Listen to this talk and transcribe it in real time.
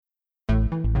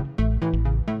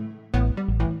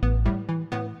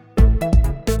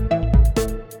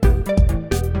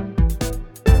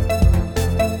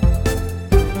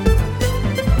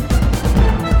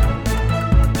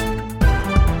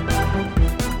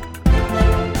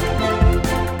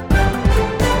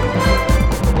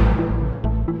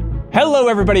Hello,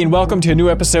 everybody, and welcome to a new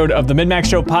episode of the Min-Max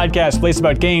Show podcast, place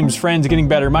about games, friends, getting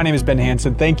better. My name is Ben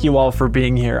Hansen. Thank you all for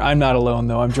being here. I'm not alone,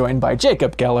 though. I'm joined by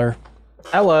Jacob Geller.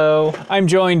 Hello. I'm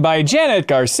joined by Janet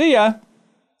Garcia.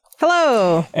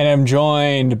 Hello. And I'm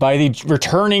joined by the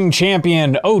returning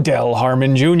champion, Odell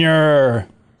Harmon Jr.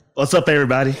 What's up,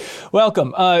 everybody?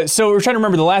 Welcome. So we're trying to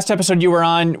remember the last episode you were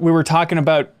on. We were talking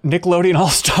about Nickelodeon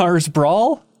All-Stars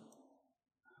Brawl.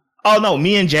 Oh, no,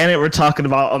 me and Janet were talking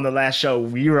about on the last show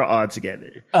we were on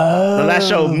together. Oh. The last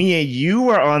show me and you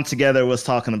were on together was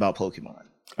talking about Pokemon.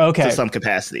 Okay. To some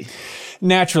capacity.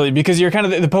 Naturally, because you're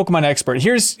kind of the Pokemon expert.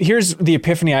 Here's the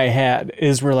epiphany I had,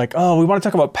 is we're like, oh, we want to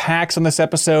talk about PAX on this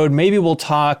episode. Maybe we'll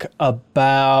talk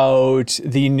about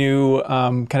the new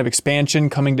kind of expansion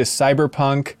coming to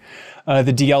Cyberpunk.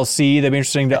 The DLC that'd be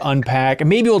interesting to unpack, and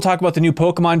maybe we'll talk about the new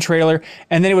Pokemon trailer.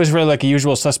 And then it was really like a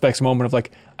usual suspects moment of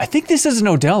like, I think this is an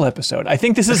Odell episode. I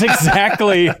think this is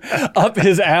exactly up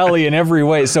his alley in every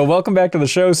way. So welcome back to the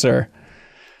show, sir.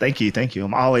 Thank you.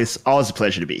 I'm always a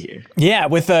pleasure to be here. Yeah,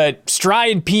 with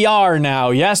Stride PR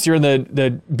now. Yes, you're in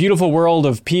the beautiful world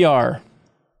of PR.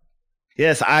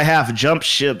 Yes, I have jump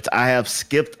shipped. I have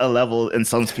skipped a level in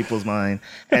some people's mind.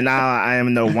 And now I am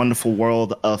in the wonderful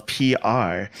world of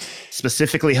PR.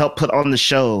 Specifically helped put on the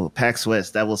show, PAX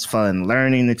West. That was fun.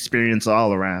 Learning experience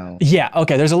all around. Yeah,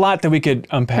 okay. There's a lot that we could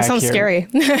unpack That sounds here. Scary.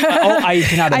 I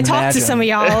cannot imagine. I talked to some of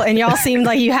y'all, and y'all seemed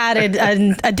like you had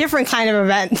a different kind of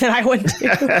event than I went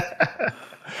to.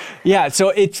 Yeah,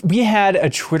 so we had a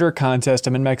Twitter contest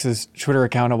on Min-Max's Twitter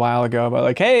account a while ago about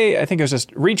like, hey, I think it was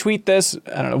just retweet this.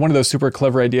 I don't know, one of those super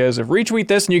clever ideas of retweet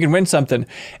this and you can win something.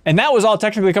 And that was all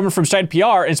technically coming from Stride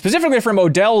PR and specifically from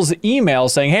Odell's email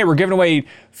saying, hey, we're giving away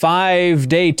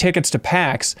 5-day tickets to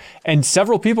PAX. And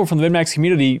several people from the Min-Max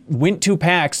community went to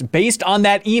PAX based on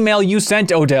that email you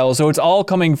sent, Odell. So it's all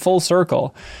coming full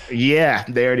circle. Yeah,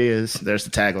 there it is. There's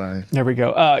the tagline. There we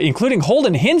go. Including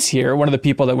Holden Hintz here, one of the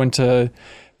people that went to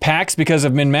PAX because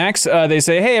of Min-Max. They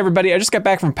say, hey, everybody, I just got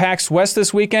back from PAX West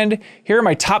this weekend. Here are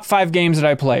my top 5 games that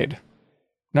I played.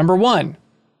 Number 1,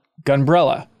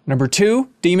 Gunbrella. Number 2,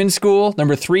 Demon School.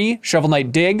 Number 3, Shovel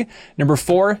Knight Dig. Number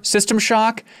 4, System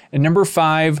Shock. And number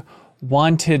 5,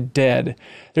 Wanted Dead.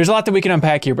 There's a lot that we can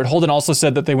unpack here, but Holden also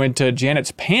said that they went to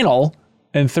Janet's panel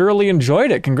and thoroughly enjoyed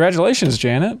it. Congratulations,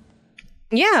 Janet.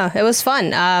 Yeah, it was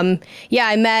fun.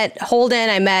 I met Holden.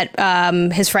 I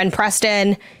met his friend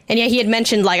Preston. And yeah, he had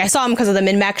mentioned, like, I saw him because of the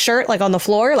Min-Max shirt, like, on the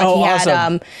floor. Like,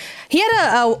 awesome. He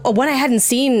had a one I hadn't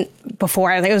seen before.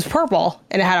 I think it was purple,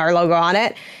 and it had our logo on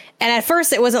it. And at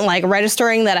first, it wasn't, like,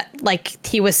 registering that, like,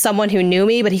 he was someone who knew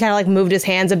me, but he kind of, like, moved his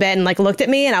hands a bit and, like, looked at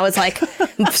me. And I was, like,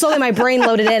 slowly my brain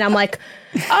loaded in. I'm like,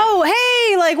 oh,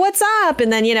 hey, like, what's up?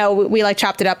 And then, we like,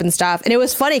 chopped it up and stuff. And it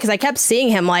was funny because I kept seeing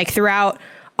him, like, throughout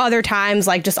other times,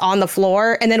 like, just on the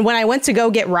floor. And then when I went to go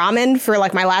get ramen for,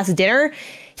 like, my last dinner,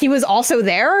 he was also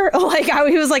there. Like,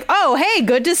 he was like, oh, hey,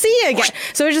 good to see you again.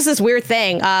 So it was just this weird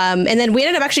thing. And then we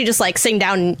ended up actually just, like, sitting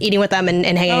down and eating with them and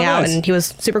hanging out. And he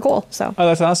was super cool. So. Oh,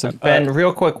 that's awesome. Ben,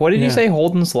 real quick, what did you say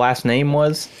Holden's last name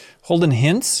was? Holden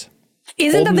Hintz?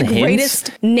 Isn't Holden that the Hintz?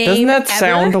 Greatest name Doesn't that ever?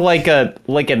 sound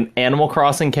like an Animal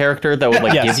Crossing character that would,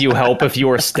 like, Yes. give you help if you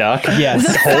were stuck?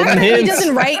 Yes. The Holden fact that he Hintz?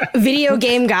 doesn't write video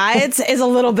game guides is a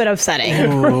little bit upsetting.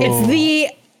 It's the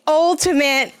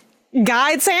ultimate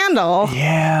guide sandal.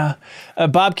 Yeah.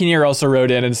 Bob Kinnear also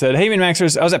wrote in and said, hey,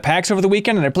 Min-Maxers, I was at PAX over the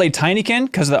weekend and I played Tinykin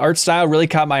because the art style really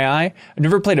caught my eye. I've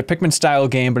never played a Pikmin style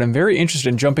game, but I'm very interested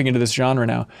in jumping into this genre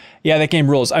now. Yeah, that game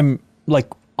rules. I'm like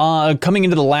coming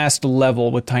into the last level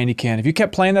with Tinykin. Have you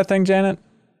kept playing that thing, Janet?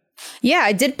 Yeah,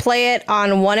 I did play it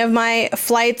on one of my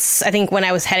flights, I think when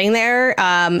I was heading there.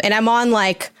 And I'm on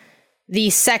like the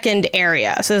second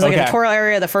area. So there's like a tutorial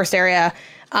area, the first area.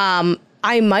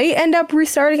 I might end up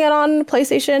restarting it on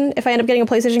PlayStation if I end up getting a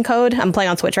PlayStation code. I'm playing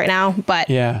on Switch right now, but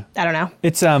yeah, I don't know.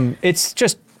 It's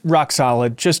just rock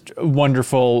solid, just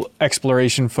wonderful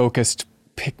exploration focused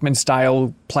Pikmin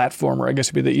style platformer, I guess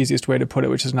would be the easiest way to put it,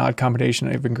 which is an odd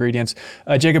combination of ingredients.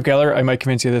 Jacob Geller, I might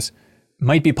convince you this,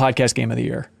 might be podcast game of the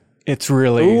year. It's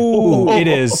really, it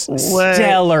is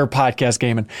stellar podcast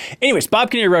gaming. Anyways, Bob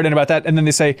Kinnear wrote in about that, and then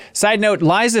they say, side note,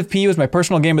 Lies of P was my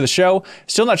personal game of the show.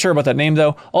 Still not sure about that name,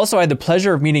 though. Also, I had the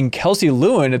pleasure of meeting Kelsey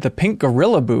Lewin at the Pink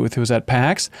Gorilla booth, who was at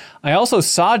PAX. I also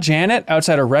saw Janet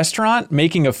outside a restaurant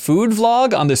making a food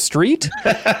vlog on the street,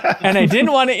 and I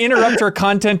didn't want to interrupt her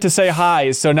content to say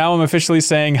hi, so now I'm officially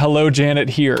saying hello, Janet,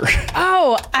 here.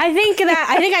 Oh, I think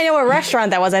I know what restaurant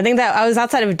that was. I think that I was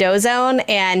outside of Dozone,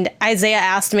 and Isaiah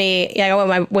asked me, I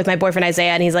went with my boyfriend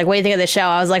Isaiah, and he's like, what do you think of the show?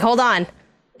 I was like, hold on.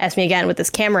 Asked me again with this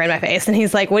camera in my face, and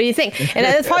he's like, what do you think? And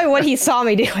that's probably what he saw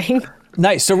me doing.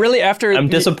 Nice. So really after... I'm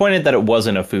disappointed that it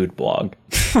wasn't a food blog.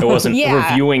 It wasn't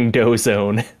reviewing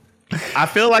Dozone. I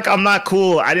feel like I'm not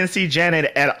cool. I didn't see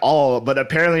Janet at all, but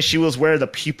apparently she was where the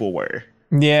people were.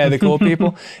 Yeah, the cool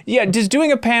people. Yeah, does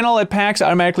doing a panel at PAX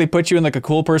automatically put you in like a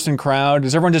cool person crowd?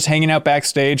 Is everyone just hanging out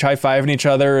backstage, high-fiving each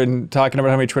other and talking about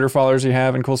how many Twitter followers you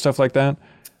have and cool stuff like that?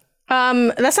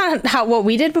 That's not what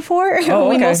we did before. Oh, okay.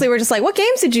 We mostly were just like, what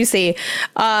games did you see?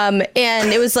 And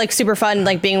it was like super fun,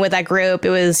 like being with that group. It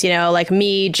was, like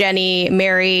me, Jenny,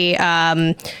 Mary,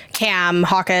 Cam,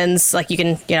 Hawkins. Like you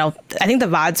can, I think the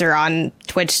VODs are on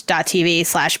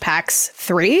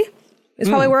twitch.tv/PAX3. Is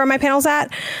probably where my panel's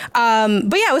at.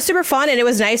 But yeah, it was super fun. And it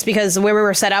was nice because where we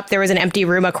were set up, there was an empty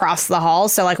room across the hall.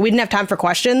 So like we didn't have time for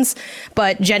questions.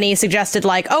 But Jenny suggested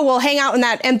like, oh, we'll hang out in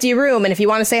that empty room. And if you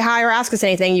want to say hi or ask us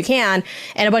anything, you can.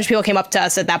 And a bunch of people came up to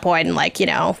us at that point. And like, it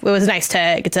was nice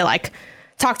to get to like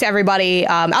talk to everybody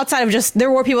outside of just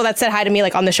there were people that said hi to me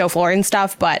like on the show floor and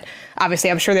stuff. But obviously,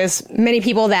 I'm sure there's many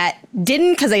people that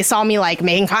didn't because they saw me like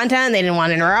making content. And they didn't want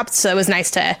to interrupt. So it was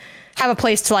nice to have a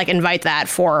place to like invite that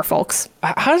for folks.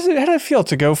 How did it feel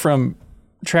to go from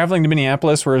traveling to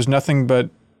Minneapolis where there's nothing but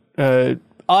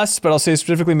us, but I'll say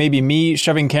specifically maybe me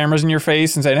shoving cameras in your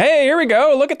face and saying, hey, here we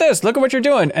go, look at this, look at what you're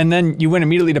doing. And then you went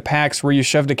immediately to PAX where you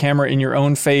shoved a camera in your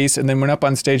own face and then went up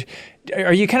on stage.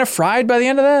 Are you kind of fried by the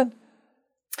end of that?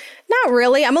 Not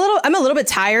really. I'm a little bit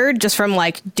tired just from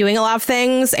like doing a lot of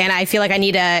things. And I feel like I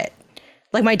need to,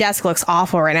 like my desk looks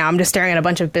awful right now. I'm just staring at a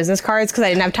bunch of business cards because I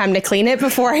didn't have time to clean it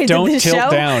before I did the show.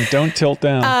 Don't tilt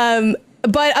down.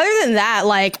 But other than that,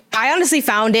 like I honestly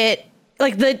found it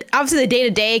like obviously the day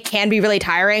to day can be really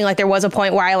tiring. Like there was a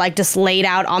point where I like just laid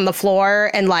out on the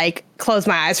floor and like closed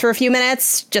my eyes for a few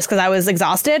minutes just because I was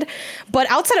exhausted. But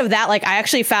outside of that, like I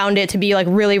actually found it to be like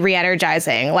really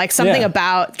re-energizing. Like something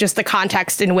about just the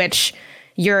context in which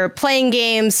you're playing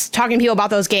games, talking to people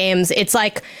about those games. It's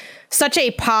like such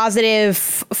a positive,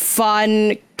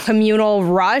 fun, communal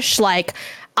rush. Like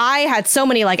I had so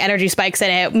many like energy spikes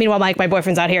in it. Meanwhile, like my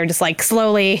boyfriend's out here just like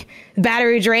slowly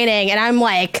battery draining. And I'm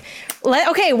like,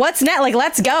 okay, what's next? Like,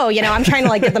 let's go. I'm trying to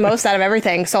like get the most out of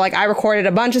everything. So like I recorded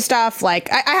a bunch of stuff.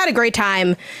 Like I had a great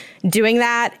time doing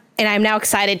that. And I'm now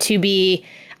excited to be,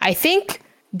 I think,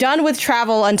 done with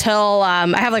travel until I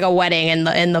have like a wedding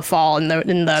in the fall, in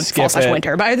the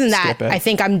fall/winter. But other than that, I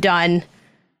think I'm done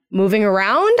moving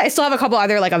around. I still have a couple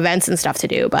other like events and stuff to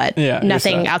do, but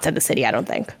nothing outside the city, I don't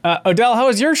think. Odell, how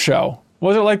was your show?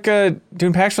 What was it like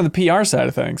doing PAX from the PR side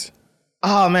of things?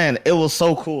 Oh man, it was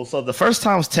so cool. So the first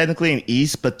time was technically in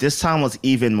East, but this time was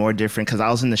even more different because I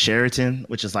was in the Sheraton,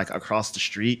 which is like across the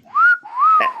street.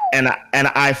 And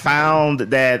I found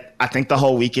that I think the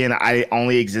whole weekend I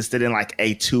only existed in like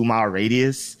a 2-mile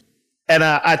radius. And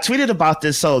I tweeted about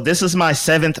this. So this is my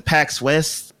 7th PAX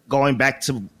West, going back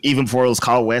to even before it was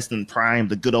called West and Prime,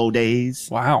 the good old days.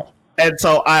 Wow. And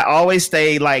so I always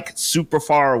stay like super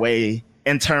far away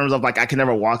in terms of like I can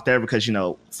never walk there because,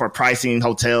 for pricing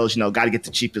hotels, got to get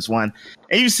the cheapest one.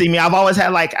 And you see me, I always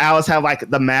have like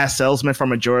the mask salesman from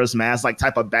Majora's Mask, like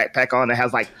type of backpack on that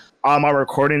has like all my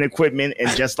recording equipment and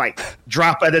just like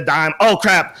drop at a dime. Oh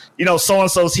crap,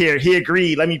 so-and-so's here. He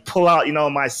agreed. Let me pull out,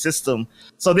 my system.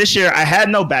 So this year I had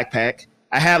no backpack.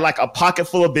 I had like a pocket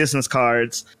full of business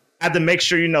cards. I had to make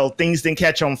sure, things didn't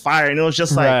catch on fire. And it was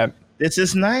just like, This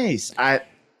is nice.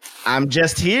 I'm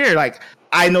just here. Like,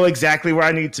 I know exactly where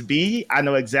I need to be. I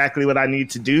know exactly what I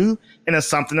need to do. And if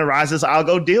something arises, I'll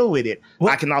go deal with it.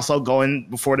 What? I can also go in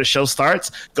before the show starts,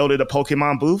 go to the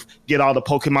Pokemon booth, get all the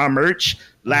Pokemon merch,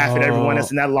 laugh at everyone that's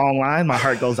in that long line. My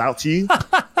heart goes out to you.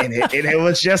 and it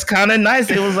was just kind of nice.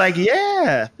 It was like,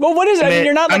 yeah. Well, what is it? I mean,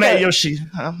 you're not like I met Yoshi.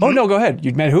 Oh, no, go ahead.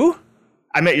 You met who?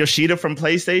 I met Yoshida from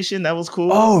PlayStation. That was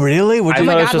cool. Oh, really? I thought it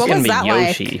was just going to be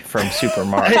Yoshi from Super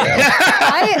Mario.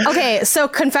 Okay, so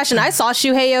confession. I saw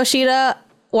Shuhei Yoshida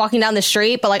walking down the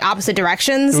street, but like opposite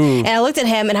directions. Ooh. And I looked at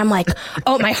him and I'm like,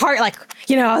 oh, my heart, like,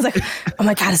 I was like, oh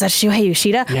my God, is that Shuhei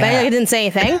Yoshida? Yeah. But I didn't say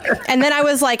anything. And then I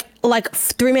was like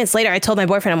 3 minutes later, I told my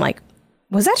boyfriend, I'm like,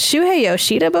 was that Shuhei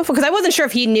Yoshida before? Because I wasn't sure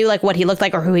if he knew like what he looked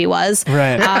like or who he was.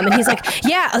 Right. And he's like,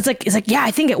 yeah. He's like, yeah,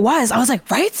 I think it was. I was like,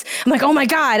 right? I'm like, oh my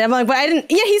God. I'm like, but I didn't.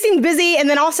 Yeah, he seemed busy. And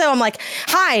then also I'm like,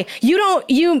 hi, you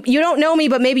don't know me,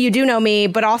 but maybe you do know me.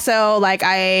 But also like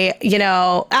I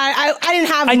didn't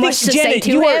have much to say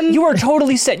to him. You are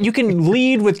totally set. You can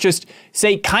lead with just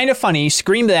say kind of funny,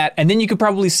 scream that, and then you could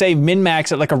probably say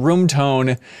min-max at like a room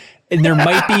tone. And there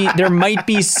might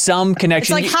be some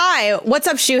connection. It's like, hi, what's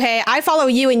up, Shuhei? I follow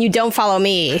you and you don't follow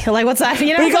me. Like, what's that?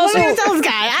 Let me tell this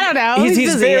guy. I don't know.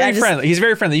 He's very friendly. He's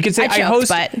very friendly. You could say I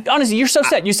host. Honestly, you're so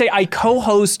set. You say I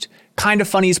co-host Kind of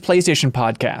Funny's PlayStation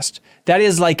podcast. that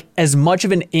is like as much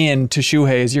of an in to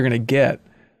Shuhei as you're going to get.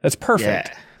 That's perfect.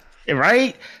 Yeah.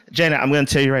 Right? Jenna, I'm going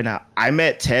to tell you right now. I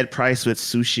met Ted Price with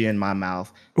sushi in my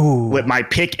mouth, with my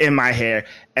pick in my hair,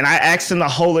 and I asked him to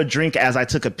hold a drink as I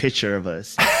took a picture of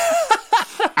us.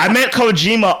 I met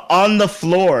Kojima on the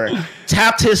floor,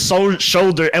 tapped his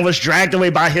shoulder, and was dragged away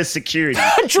by his security.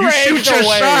 You shoot your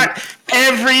shot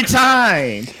every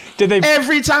time.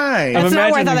 Every time? That's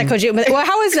not where I thought that Kojima. Well,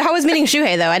 how was meeting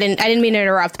Shuhei though? I didn't mean to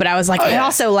interrupt, but I was like, I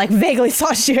also like vaguely saw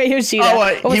Shuhei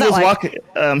Yoshida. He was walking.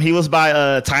 He was by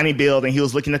a Tiny Build, and he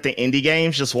was looking at the indie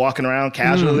games, just walking around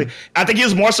casually. I think he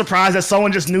was more surprised that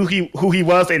someone just knew who he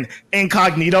was in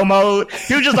incognito mode.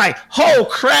 He was just like, "Oh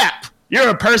crap, you're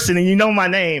a person, and you know my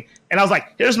name." And I was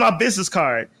like, "Here's my business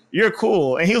card. You're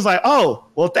cool." And he was like, "Oh,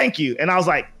 well, thank you." And I was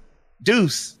like,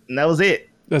 "Deuce," and that was it.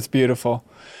 That's beautiful.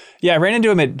 Yeah, I ran into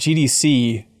him at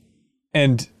GDC,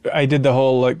 and I did the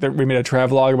whole, like, we made a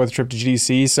travelogue about the trip to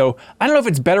GDC, so I don't know if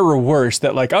it's better or worse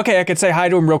that, like, okay, I could say hi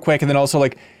to him real quick, and then also,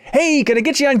 like, hey, can I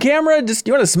get you on camera? Just,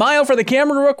 you want to smile for the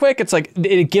camera real quick? It's like,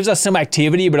 it gives us some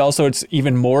activity, but also it's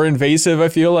even more invasive, I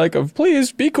feel like, of,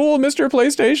 please, be cool, Mr.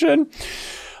 PlayStation.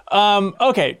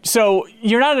 Okay, so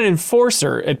you're not an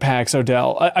enforcer at PAX,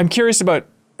 Odell. I'm curious about...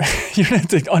 You don't have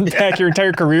to unpack your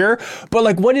entire career, but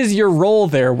like, what is your role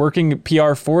there working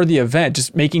PR for the event?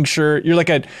 Just making sure you're like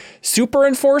a super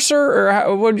enforcer, or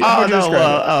how would you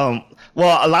describe it?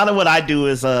 Well, a lot of what I do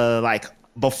is like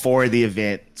before the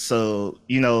event. So,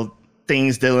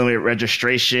 things dealing with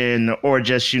registration or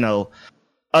just,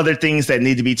 other things that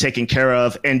need to be taken care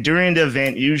of. And during the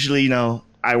event, usually,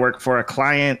 I work for a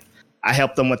client. I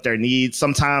help them with their needs.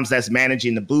 Sometimes that's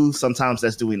managing the booth. Sometimes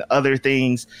that's doing other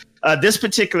things. This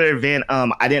particular event,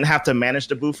 I didn't have to manage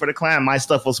the booth for the client. My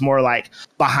stuff was more like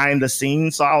behind the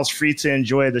scenes, so I was free to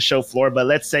enjoy the show floor. But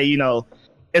let's say,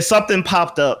 if something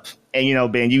popped up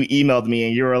and, Ben, you emailed me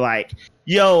and you were like,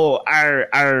 yo,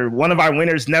 our one of our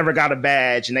winners never got a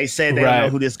badge, and they said they don't know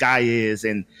who this guy is,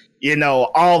 and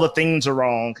all the things are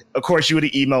wrong. Of course, you would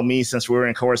have emailed me since we were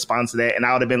in correspondence to that, and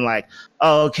I would have been like,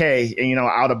 oh, okay. And,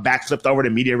 I would have backflipped over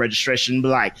to media registration and be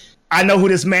like, I know who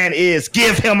this man is.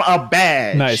 Give him a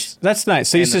badge. Nice. That's nice.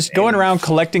 So he's just going around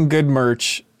collecting good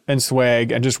merch and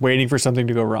swag and just waiting for something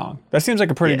to go wrong. That seems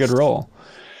like a pretty good role.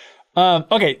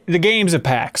 Okay, the games at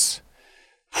PAX.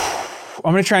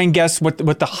 I'm going to try and guess what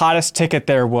the hottest ticket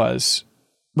there was.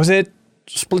 Was it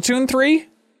Splatoon 3?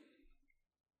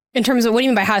 In terms of, what do you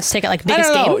mean by hottest ticket? Like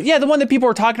biggest game? Yeah, the one that people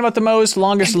were talking about the most,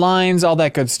 longest lines, all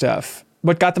that good stuff.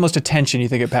 What got the most attention, you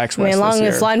think, at PAX West this year?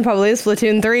 Longest line probably is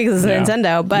Splatoon 3 because it's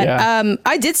Nintendo. But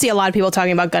I did see a lot of people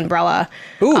talking about Gunbrella,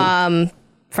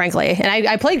 frankly. And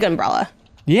I played Gunbrella.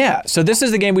 Yeah. So this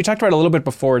is the game we talked about a little bit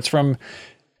before. It's from,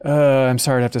 I'm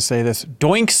sorry to have to say this,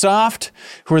 Doinksoft,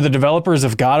 who are the developers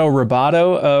of Gato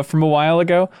Roboto from a while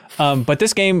ago. But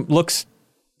this game looks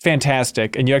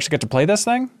fantastic. And you actually get to play this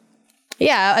thing?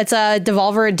 Yeah, it's a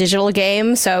Devolver digital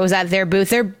game, so it was at their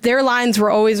booth. Their lines were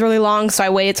always really long, so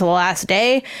I waited till the last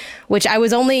day, which I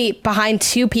was only behind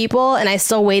 2 people, and I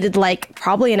still waited like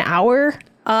probably an hour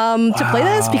to play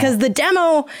this because the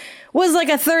demo was like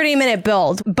a 30-minute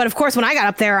build. But of course, when I got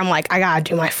up there, I'm like, I gotta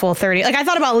do my full 30. Like, I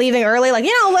thought about leaving early, like,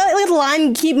 let the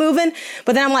line keep moving.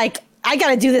 But then I'm like, I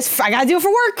gotta do this. I gotta do it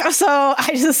for work. So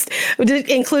I just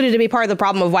included to be part of the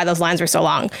problem of why those lines were so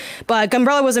long. But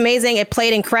Gunbrella was amazing. It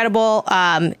played incredible.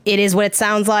 It is what it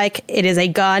sounds like. It is a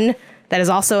gun that is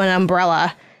also an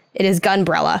umbrella. It is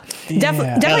Gunbrella.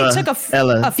 Definitely took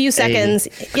a few seconds.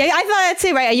 Yeah, I thought that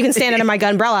too, right? You can stand under my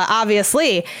Gunbrella,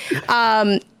 obviously.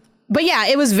 But yeah,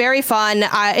 it was very fun.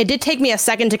 It did take me a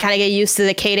second to kind of get used to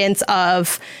the cadence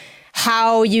of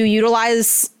how you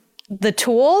utilize the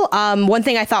tool. One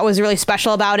thing I thought was really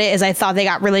special about it is I thought they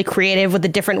got really creative with the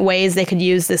different ways they could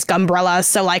use this Gunbrella.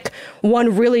 So like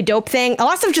one really dope thing, a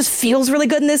lot of stuff just feels really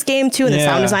good in this game too, and the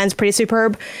sound design is pretty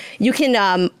superb. You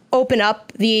can open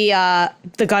up the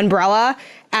Gunbrella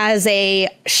as a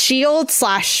shield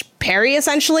 / parry,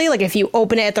 essentially. Like if you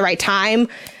open it at the right time,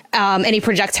 any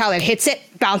projectile that hits it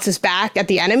bounces back at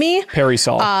the enemy. Parry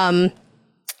Saul.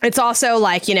 It's also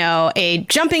like, a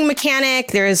jumping mechanic.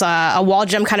 There's a wall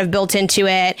jump kind of built into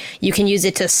it. You can use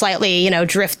it to slightly,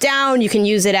 drift down. You can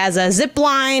use it as a zip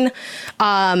line.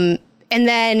 And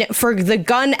then for the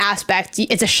gun aspect,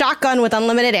 it's a shotgun with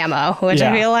unlimited ammo, which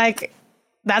I feel like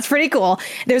That's pretty cool.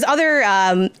 There's other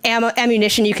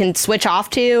ammunition you can switch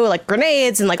off to, like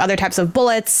grenades and like other types of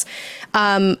bullets.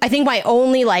 I think my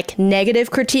only like negative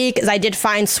critique is I did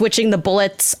find switching the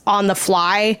bullets on the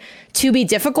fly to be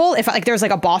difficult. If like there's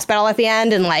like a boss battle at the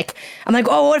end and like I'm like,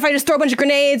 oh, what if I just throw a bunch of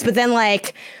grenades? But then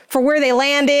like for where they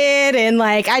landed and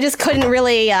like I just couldn't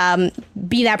really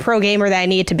be that pro gamer that I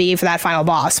needed to be for that final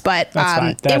boss. But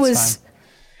it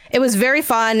was very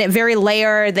fun, very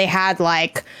layered. They had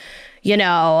like, you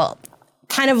know,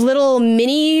 kind of little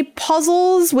mini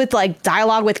puzzles with like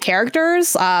dialogue with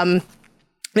characters.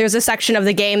 There's a section of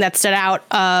the game that stood out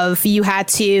of you had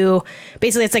to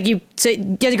basically it's like you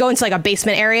had to go into like a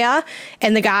basement area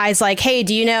and the guy's like, hey,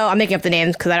 do you know, I'm making up the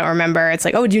names because I don't remember. It's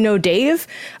like, oh, do you know Dave?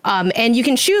 And you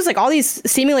can choose like all these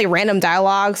seemingly random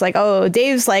dialogues like, oh,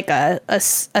 Dave's like a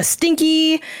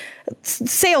stinky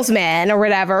salesman or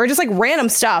whatever, or just like random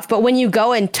stuff. But when you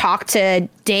go and talk to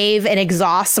Dave and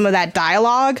exhaust some of that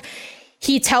dialogue,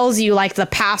 he tells you like the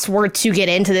password to get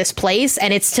into this place,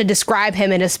 and it's to describe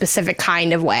him in a specific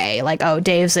kind of way. Like, oh,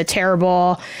 Dave's a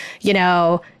terrible, you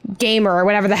know, gamer or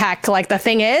whatever the heck like the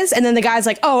thing is. And then the guy's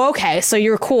like, oh, okay, so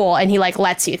you're cool. And he like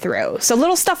lets you through. So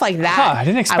little stuff like that. I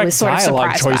didn't expect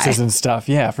dialogue choices and stuff.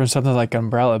 Yeah, from something like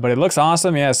Umbrella, but it looks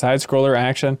awesome. Yeah, side scroller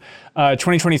action.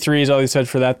 2023 is all you said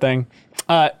for that thing.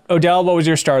 Odell, what was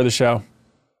your star of the show?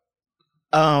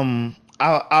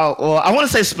 I want to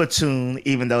say Splatoon,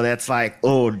 even though that's like,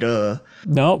 oh, duh.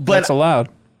 No, but that's allowed.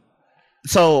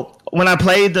 So when I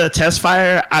played the test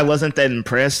fire, I wasn't that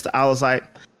impressed. I was like,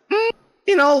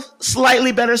 you know,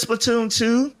 slightly better Splatoon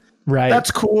 2. Right. That's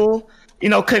cool. You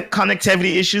know,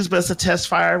 connectivity issues, but it's a test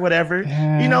fire, whatever.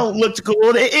 Yeah. You know, looked cool.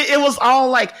 It was all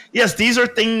like, yes, these are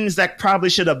things that probably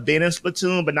should have been in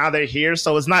Splatoon, but now they're here.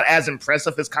 So it's not as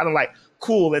impressive. It's kind of like,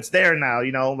 cool, it's there now,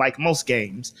 you know, like most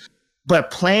games.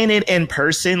 But playing it in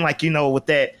person, like, you know,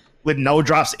 with no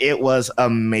drops, it was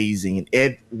amazing.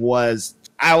 I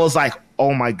was like,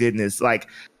 oh my goodness. Like,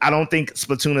 I don't think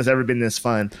Splatoon has ever been this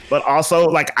fun. But also,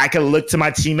 like, I can look to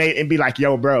my teammate and be like,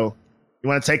 yo, bro, you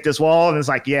want to take this wall? And it's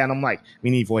like, yeah. And I'm like,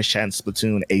 we need voice chat in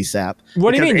Splatoon ASAP.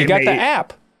 What do you mean? You got the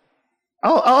app.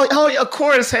 Oh, of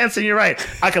course, Hanson, you're right.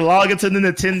 I can log into the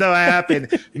Nintendo app and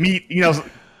meet, you know,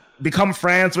 become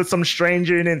friends with some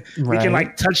stranger, and then we can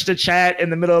like touch the chat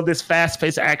in the middle of this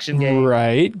fast-paced action game.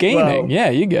 Right, gaming. Well, yeah,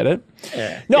 you get it.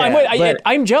 Yeah, no,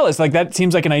 I'm jealous. Like that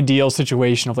seems like an ideal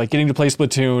situation of like getting to play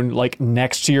Splatoon like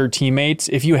next to your teammates.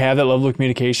 If you have that level of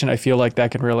communication, I feel like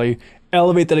that can really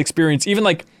elevate that experience. Even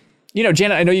like, you know,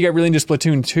 Janet, I know you got really into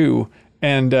Splatoon 2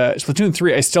 and Splatoon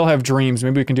 3. I still have dreams.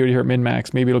 Maybe we can do it here at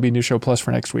MinMax. Maybe it'll be New Show Plus for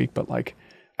next week. But like,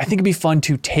 I think it'd be fun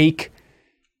to take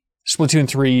Splatoon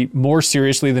 3 more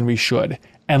seriously than we should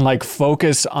and like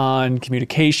focus on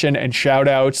communication and shout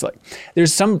outs. Like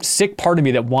there's some sick part of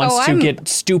me that wants to get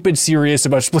stupid serious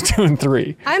about Splatoon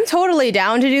 3. I'm totally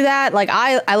down to do that. Like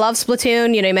I love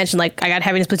Splatoon. You know, you mentioned like I got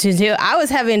heavy into Splatoon 2. I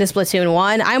was heavy into Splatoon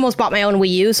 1. I almost bought my own Wii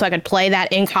U so I could play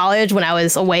that in college when I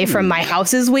was away from my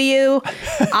house's Wii U.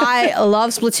 I love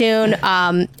Splatoon.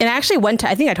 And I actually went to,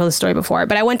 I think I told this story before,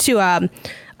 but I went to a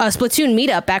Splatoon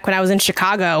meetup back when I was in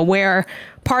Chicago, where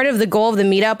part of the goal of the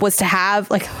meetup was to have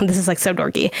like, this is like so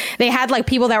dorky. They had like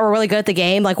people that were really good at the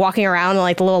game, like walking around in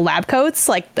like the little lab coats,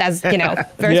 like as, you know,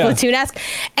 very Splatoon-esque.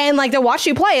 And like they'll watch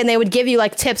you play and they would give you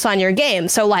like tips on your game.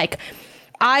 So like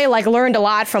I like learned a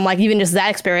lot from like even just that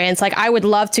experience. Like I would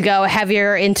love to go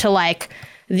heavier into like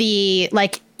the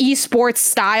like esports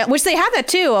style, which they have that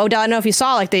too. Oh, I don't know if you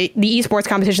saw like the esports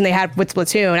competition they had with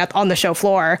Splatoon on the show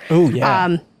floor. Oh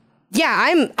yeah.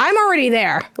 Yeah, I'm already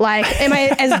there. Like, am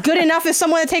I as good enough as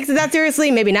someone that takes it that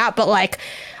seriously? Maybe not, but like,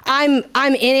 I'm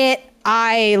in it.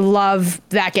 I love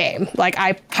that game. Like,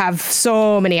 I have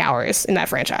so many hours in that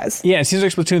franchise. Yeah, it seems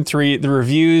like Splatoon 3, the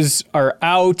reviews are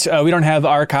out. We don't have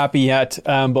our copy yet,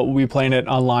 but we'll be playing it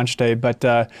on launch day. But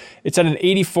it's at an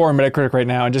 84 on Metacritic right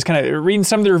now. And just kind of reading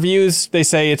some of the reviews, they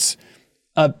say it's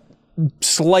a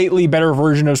slightly better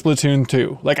version of Splatoon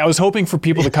 2. Like I was hoping for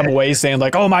people to come away saying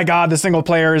like, oh my God, the single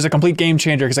player is a complete game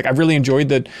changer. Cause like I really enjoyed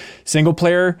the single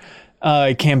player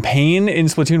campaign in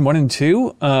Splatoon 1 and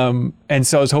 2. And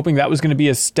so I was hoping that was going to be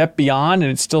a step beyond,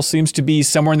 and it still seems to be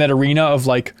somewhere in that arena of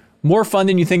like more fun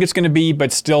than you think it's going to be,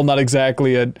 but still not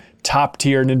exactly a top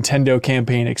tier Nintendo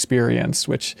campaign experience,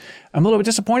 which I'm a little bit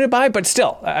disappointed by, but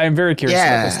still, I'm very curious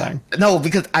about this thing. No,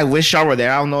 because I wish y'all were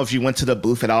there. I don't know if you went to the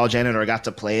booth at all, Janet, or got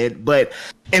to play it, but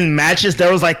in matches,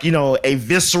 there was like, you know, a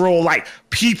visceral, like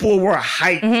people were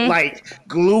hyped, like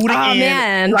glued in.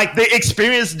 Man. Like the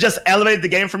experience just elevated the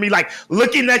game for me. Like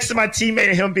looking next to my teammate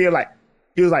and him being like,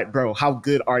 he was like, bro, how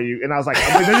good are you? And I was like,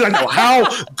 no, how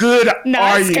good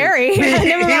are you? Scary.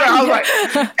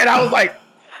 I was like,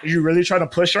 are you really trying to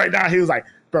push right now? He was like,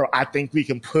 bro, I think we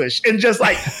can push. And just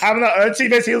like having the other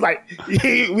teammates, he was like, we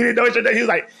didn't know each other. He was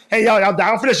like, hey, y'all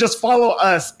down for this? Just follow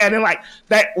us. And then like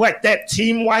that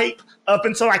team wipe up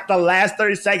until like the last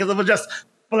 30 seconds, it was just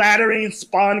flattering,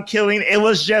 spawn killing. It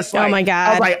was just like, oh my God.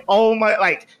 I was like, oh my,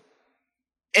 like,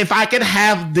 if I could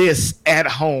have this at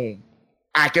home,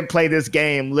 I can play this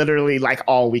game literally like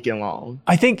all weekend long.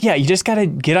 I think, yeah, you just got to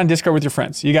get on Discord with your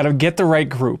friends. You got to get the right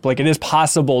group. Like, it is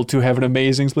possible to have an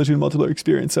amazing Splatoon multiplayer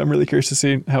experience. So I'm really curious to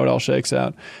see how it all shakes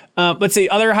out. Let's see.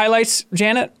 Other highlights,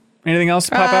 Janet? Anything else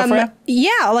pop out for you?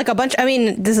 Yeah, like a bunch. I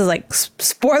mean, this is like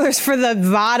spoilers for the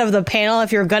VOD of the panel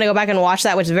if you're going to go back and watch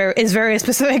that, which is very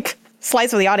specific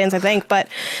slice of the audience, I think. But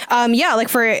yeah, like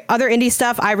for other indie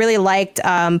stuff, I really liked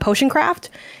Potion Craft.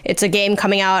 It's a game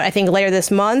coming out, I think, later this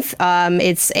month.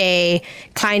 It's a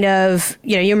kind of,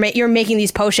 you're making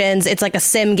these potions. It's like a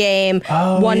sim game,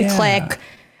 one click.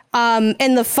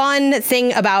 And the fun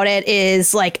thing about it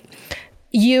is like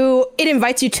it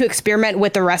invites you to experiment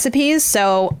with the recipes.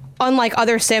 So unlike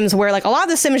other sims where like a lot of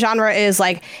the sim genre is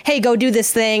like, hey, go do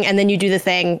this thing, and then you do the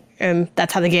thing, and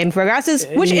that's how the game progresses,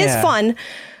 which is fun.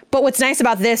 But what's nice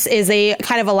about this is they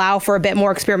kind of allow for a bit more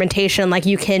experimentation. Like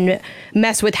you can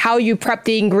mess with how you prep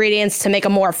the ingredients to make a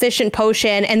more efficient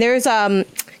potion. And there's kind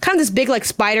of this big like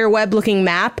spider web looking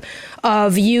map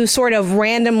of you sort of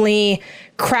randomly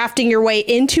crafting your way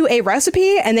into a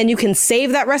recipe, and then you can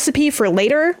save that recipe for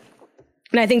later.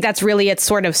 And I think that's really its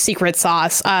sort of secret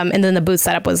sauce. And then the booth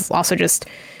setup was also just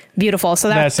beautiful. So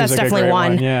that's definitely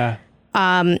one. Yeah.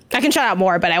 I can shout out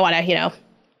more, but I want to,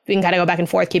 we can kind of go back and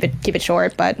forth, keep it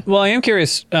short. But well, I am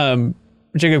curious,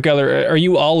 Jacob Geller, are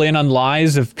you all in on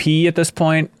Lies of P at this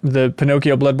point, the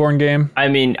Pinocchio Bloodborne game? I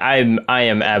mean, I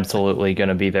am absolutely going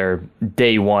to be there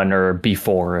day one or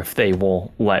before if they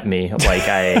will let me. Like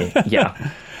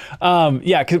yeah.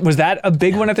 Yeah, 'cause was that a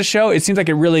big one at the show? It seems like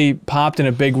it really popped in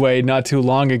a big way not too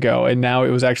long ago, and now it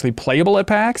was actually playable at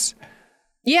PAX.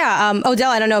 Yeah,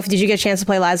 Odell, I don't know did you get a chance to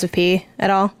play Lies of P at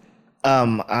all?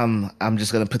 I'm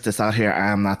just gonna put this out here.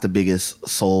 I am not the biggest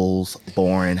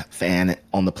Soulsborne fan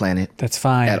on the planet. That's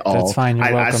fine. At all. That's fine.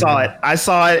 You're welcome. I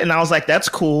saw it, and I was like, "That's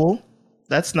cool.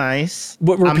 That's nice."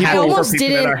 I'm happy for people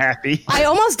that are happy. I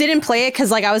almost didn't play it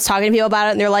because like I was talking to people about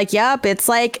it, and they're like, "Yep, it's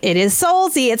like it is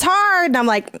Soulsy. It's hard." And I'm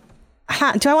like,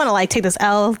 "Do I want to like take this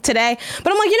L today?"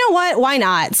 But I'm like, you know what? Why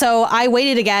not? So I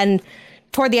waited again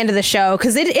toward the end of the show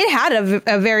because it had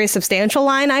a very substantial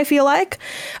line. I feel like,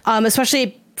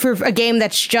 especially for a game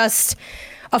that's just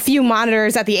a few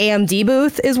monitors at the AMD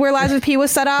booth is where Lies of P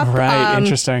was set up. Right,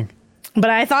 interesting.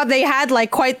 But I thought they had like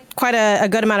quite a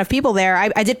good amount of people there.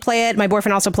 I did play it. My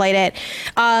boyfriend also played it.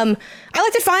 I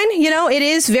liked it fine. It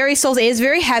is very Souls. It is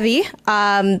very heavy.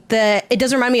 It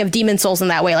does remind me of Demon Souls in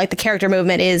that way. Like the character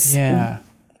movement is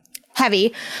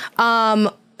heavy.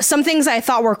 Some things I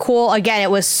thought were cool. Again, it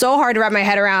was so hard to wrap my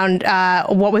head around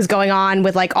what was going on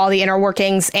with like all the inner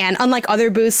workings. And unlike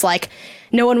other booths, like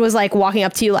no one was like walking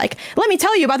up to you like, let me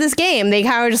tell you about this game. They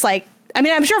kind of just like, I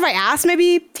mean, I'm sure if I asked,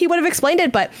 maybe he would have explained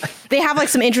it, but they have like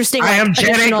some interesting. I am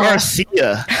Janet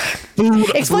Garcia.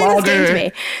 Explain this game to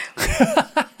me.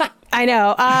 I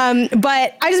know.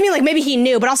 But I just mean like maybe he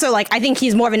knew, but also like I think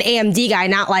he's more of an AMD guy,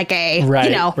 not like a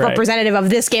representative of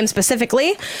this game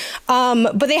specifically.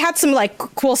 But they had some like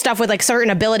cool stuff with like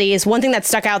certain abilities. One thing that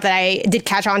stuck out that I did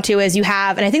catch on to is you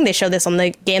have, and I think they showed this on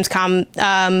the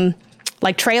Gamescom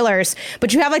like trailers,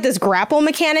 but you have like this grapple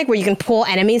mechanic where you can pull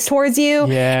enemies towards you.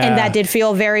 Yeah. And that did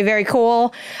feel very, very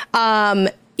cool.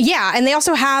 And they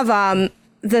also have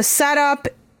the setup.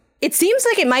 It seems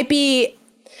like it might be,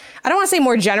 I don't want to say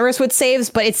more generous with saves,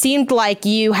 but it seemed like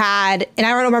you had, and I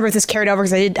don't remember if this carried over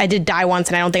because I did die once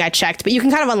and I don't think I checked, but you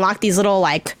can kind of unlock these little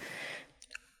like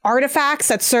artifacts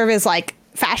that serve as like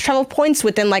fast travel points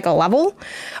within like a level.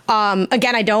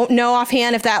 Again, I don't know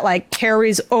offhand if that like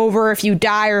carries over if you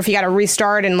die or if you got to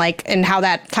restart and how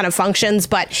that kind of functions.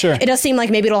 But it does seem like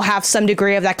maybe it'll have some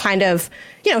degree of that kind of,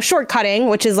 shortcutting,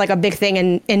 which is like a big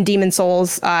thing in Demon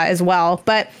Souls as well.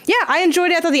 But yeah, I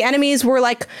enjoyed it. I thought the enemies were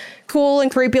like cool and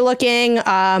creepy looking.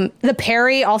 The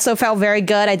parry also felt very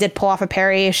good. I did pull off a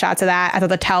parry, shot to that. I thought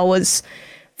the tell was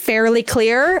fairly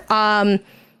clear.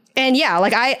 And yeah,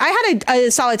 like I had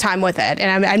a solid time with it,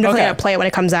 and I'm definitely gonna play it when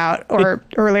it comes out or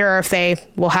earlier if they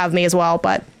will have me as well.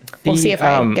 But we'll see if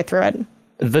I get through it.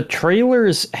 The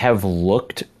trailers have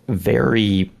looked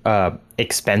very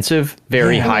expensive,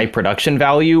 very high production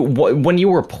value. When you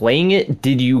were playing it,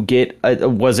 did you get?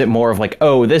 Was it more of like,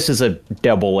 oh, this is a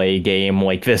AA game,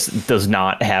 like this does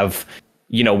not have,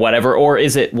 whatever, or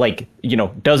is it like,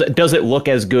 does it look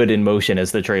as good in motion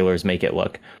as the trailers make it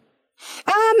look?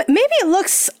 Maybe it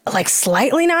looks like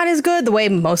slightly not as good the way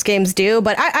most games do,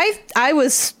 but I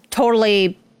was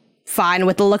totally fine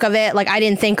with the look of it. Like, I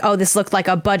didn't think, oh, this looked like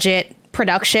a budget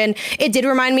production. It did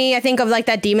remind me, I think, of like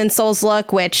that Demon Souls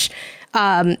look, which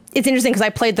it's interesting because I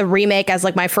played the remake as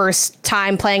like my first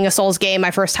time playing a Souls game,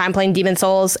 my first time playing Demon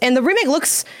Souls, and the remake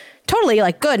looks totally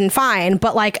like good and fine,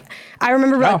 but like I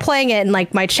remember like playing it and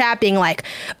like my chat being like,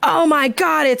 oh my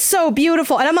god, it's so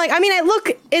beautiful, and I'm like, I mean,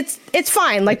 it's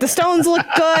fine, like the stones look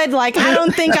good, like I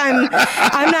don't think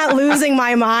I'm not losing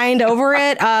my mind over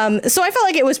it, so I felt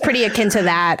like it was pretty akin to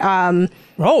that. I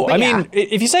mean,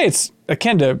 if you say it's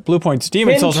akin to Blue Point's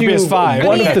Demon Souls for PS5,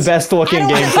 one of the best looking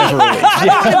games ever released. I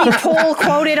don't want to be pull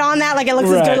quoted on that, like it looks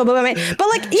as good, but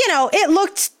like, you know, it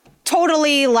looked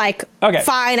totally like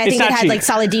fine. I think it had like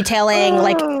solid detailing.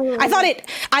 Like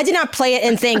I did not play it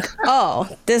and think, oh,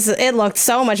 it looked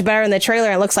so much better in the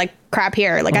trailer. It looks like crap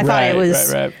here. Like I thought it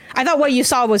was, I thought what you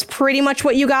saw was pretty much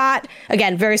what you got.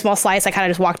 Again, very small slice. I kind of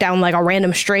just walked down like a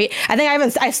random street. I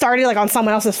think I started like on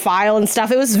someone else's file and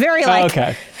stuff. It was very like,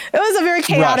 it was a very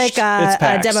chaotic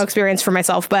demo experience for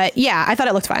myself. But yeah, I thought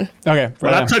it looked fine. Okay.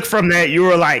 What I took from that, you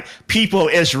were like, people,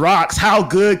 it's rocks. How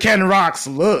good can rocks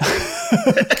look?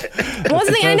 Well,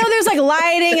 I know there's like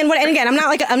lighting and again,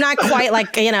 I'm not quite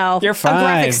like, you know, a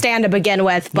graphic stand to begin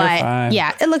with, but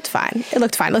yeah, it looked fine. It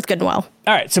looked good and well.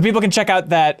 All right, so people can check out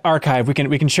that archive. We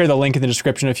can share the link in the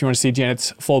description if you want to see Janet's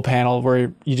full panel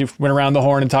where you just went around the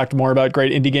horn and talked more about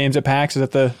great indie games at PAX. Is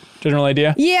that the general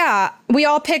idea? Yeah, we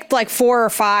all picked like 4 or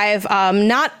 5.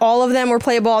 Not all of them were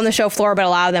playable on the show floor, but a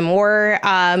lot of them were.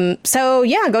 So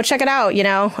yeah, go check it out. You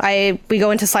know, we go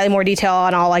into slightly more detail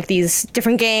on all like these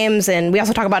different games, and we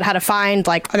also talk about how to find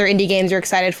like other indie games you're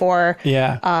excited for.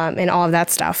 Yeah. And all of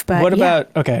that stuff. But what about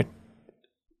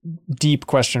deep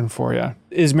question for you.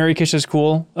 Is Mary Kish as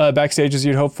cool backstage as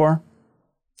you'd hope for?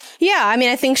 Yeah, I mean,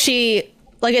 I think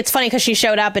it's funny because she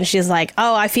showed up and she's like,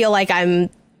 oh, I feel like I'm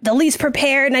the least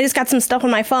prepared and I just got some stuff on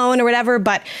my phone or whatever.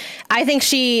 But I think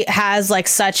she has like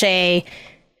such a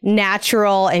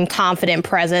natural and confident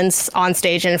presence on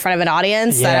stage and in front of an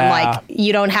audience that I'm like,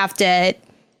 you don't have to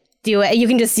do it. You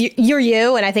can just, you're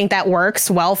you. And I think that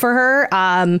works well for her.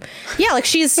 Like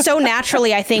she's so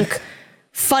naturally, I think,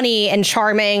 funny and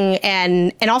charming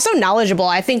and also knowledgeable.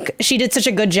 I think she did such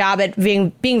a good job at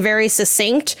being very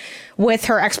succinct with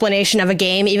her explanation of a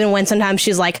game, even when sometimes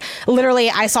she's like, literally,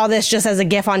 I saw this just as a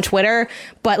GIF on Twitter,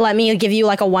 but let me give you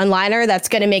like a one-liner that's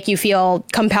going to make you feel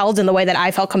compelled in the way that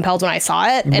I felt compelled when I saw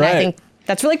it. And I think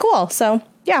that's really cool. So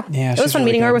yeah, it was fun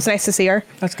meeting her. It was nice to see her.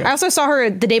 That's good. I also saw her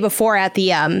the day before at the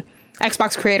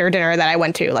Xbox creator dinner that I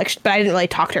went to, but I didn't really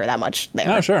talk to her that much there.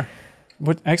 Oh, sure.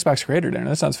 What Xbox creator dinner?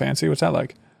 That sounds fancy. What's that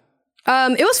like?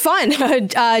 It was fun.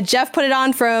 Jeff put it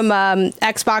on from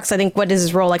Xbox. I think, what is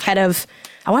his role? Like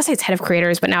I want to say it's head of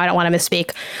creators, but now I don't want to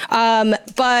misspeak.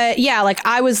 But yeah, like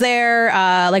I was there,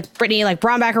 like Brittany, like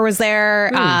Brombacker was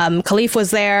there, Khalif was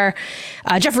there,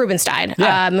 Jeff Rubenstein,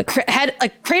 head,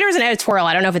 like creators and editorial.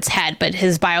 I don't know if it's head, but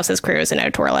his bio says creators and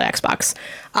editorial at Xbox.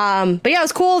 But yeah, it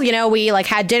was cool. You know, we like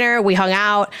had dinner, we hung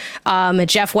out.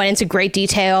 Jeff went into great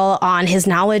detail on his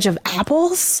knowledge of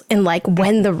apples and like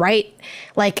when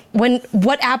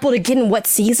what apple to get in what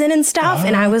season and stuff.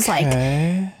 And I was like,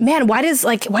 man, why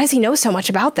does he know so much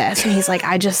about this? And he's like,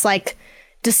 I just like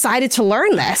decided to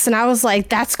learn this. And I was like,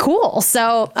 that's cool.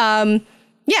 So,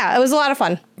 yeah, it was a lot of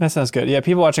fun. That sounds good. Yeah.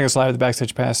 People watching us live at the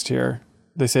Backstage Pass here,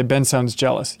 they say Ben sounds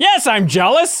jealous. Yes, I'm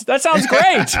jealous. That sounds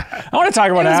great. I want to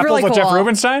talk about apples really with Jeff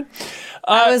Rubenstein.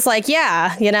 I was like,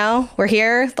 yeah, you know, we're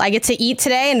here. I get to eat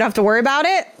today and don't have to worry about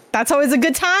it. That's always a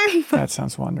good time. That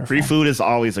sounds wonderful. Free food is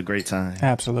always a great time.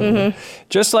 Absolutely.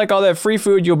 Just like all that free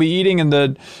food you'll be eating in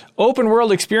the open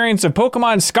world experience of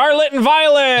Pokemon Scarlet and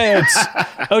Violet.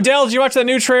 Odell, did you watch that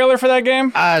new trailer for that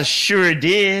game? I sure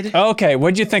did. Okay,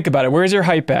 what'd you think about it? Where's your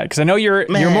hype at? Because I know you're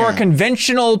more a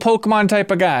conventional Pokemon type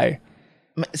of guy.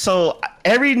 So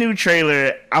every new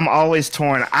trailer, I'm always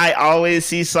torn. I always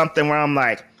see something where I'm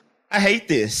like, I hate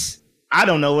this. I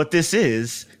don't know what this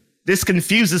is. This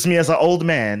confuses me as an old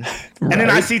man. Right. And then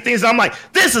I see things, I'm like,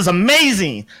 this is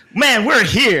amazing. Man, we're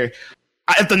here.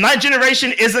 If the 9th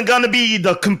generation isn't going to be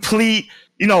the complete,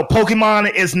 you know,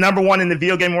 Pokemon is number 1 in the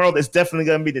video game world, it's definitely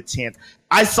going to be the 10th.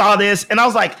 I saw this and I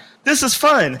was like, this is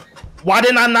fun. Why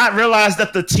didn't I not realize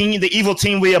that the evil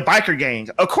team would be a biker gang?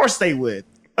 Of course they would.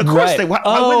 Of course they would.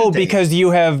 Oh, because you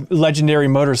have legendary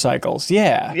motorcycles.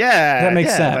 Yeah. Yeah. That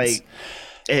makes sense. Like,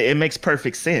 it makes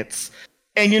perfect sense.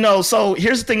 And, you know, so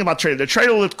here's the thing about trailer. The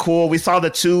trailer looked cool. We saw the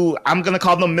 2, I'm going to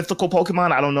call them mythical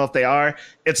Pokemon. I don't know if they are.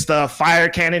 It's the fire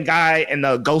cannon guy and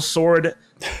the ghost sword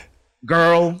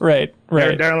girl. Right.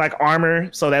 They're in like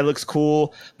armor. So that looks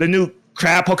cool. The new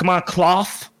crab Pokemon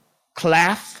Claf.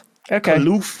 Okay.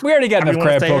 Kloof, We already got however enough you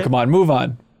wanna crab say it. Pokemon. Move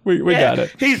on. We got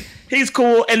it. He's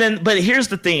cool. And then, but here's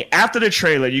the thing. After the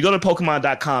trailer, you go to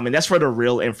Pokemon.com, and that's where the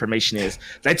real information is.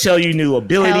 They tell you new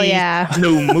abilities,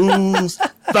 new moves,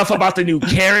 stuff about the new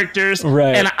characters.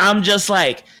 Right. And I'm just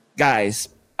like, guys,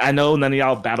 I know none of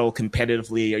y'all battle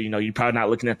competitively, or you're probably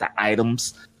not looking at the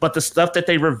items, but the stuff that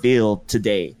they revealed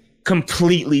today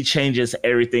completely changes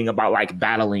everything about like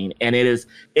battling, and it's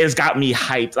got me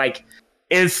hyped. Like,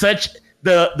 it's such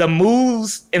the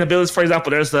moves and abilities. For example,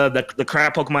 there's the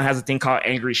crab Pokemon has a thing called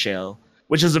Angry Shell,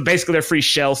 which is basically their free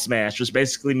shell smash, which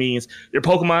basically means your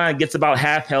Pokemon gets about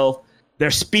half health, their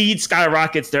speed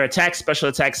skyrockets, their special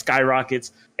attack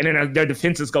skyrockets, and then their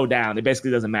defenses go down. It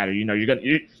basically doesn't matter.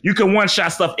 You can one shot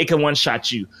stuff, it can one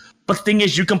shot you. But the thing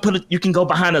is, you can go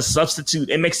behind a substitute.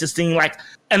 It makes this thing like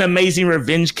an amazing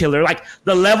revenge killer. Like,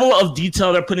 the level of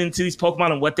detail they're putting into these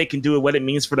Pokemon and what they can do and what it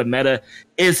means for the meta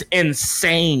is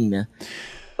insane.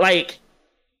 Like,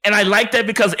 and I like that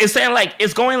because it's saying like,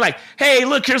 it's going like, hey,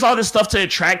 look, here's all this stuff to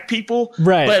attract people.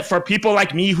 Right. But for people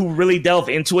like me who really delve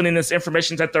into it, and this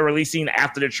information that they're releasing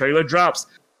after the trailer drops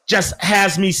just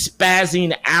has me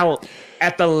spazzing out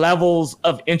at the levels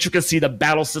of intricacy the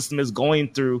battle system is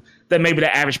going through that maybe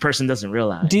the average person doesn't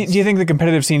realize. Do you think the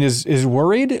competitive scene is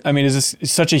worried? I mean, is this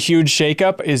such a huge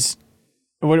shakeup?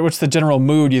 What's the general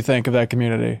mood, you think, of that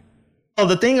community? Oh,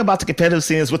 the thing about the competitive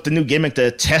scene is with the new gimmick,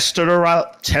 the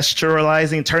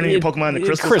texturalizing, turning your Pokemon into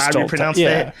crystals, however you pronounce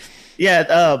that.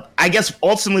 Yeah, I guess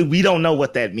ultimately we don't know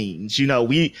what that means.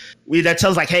 We that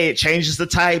tells like, hey, it changes the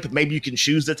type. Maybe you can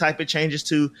choose the type it changes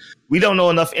to. We don't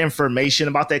know enough information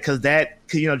about that because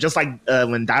just like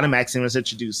when Dynamaxing was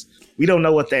introduced, we don't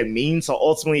know what that means. So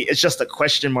ultimately, it's just a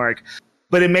question mark.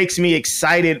 But it makes me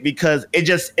excited because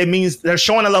it means they're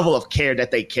showing a level of care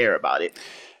that they care about it.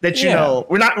 That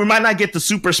we might not get the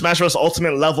Super Smash Bros.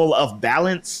 Ultimate level of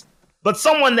balance, but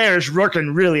someone there is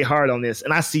working really hard on this,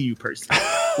 and I see you personally.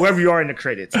 Wherever you are in the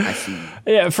credits, I see you.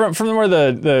 Yeah, from more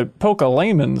the Poke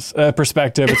layman's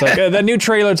perspective, it's like the new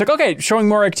trailer. It's like, okay, showing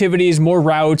more activities, more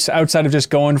routes outside of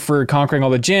just going for conquering all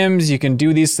the gyms. You can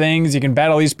do these things, you can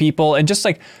battle these people, and just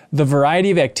like the variety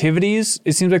of activities,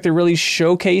 it seems like they're really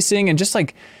showcasing. And just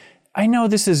like, I know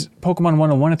this is Pokemon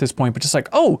 101 at this point, but just like,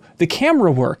 oh, the camera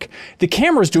work. The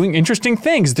camera's doing interesting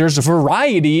things. There's a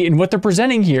variety in what they're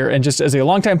presenting here. And just as a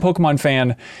longtime Pokemon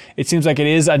fan, it seems like it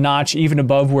is a notch even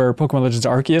above where Pokemon Legends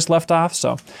Arceus left off.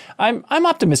 So I'm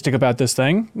optimistic about this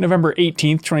thing. November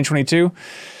 18th, 2022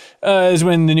 is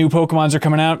when the new Pokemons are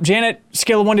coming out. Janet,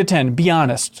 scale of 1 to 10, be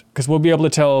honest, because we'll be able to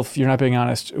tell if you're not being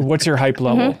honest. What's your hype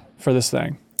level for this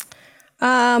thing?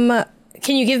 Can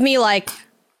you give me like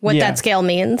what that scale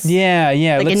means? Yeah.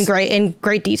 Like in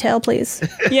great detail, please.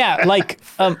 Yeah, like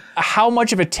how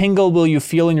much of a tingle will you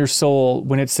feel in your soul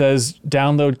when it says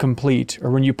download complete, or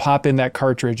when you pop in that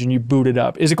cartridge and you boot it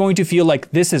up? Is it going to feel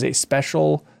like this is a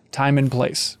special time and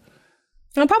place?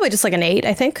 I'm probably just like an 8,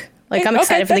 I think. Like, I'm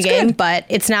excited for the game, good. but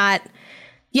it's not,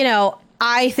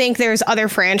 I think there's other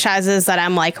franchises that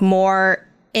I'm like more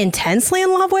intensely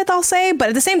in love with, I'll say. But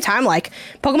at the same time, like,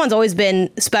 Pokemon's always been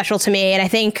special to me. And I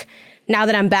think now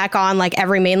that I'm back on like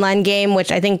every mainline game,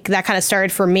 which I think that kind of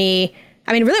started for me,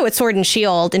 I mean, really with Sword and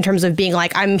Shield in terms of being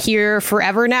like, I'm here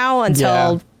forever now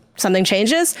until something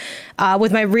changes.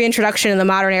 With my reintroduction in the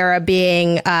modern era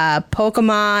being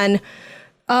Pokemon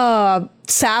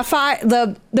Sapphire,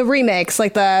 the remix,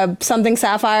 like the something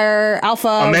Sapphire, Alpha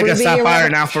Omega Ruby, Sapphire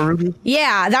and Alpha Ruby.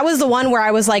 Yeah, that was the one where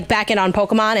I was like back in on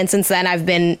Pokemon, and since then I've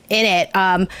been in it.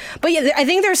 But yeah, I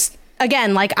think there's,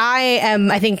 again, like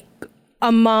I think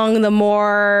among the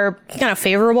more kind of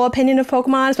favorable opinion of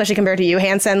Pokemon, especially compared to you,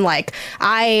 Hansen. Like,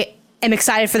 I am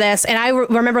excited for this. And I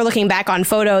remember looking back on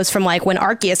photos from like when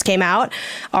Arceus came out,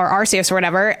 or Arceus or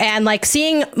whatever, and like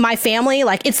seeing my family,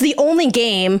 like it's the only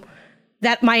game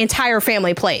that my entire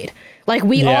family played. Like,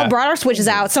 we all brought our Switches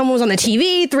out. Someone was on the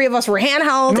TV. 3 of us were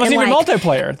handheld. It wasn't even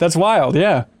multiplayer. That's wild.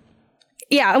 Yeah.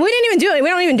 Yeah, and we didn't even do it. We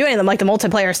don't even do any of them, like the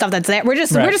multiplayer stuff that's there. We're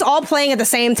just all playing at the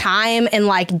same time and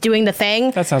like doing the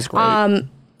thing. That sounds great.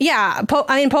 Yeah,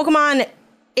 Pokemon,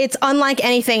 it's unlike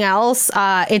anything else.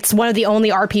 It's one of the only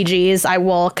RPGs I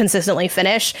will consistently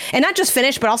finish, and not just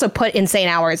finish, but also put insane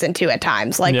hours into at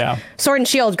times. Like Sword and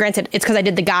Shield, granted, it's because I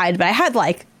did the guide, but I had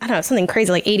like, I don't know, something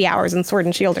crazy like 80 hours in Sword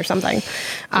and Shield or something.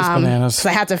 Bananas. So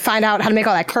I had to find out how to make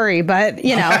all that curry, but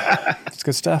It's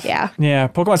good stuff. Yeah.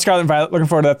 Pokemon Scarlet and Violet. Looking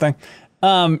forward to that thing.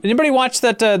 Anybody watch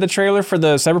that the trailer for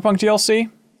the Cyberpunk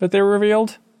DLC that they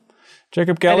revealed?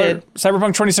 Jacob Geller,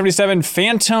 Cyberpunk 2077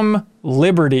 Phantom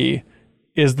Liberty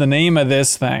is the name of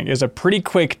this thing. It's a pretty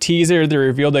quick teaser. They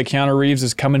revealed that Keanu Reeves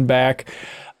is coming back.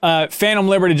 Phantom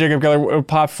Liberty, Jacob Geller, what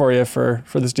popped for you for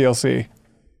this DLC?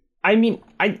 I mean,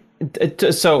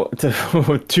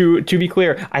 to be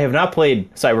clear, I have not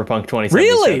played Cyberpunk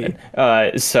 2077.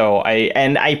 Really? So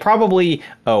I probably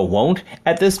won't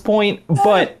at this point.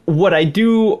 But what I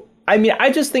do, I mean,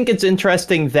 I just think it's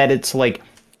interesting that it's like,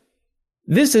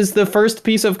 this is the first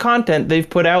piece of content they've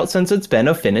put out since it's been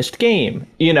a finished game.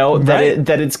 You know, Right.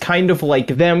 that it's kind of like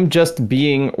them just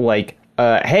being like,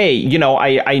 hey, you know,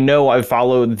 I know I've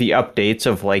followed the updates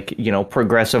of like, you know,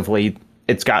 progressively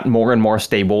it's gotten more and more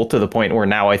stable to the point where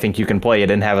now I think you can play it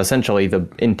and have essentially the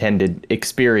intended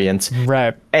experience.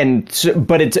 Right. And so,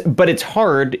 but it's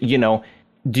hard, you know,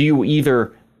 do you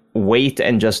either wait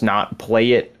and just not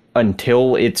play it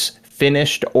until it's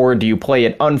finished, or do you play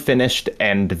it unfinished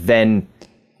and then,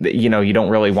 you know, you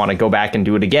don't really want to go back and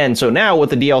do it again? So now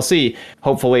with the DLC,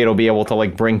 hopefully it'll be able to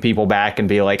like bring people back and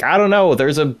be like, I don't know,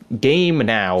 there's a game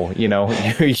now, you know,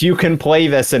 you can play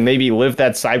this and maybe live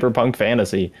that cyberpunk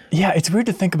fantasy. Yeah, it's weird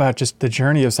to think about just the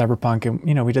journey of Cyberpunk. And,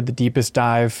 you know, we did the deepest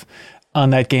dive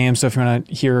on that game. So if you want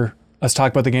to hear us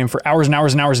talk about the game for hours and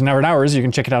hours and hours and hours and hours, you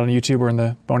can check it out on YouTube or in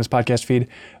the bonus podcast feed.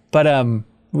 But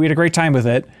we had a great time with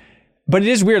it. But it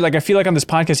is weird. Like, I feel like on this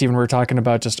podcast, even we were talking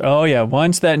about just, oh yeah,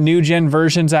 once that new gen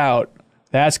version's out,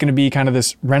 that's going to be kind of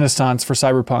this renaissance for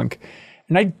Cyberpunk.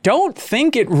 And I don't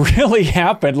think it really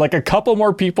happened. Like, a couple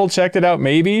more people checked it out,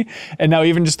 maybe. And now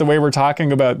even just the way we're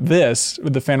talking about this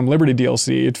with the Phantom Liberty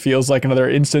DLC, it feels like another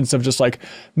instance of just like,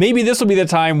 maybe this will be the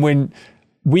time when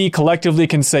we collectively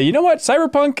can say, you know what,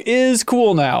 Cyberpunk is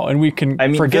cool now, and we can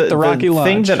forget the rocky launch.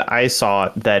 The thing that I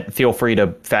saw, that, feel free to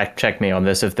fact check me on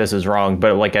this if this is wrong,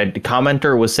 but like a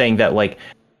commenter was saying that like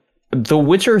The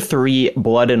Witcher 3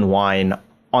 Blood and Wine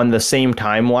on the same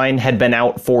timeline had been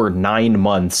out for 9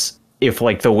 months if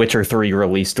like The Witcher 3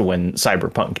 released when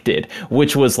Cyberpunk did,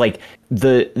 which was like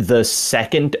the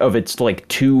second of its like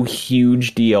 2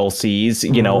 huge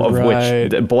DLCs, you know, of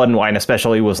which Blood and Wine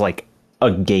especially was like a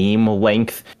game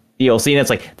length DLC, and it's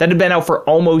like that had been out for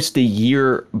almost a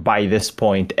year by this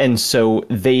point. And so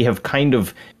they have kind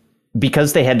of,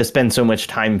 because they had to spend so much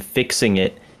time fixing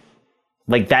it,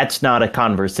 like that's not a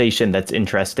conversation that's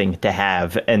interesting to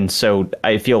have. And so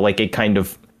I feel like it kind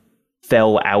of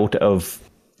fell out of,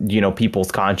 you know,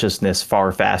 people's consciousness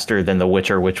far faster than The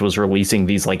Witcher, which was releasing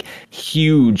these like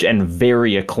huge and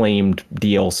very acclaimed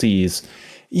DLCs.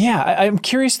 Yeah, I'm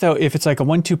curious, though, if it's like a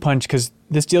 1-2 punch, because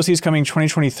this DLC is coming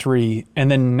 2023,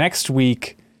 and then next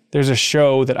week there's a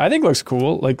show that I think looks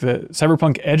cool, like the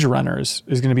Cyberpunk Edge Runners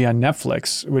is going to be on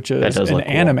Netflix, which is an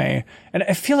anime. And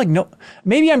I feel like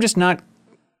maybe I'm just not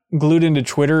glued into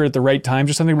Twitter at the right times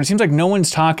or something, but it seems like no one's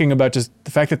talking about just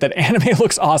the fact that anime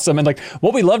looks awesome. And like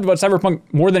what we loved about Cyberpunk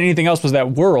more than anything else was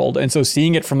that world. And so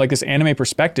seeing it from like this anime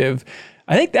perspective,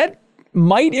 I think that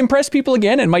might impress people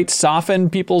again and might soften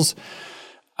people's,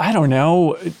 I don't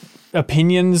know,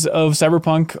 opinions of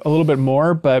Cyberpunk a little bit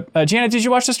more. But Janet, did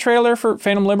you watch this trailer for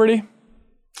Phantom Liberty?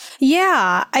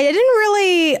 Yeah, I didn't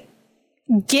really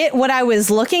get what I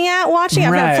was looking at watching.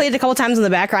 I've played it a couple times in the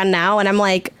background now, and I'm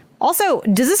like, also,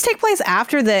 does this take place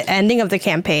after the ending of the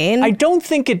campaign? I don't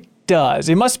think it does.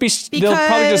 It must be, they'll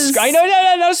probably just, I know,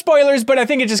 no spoilers, but I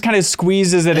think it just kind of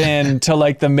squeezes it in to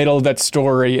like the middle of that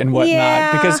story and whatnot.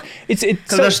 Yeah. Because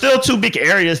so there's still 2 big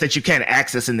areas that you can't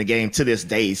access in the game to this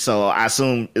day. So I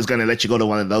assume it's going to let you go to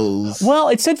one of those. Well,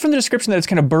 it said from the description that it's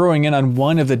kind of burrowing in on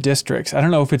one of the districts. I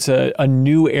don't know if it's a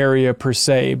new area per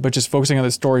se, but just focusing on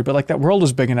the story. But like that world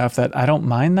is big enough that I don't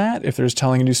mind that if there's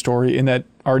telling a new story in that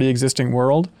already existing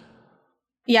world.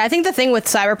 Yeah, I think the thing with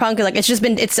Cyberpunk is like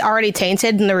it's already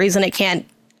tainted, and the reason it can't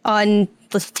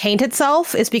untaint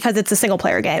itself is because it's a single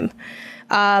player game.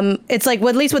 It's like,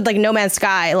 at least with like No Man's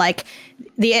Sky, like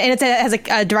and it has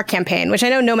a direct campaign, which I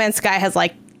know No Man's Sky has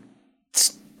like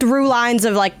through lines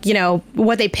of like, you know,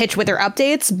 what they pitch with their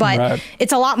updates, but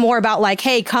it's a lot more about like,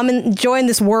 hey, come and join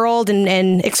this world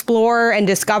and explore and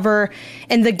discover,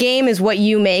 and the game is what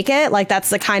you make it. Like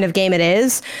that's the kind of game it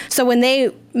is. So when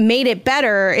they made it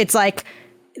better, it's like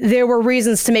there were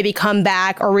reasons to maybe come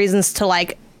back or reasons to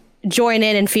like join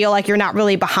in and feel like you're not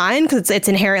really behind, because it's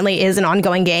inherently is an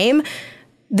ongoing game.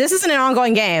 This isn't an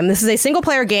ongoing game. This is a single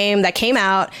player game that came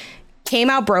out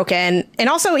broken. And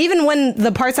also, even when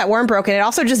the parts that weren't broken, it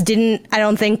also just didn't, I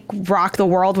don't think, rock the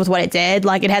world with what it did.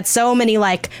 Like it had so many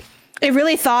like, it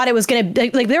really thought it was going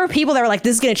to, like there were people that were like,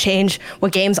 this is going to change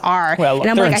what games are. Well, and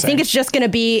I'm like, insane. I think it's just going to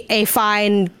be a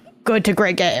fine, good to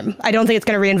great game. I don't think it's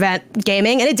going to reinvent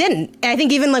gaming, and it didn't. And I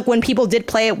think even like when people did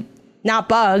play it not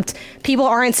bugged, people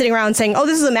aren't sitting around saying, oh,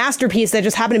 this is a masterpiece that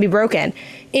just happened to be broken.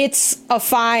 It's a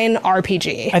fine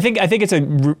RPG. I think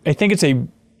it's a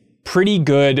pretty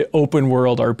good open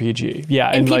world RPG. Yeah.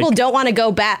 And people don't want to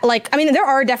go back. Like, I mean, there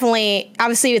are definitely,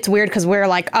 obviously it's weird because we're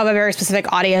like of a very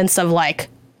specific audience of like,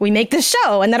 we make this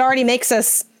show and that already makes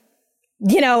us,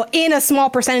 you know, in a small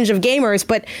percentage of gamers.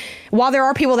 But while there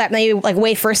are people that may like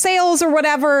wait for sales or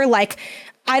whatever, like,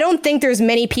 I don't think there's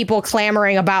many people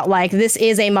clamoring about like, this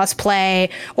is a must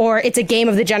play or it's a game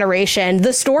of the generation.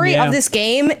 The story of this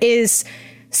game is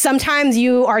sometimes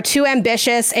you are too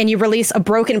ambitious and you release a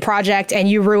broken project and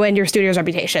you ruin your studio's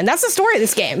reputation. That's the story of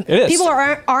this game. It is. People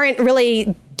aren't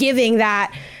really giving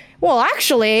that. Well,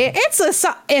 actually,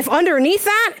 if underneath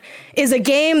that is a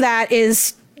game that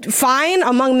is fine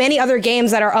among many other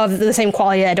games that are of the same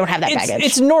quality that don't have that baggage.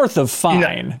 It's north of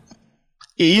fine.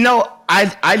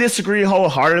 I disagree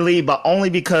wholeheartedly, but only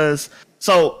because,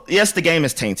 so yes, the game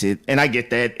is tainted and I get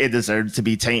that it deserves to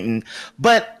be tainted,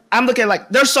 but I'm looking at like,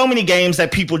 there's so many games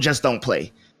that people just don't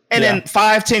play. And in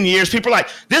 5-10 years, people are like,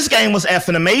 this game was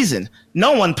effing amazing.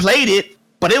 No one played it,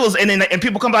 but it was, and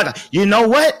people come back like, you know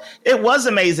what? It was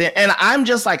amazing. And I'm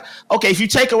just like, okay, if you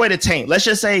take away the taint, let's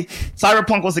just say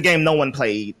Cyberpunk was a game no one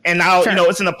played. And now, you know,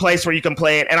 it's in a place where you can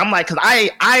play it. And I'm like, cause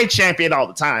I champion it all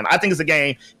the time. I think it's a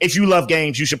game. If you love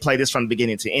games, you should play this from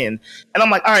beginning to end. And I'm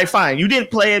like, all right, fine. You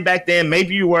didn't play it back then.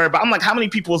 Maybe you were, but I'm like, how many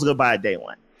people was going to buy it day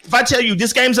one? If I tell you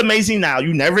this game's amazing now,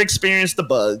 you never experienced the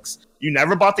bugs, you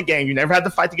never bought the game, you never had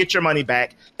to fight to get your money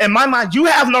back. In my mind, you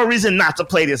have no reason not to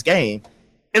play this game.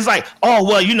 It's like, oh,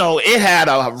 well, you know, it had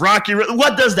a rocky...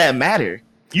 What does that matter?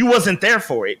 You wasn't there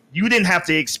for it. You didn't have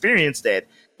to experience that.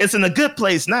 It's in a good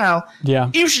place now. Yeah.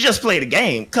 You should just play the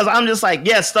game. Because I'm just like,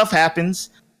 yeah, stuff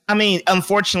happens. I mean,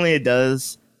 unfortunately, it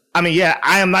does. I mean, yeah,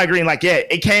 I am not agreeing. Like, yeah,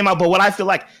 it came out, but what I feel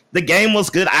like the game was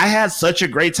good. I had such a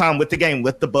great time with the game,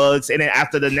 with the bugs. And then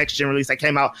after the next gen release that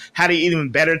came out, had an even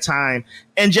better time.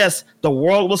 And just the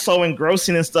world was so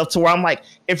engrossing and stuff to where I'm like,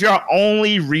 if your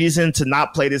only reason to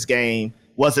not play this game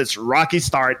was its rocky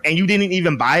start and you didn't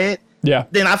even buy it,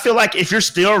 then I feel like if you're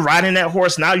still riding that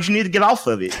horse now, you need to get off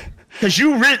of it. Because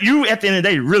you at the end of the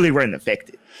day, really weren't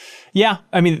affected. Yeah,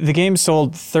 I mean, the game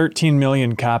sold 13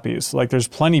 million copies. Like, there's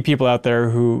plenty of people out there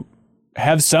who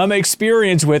have some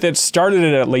experience with it, started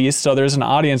it at least, so there's an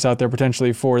audience out there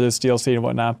potentially for this DLC and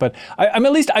whatnot. But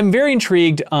I'm very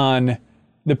intrigued on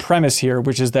the premise here,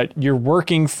 which is that you're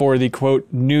working for the, quote,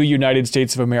 new United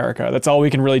States of America. That's all we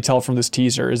can really tell from this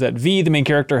teaser, is that V, the main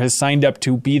character, has signed up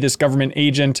to be this government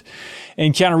agent,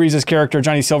 and Keanu Reeves' character,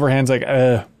 Johnny Silverhand's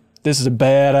like, this is a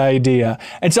bad idea.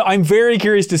 And so I'm very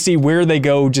curious to see where they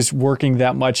go just working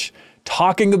that much,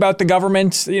 talking about the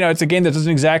government. You know, it's a game that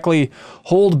doesn't exactly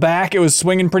hold back. It was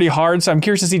swinging pretty hard. So I'm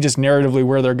curious to see just narratively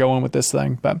where they're going with this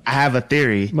thing. But I have a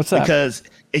theory. What's that? Because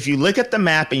if you look at the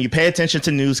map and you pay attention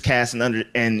to newscasts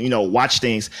and you know, watch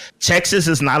things, Texas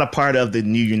is not a part of the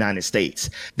new United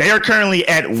States. They are currently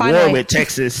at war with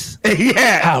Texas.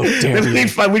 Yeah. How dare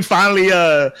you? We finally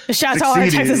shout out to our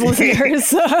Texas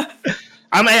listeners.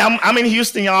 I'm in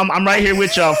Houston, y'all. I'm right here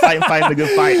with y'all, fighting the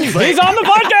good fight. But he's on the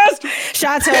podcast.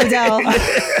 Shout out to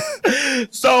Odell.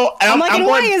 So I'm like,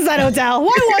 why is that Odell?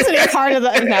 Why wasn't he part of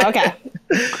the? No, okay.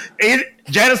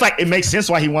 Janet's like, it makes sense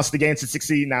why he wants the game to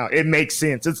succeed now. It makes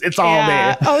sense. It's all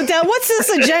there. Odell, what's this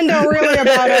agenda really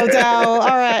about, Odell?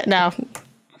 All right, no.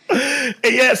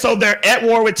 Yeah, so they're at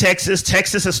war with Texas.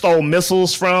 Texas has stolen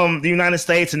missiles from the United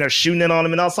States and they're shooting it on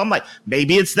them and all. So I'm like,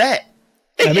 maybe it's that.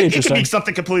 It could be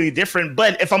something completely different.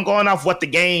 But if I'm going off what the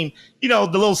game, you know,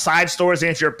 the little side stories, and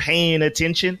if you're paying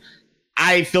attention,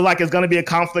 I feel like it's going to be a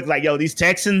conflict. Like, yo, these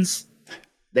Texans,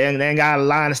 they ain't got a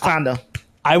line. It's time to.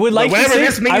 I would like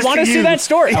to see. I want to see that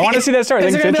story. I want to see that story.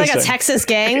 Is there going to be like a Texas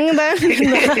gang then?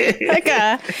 Like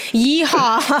a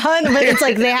yeehaw. But it's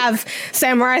like they have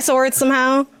samurai swords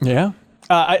somehow. Yeah.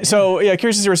 Curious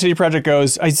to see where City Project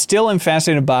goes. I still am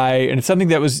fascinated by, and it's something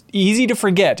that was easy to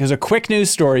forget. It was a quick news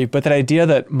story, but that idea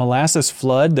that Molasses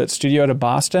Flood, that studio out of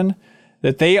Boston,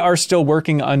 that they are still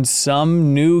working on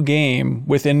some new game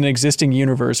within an existing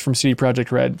universe from CD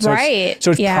Projekt Red. So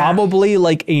it's probably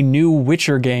like a new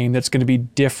Witcher game that's going to be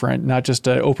different, not just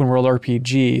an open world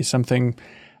RPG, something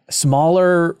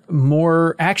smaller,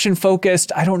 more action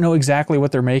focused. I don't know exactly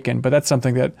what they're making, but that's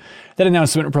something that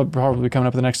announcement will probably be coming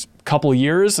up in the next couple of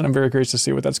years, and I'm very curious to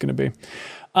see what that's going to be.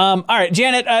 All right,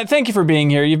 Janet, thank you for being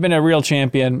here. You've been a real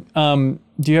champion.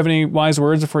 Do you have any wise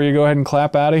words before you go ahead and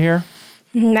clap out of here?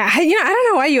 Nah, I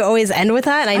don't know why you always end with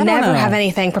that. I never have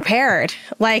anything prepared.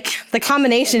 Like, the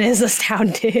combination is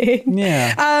astounding.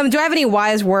 Yeah. Do I have any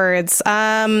wise words?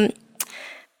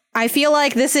 I feel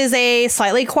like this is a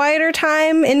slightly quieter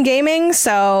time in gaming,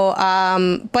 so,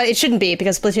 but it shouldn't be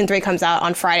because Splatoon 3 comes out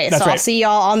on Friday. That's so right. I'll see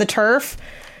y'all on the turf,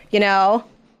 you know,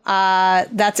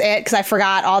 That's it, because I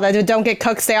forgot all that. Don't get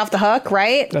cooked, stay off the hook,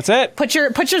 right? That's it. Put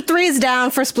your threes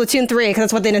down for Splatoon 3, because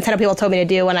that's what the Nintendo people told me to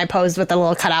do when I posed with the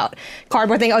little cutout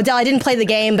cardboard thing. Odell, I didn't play the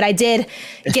game, but I did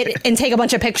get and take a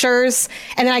bunch of pictures,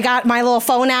 and then I got my little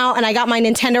phone out, and I got my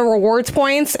Nintendo rewards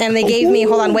points, and they gave me,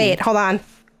 hold on.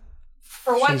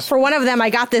 For one of them, I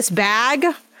got this bag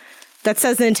that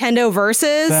says Nintendo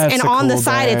Versus, That's and a on the cool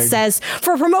side bag. it says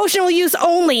for promotional use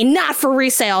only, not for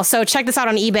resale. So check this out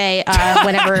on eBay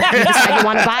whenever you decide you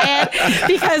want to buy it,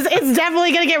 because it's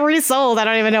definitely going to get resold. I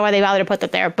don't even know why they bother to put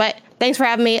that there. But thanks for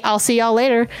having me. I'll see y'all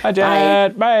later. Hi,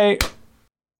 Janet. Bye.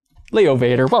 Leo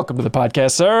Vader, welcome to the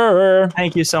podcast, sir.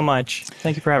 Thank you so much.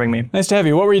 Thank you for having me. Nice to have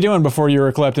you. What were you doing before you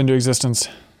were clapped into existence?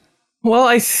 Well,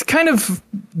 I kind of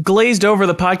glazed over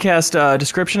the podcast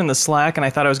description in the Slack, and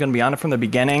I thought I was going to be on it from the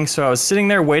beginning. So I was sitting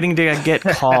there waiting to get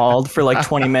called for like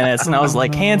 20 minutes, and I was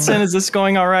like, Hanson, is this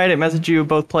going all right? I messaged you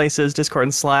both places, Discord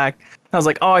and Slack. I was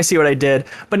like, oh, I see what I did.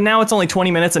 But now it's only 20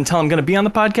 minutes until I'm going to be on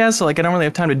the podcast, so like I don't really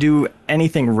have time to do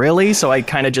anything really. So I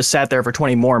kind of just sat there for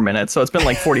 20 more minutes. So it's been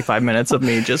like 45 minutes of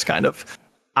me just kind of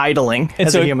idling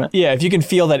as a human. Yeah, if you can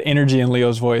feel that energy in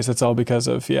Leo's voice, it's all because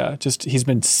of, just he's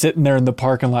been sitting there in the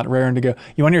parking lot raring to go.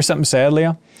 You want to hear something sad,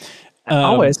 Leo?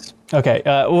 Always. Okay,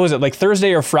 what was it, like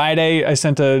Thursday or Friday? I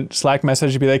sent a Slack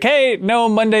message to be like, hey, no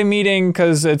Monday meeting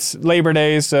because it's Labor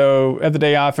Day, so have the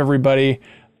day off, everybody.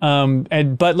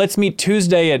 But let's meet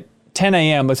Tuesday at 10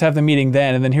 a.m. Let's have the meeting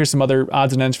then, and then here's some other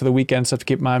odds and ends for the weekend, stuff to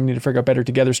keep in mind. We need to figure out Better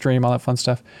Together stream, all that fun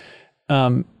stuff.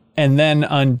 And then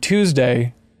on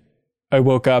Tuesday, I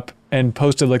woke up and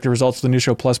posted like the results of the New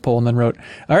Show Plus poll, and then wrote,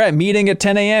 all right, meeting at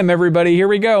 10 a.m., everybody, here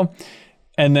we go.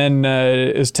 And then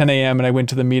it was 10 a.m. and I went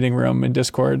to the meeting room in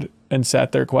Discord and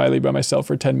sat there quietly by myself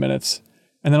for 10 minutes.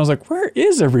 And then I was like, where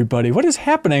is everybody? What is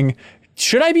happening?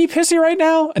 Should I be pissy right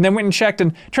now? And then went and checked,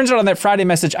 and turns out on that Friday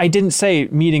message, I didn't say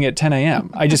meeting at 10 a.m.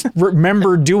 I just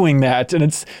remember doing that.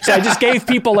 And so I just gave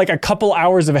people like a couple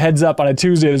hours of heads up on a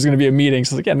Tuesday there's going to be a meeting.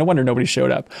 So I was like, yeah, no wonder nobody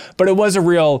showed up. But it was a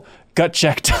real gut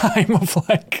check time of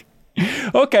like,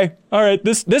 okay, all right,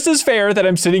 this is fair that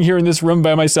I'm sitting here in this room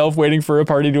by myself waiting for a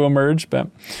party to emerge. But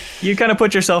You kind of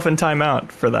put yourself in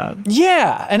timeout for that.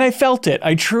 yeah, and I felt it.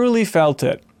 I truly felt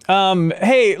it.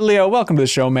 Hey, Leo, welcome to the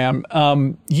show, man.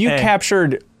 You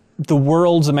captured the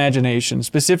world's imagination,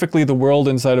 specifically the world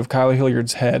inside of Kyle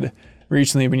Hilliard's head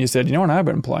recently when you said, you know what I've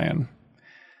been playing?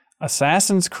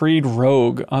 Assassin's Creed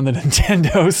Rogue on the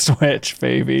Nintendo Switch,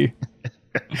 baby.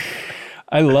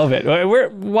 I love it.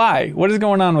 Why? What is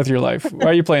going on with your life? Why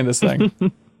are you playing this thing?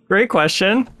 Great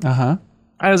question. Uh-huh.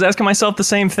 I was asking myself the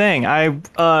same thing. I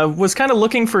was kind of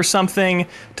looking for something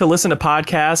to listen to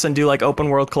podcasts and do like open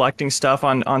world collecting stuff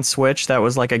on Switch. That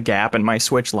was like a gap in my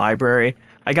Switch library.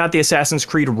 I got the Assassin's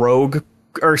Creed Rogue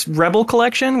or Rebel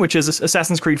collection, which is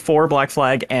Assassin's Creed 4, Black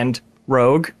Flag, and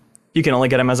Rogue. You can only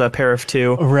get them as a pair of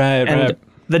two. Right.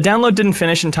 The download didn't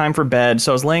finish in time for bed,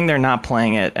 so I was laying there not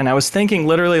playing it. And I was thinking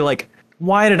literally like,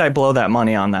 why did I blow that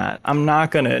money on that? I'm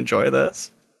not going to enjoy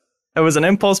this. It was an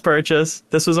impulse purchase.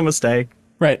 This was a mistake.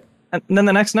 Right. And then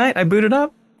the next night I boot it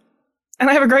up and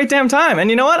I have a great damn time. And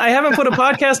you know what? I haven't put a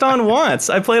podcast on once.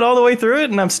 I played all the way through it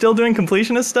and I'm still doing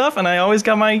completionist stuff. And I always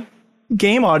got my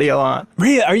game audio on.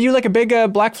 Really? Are you like a big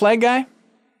Black Flag guy?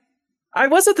 I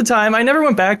was at the time. I never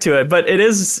went back to it, but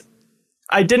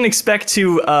I didn't expect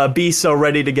to be so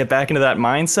ready to get back into that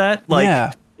mindset.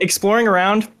 Like exploring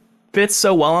around fits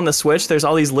so well on the Switch. There's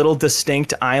all these little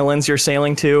distinct islands you're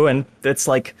sailing to. And it's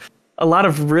like a lot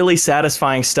of really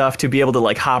satisfying stuff to be able to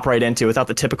like hop right into without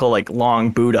the typical like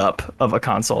long boot up of a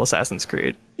console Assassin's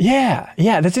Creed. Yeah,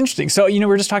 that's interesting. So, we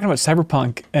were just talking about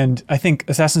Cyberpunk, and I think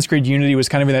Assassin's Creed Unity was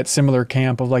kind of in that similar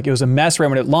camp of like, it was a mess right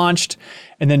when it launched,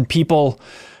 and then people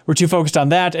were too focused on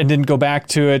that and didn't go back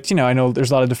to it. I know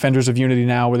there's a lot of defenders of Unity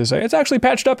now where they say, it's actually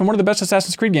patched up and one of the best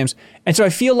Assassin's Creed games. And so I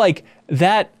feel like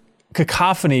that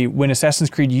cacophony when Assassin's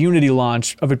Creed Unity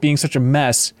launched of it being such a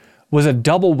mess was a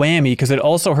double whammy, because it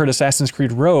also hurt Assassin's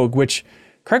Creed Rogue, which,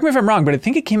 correct me if I'm wrong, but I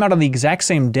think it came out on the exact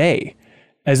same day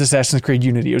as Assassin's Creed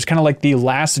Unity. It was kind of like the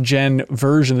last gen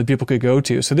version that people could go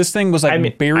to. So this thing was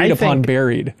like buried upon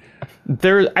buried.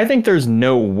 I think there's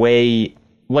no way,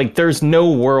 like there's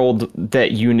no world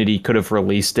that Unity could have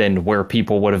released in where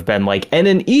people would have been like, and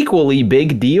an equally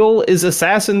big deal is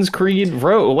Assassin's Creed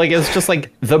Rogue. Like it's just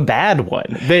like the bad one.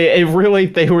 They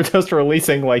were just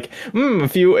releasing like,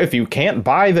 if you can't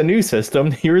buy the new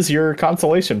system, here's your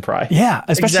consolation prize. Yeah,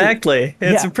 exactly.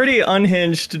 It's a pretty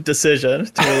unhinged decision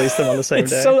to release them on the same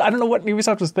day. So I don't know what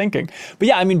Ubisoft was thinking, but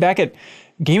yeah, back at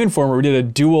Game Informer, we did a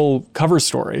dual cover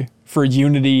story for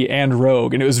Unity and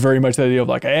Rogue, and it was very much the idea of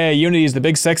like, hey, Unity is the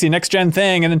big sexy next gen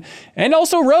thing, and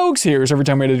also Rogue's here. So every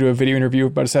time we had to do a video interview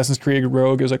about Assassin's Creed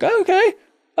Rogue, it was like, oh, okay,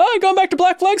 going back to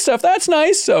Black Flag stuff, that's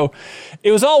nice. So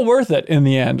it was all worth it in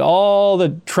the end, all the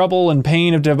trouble and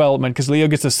pain of development, because Leo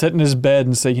gets to sit in his bed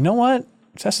and say, you know what,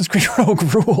 Assassin's Creed Rogue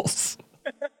rules.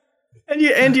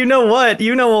 And you know what?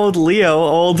 You know, old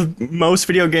Leo, most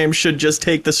video games should just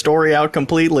take the story out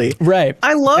completely. Right.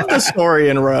 I love the story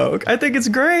in Rogue. I think it's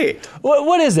great.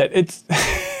 What is it? It's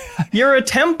you're a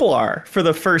Templar for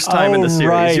the first time in the series.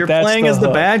 Right, you're playing as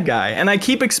the bad guy, and I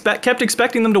kept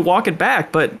expecting them to walk it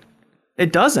back, but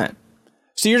it doesn't.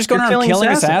 So you're just going around killing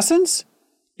assassins?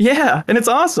 Yeah, and it's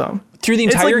awesome. Through the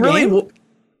entire game?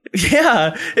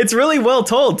 Yeah, it's really well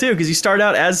told, too, because you start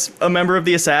out as a member of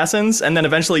the Assassins, and then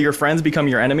eventually your friends become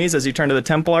your enemies as you turn to the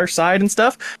Templar side and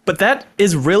stuff. But that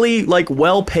is really, like,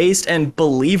 well-paced and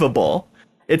believable.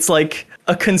 It's, like,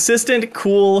 a consistent,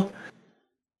 cool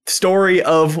story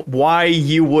of why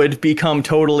you would become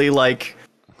totally, like,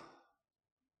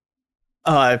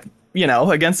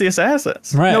 against the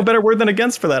Assassins. Right. No better word than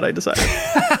against for that, I decided.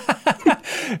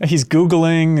 He's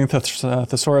Googling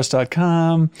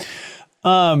thesaurus.com.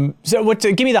 So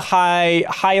give me the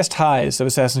highest highs of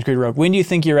Assassin's Creed Rogue. When do you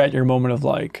think you're at your moment of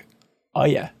like, oh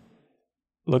yeah,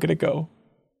 look at it go?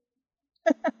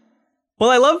 Well,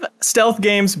 I love stealth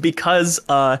games because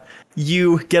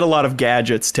you get a lot of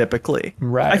gadgets typically.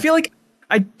 Right. I feel like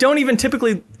I'm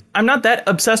not that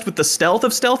obsessed with the stealth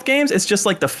of stealth games. It's just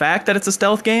like the fact that it's a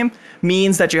stealth game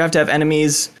means that you have to have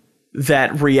enemies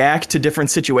that react to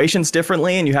different situations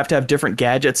differently, and you have to have different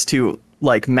gadgets to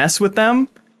like mess with them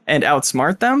and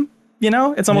outsmart them,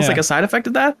 It's almost like a side effect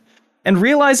of that. And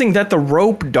realizing that the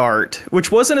rope dart,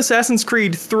 which was in Assassin's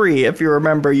Creed 3, if you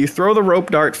remember, you throw the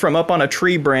rope dart from up on a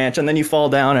tree branch and then you fall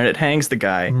down and it hangs the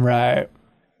guy. Right.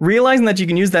 Realizing that you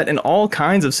can use that in all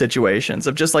kinds of situations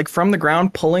of just like from the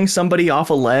ground pulling somebody off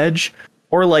a ledge,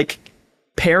 or like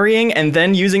parrying and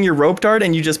then using your rope dart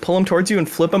and you just pull them towards you and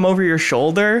flip them over your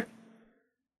shoulder,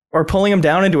 or pulling them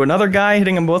down into another guy,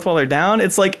 hitting them both while they're down.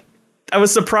 It's like, I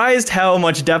was surprised how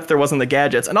much depth there was in the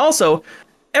gadgets. And also,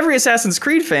 every Assassin's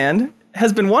Creed fan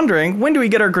has been wondering, when do we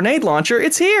get our grenade launcher?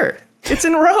 It's here. It's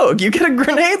in Rogue. You get a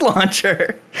grenade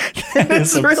launcher.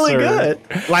 It's really good.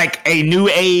 Like a new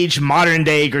age, modern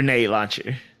day grenade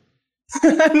launcher.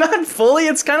 Not fully.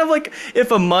 It's kind of like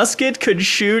if a musket could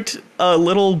shoot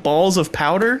little balls of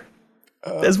powder,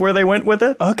 is where they went with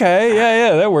it. Okay,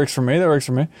 yeah, that works for me.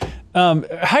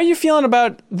 How are you feeling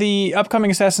about the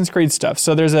upcoming Assassin's Creed stuff?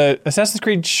 So there's a Assassin's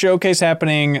Creed showcase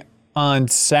happening on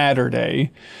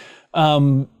Saturday.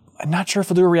 I'm not sure if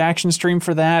we'll do a reaction stream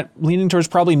for that. Leaning towards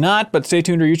probably not, but stay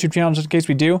tuned to our YouTube channel just in case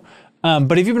we do.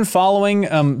 But have you been following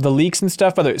the leaks and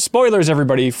stuff? By the way, spoilers,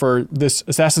 everybody, for this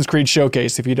Assassin's Creed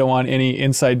showcase if you don't want any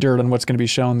inside dirt on what's going to be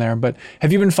shown there. But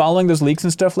have you been following those leaks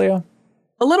and stuff, Leo?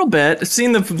 A little bit. I've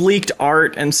seen the leaked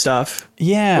art and stuff.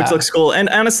 Yeah. Which looks cool. And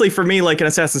honestly, for me, like an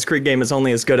Assassin's Creed game is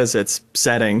only as good as its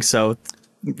setting. So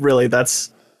really,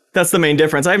 that's the main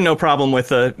difference. I have no problem with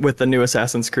the new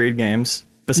Assassin's Creed games.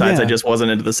 Besides, I just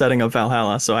wasn't into the setting of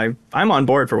Valhalla. So I'm on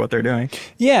board for what they're doing.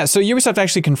 Yeah. So Ubisoft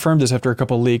actually confirmed this after a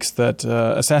couple of leaks that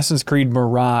Assassin's Creed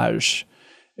Mirage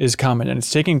is coming. And it's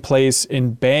taking place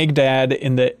in Baghdad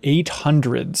in the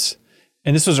 800s.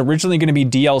 And this was originally going to be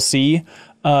DLC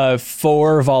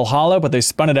for Valhalla, but they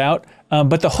spun it out.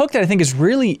 But the hook that I think is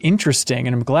really interesting,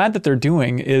 and I'm glad that they're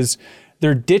doing, is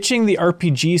they're ditching the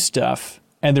RPG stuff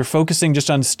and they're focusing just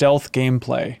on stealth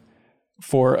gameplay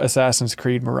for Assassin's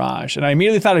Creed Mirage. And I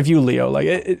immediately thought of you, Leo. Like,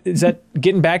 is that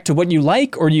getting back to what you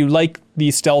like, or do you like the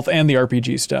stealth and the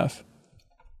RPG stuff?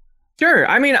 Sure.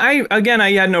 I mean, I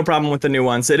had no problem with the new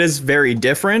ones. It is very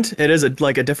different. It is a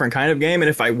different kind of game. And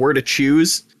if I were to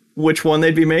choose which one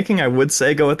they'd be making, I would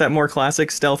say go with that more classic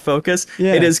stealth focus.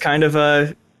 Yeah. It is kind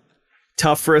of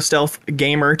tough for a stealth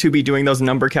gamer to be doing those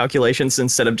number calculations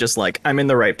instead of just like, I'm in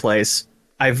the right place.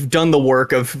 I've done the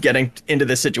work of getting into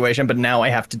this situation, but now I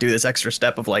have to do this extra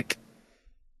step of like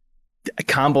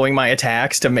comboing my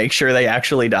attacks to make sure they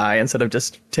actually die instead of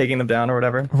just taking them down or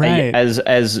whatever. Right. As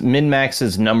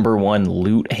MinMax's #1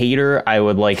 loot hater, I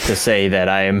would like to say that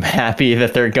I am happy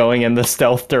that they're going in the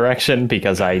stealth direction,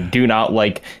 because I do not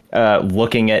like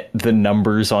looking at the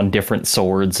numbers on different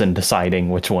swords and deciding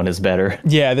which one is better.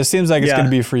 Yeah, this seems like it's going to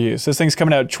be for you. So this thing's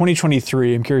coming out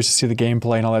 2023. I'm curious to see the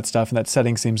gameplay and all that stuff, and that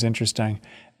setting seems interesting.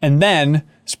 And then,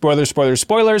 spoilers,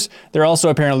 they're also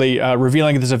apparently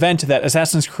revealing at this event that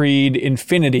Assassin's Creed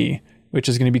Infinity, which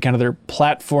is going to be kind of their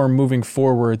platform moving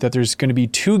forward, that there's going to be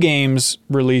 2 games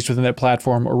released within that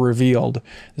platform or revealed.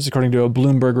 This is according to a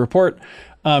Bloomberg report.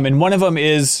 And one of them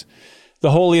is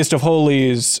the holiest of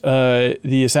holies,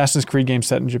 the Assassin's Creed game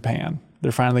set in Japan.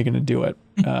 They're finally going to do it,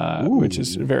 which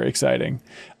is very exciting.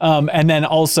 And then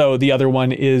also the other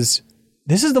one is,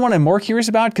 this is the one I'm more curious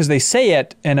about because they say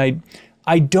it, and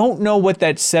I don't know what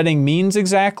that setting means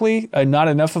exactly. I'm not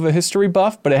enough of a history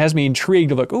buff, but it has me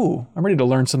intrigued of like, ooh, I'm ready to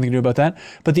learn something new about that.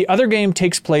 But the other game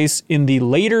takes place in the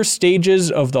later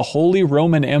stages of the Holy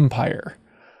Roman Empire.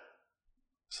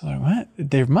 So like, what?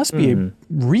 There must be a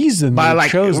reason they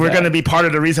chose we're that. going to be part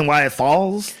of the reason why it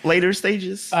falls later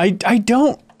stages. I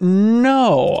don't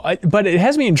know, but it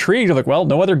has me intrigued. Like, well,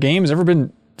 no other game has ever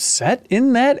been set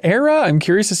in that era. I'm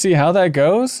curious to see how that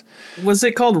goes. Was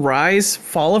it called Rise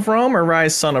Fall of Rome or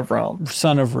Rise Son of Rome?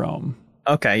 Son of Rome.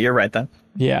 Okay, you're right then.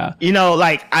 Yeah. You know,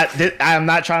 like I'm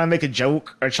not trying to make a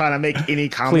joke or trying to make any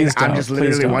comment. I'm just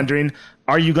literally wondering,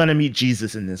 are you going to meet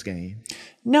Jesus in this game?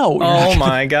 No. Oh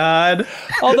my God.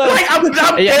 Although, Like, I'm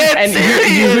dead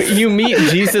And you meet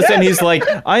Jesus and he's like,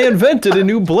 I invented a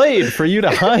new blade for you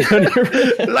to hide on your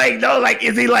wrist. like, no, like,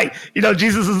 is he like, you know,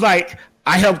 Jesus is like,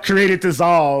 I helped create this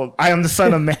all. I am the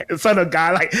son of man, son of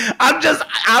God. Like, I'm just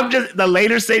the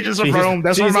later stages of Rome.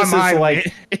 That's where my mind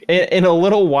like, in a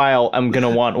little while, I'm going to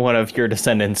want one of your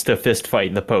descendants to fist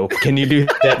fight the Pope. Can you do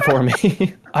that for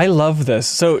me? I love this.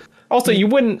 So Also, you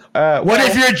wouldn't. What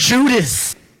if you're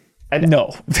Judas?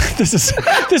 no, this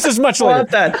is much later.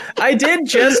 Want that. I did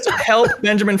just help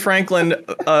Benjamin Franklin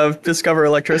discover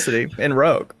electricity in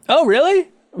Rogue. Oh, really?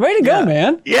 Way to go,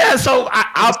 man. Yeah. So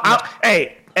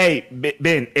hey,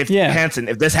 Ben, Hanson,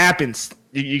 if this happens,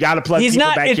 you got to plug He's people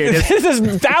not. back here. This is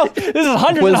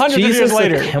hundreds and hundreds of years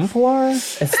later. A Templar?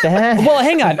 Is that? Well,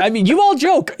 hang on. I mean, you all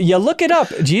joke. You look it up.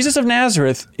 Jesus of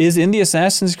Nazareth is in the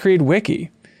Assassin's Creed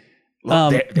wiki.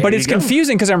 There But it's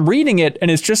confusing because I'm reading it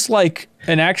and it's just like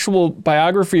an actual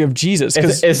biography of Jesus.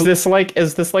 Is this like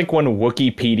when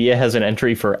Wikipedia has an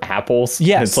entry for apples?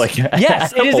 Yes. It's like,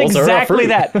 yes, it is apples are a exactly fruit.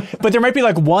 that. But there might be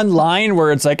like one line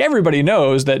where it's like everybody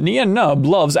knows that Nia Nub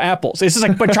loves apples. It's just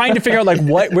like, but trying to figure out like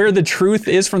where the truth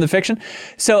is from the fiction.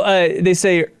 So they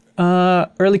say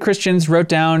early Christians wrote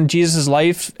down Jesus'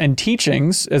 life and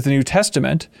teachings as the New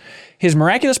Testament. His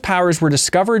miraculous powers were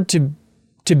discovered to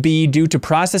be due to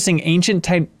processing ancient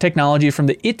technology from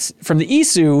the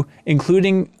Isu,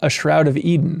 including a Shroud of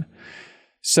Eden.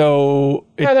 So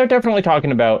Yeah, they're definitely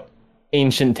talking about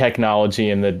ancient technology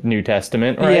in the New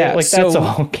Testament, right? Yeah, like that's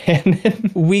all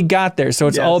canon. we got there. So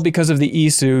it's all because of the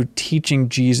Isu teaching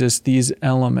Jesus these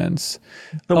elements.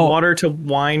 The water to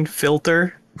wine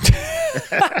filter.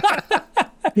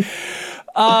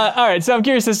 All right, so I'm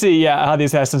curious to see how the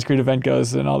Assassin's Creed event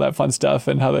goes and all that fun stuff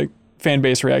and how the fan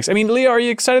base reacts. I mean, Leo, are you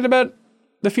excited about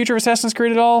the future of Assassin's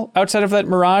Creed at all? Outside of that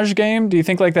Mirage game, do you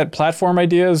think like that platform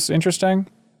idea is interesting?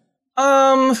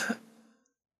 I'm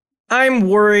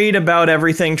worried about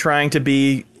everything trying to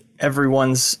be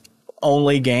everyone's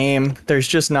only game. There's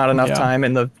just not enough time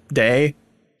in the day,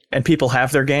 and people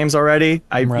have their games already.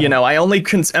 I only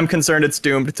am concerned it's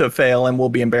doomed to fail and will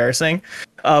be embarrassing.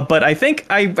 But I think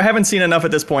I haven't seen enough at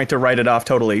this point to write it off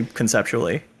totally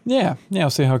conceptually. Yeah,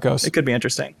 we'll see how it goes. It could be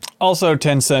interesting. Also,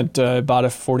 Tencent bought a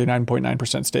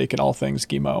 49.9% stake in all things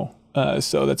Gimo.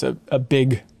 So that's a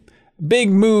big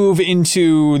move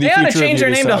into the future of Ubisoft. They ought to change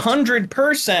their name to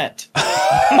 100%.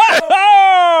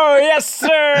 Oh, yes,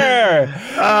 sir.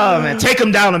 Oh, man. Take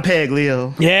them down a peg,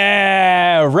 Leo.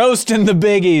 Yeah, roasting the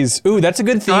biggies. Ooh, that's a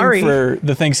good theme for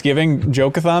the Thanksgiving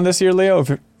joke-a-thon this year, Leo.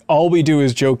 If all we do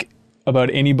is joke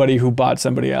about anybody who bought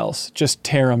somebody else. Just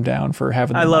tear them down for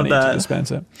having the money to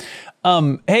dispense it.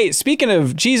 Hey, speaking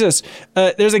of Jesus,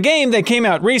 there's a game that came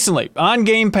out recently on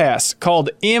Game Pass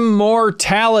called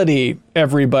Immortality,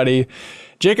 everybody.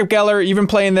 Jacob Geller, you've been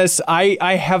playing this.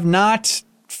 I have not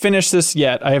finished this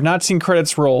yet. I have not seen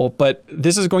credits roll, but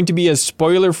this is going to be as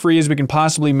spoiler-free as we can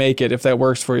possibly make it, if that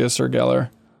works for you, Sir Geller.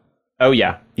 Oh,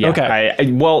 yeah.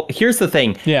 Okay. Well, here's the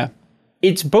thing. Yeah.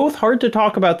 It's both hard to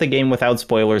talk about the game without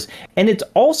spoilers, and it's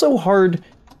also hard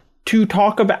to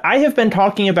talk about. I have been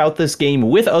talking about this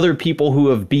game with other people who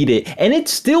have beat it, and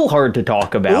it's still hard to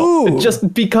talk about.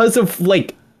 Just because of,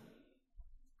 like,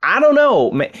 I don't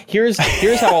know. Here's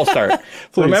how I'll start.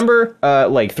 Remember,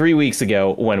 like 3 weeks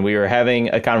ago when we were having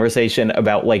a conversation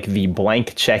about, like, the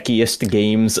blank checkiest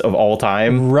games of all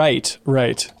time? Right.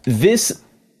 This,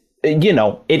 it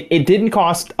didn't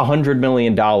cost $100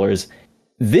 million.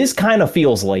 This kind of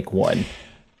feels like one.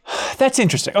 That's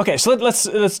interesting. Okay, so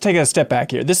let's take a step back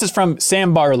here. This is from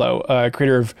Sam Barlow,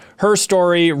 creator of Her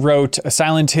Story, wrote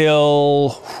Silent Hill.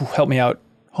 Help me out.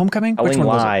 Homecoming? Telling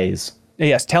Lies.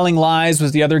 Yes, Telling Lies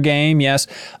was the other game. Yes,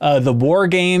 the War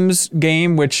Games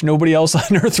game, which nobody else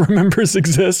on Earth remembers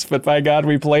exists, but by God,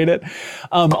 we played it.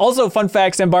 Also, fun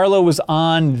fact: Sam Barlow was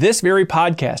on this very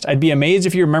podcast. I'd be amazed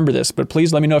if you remember this, but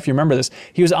please let me know if you remember this.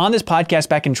 He was on this podcast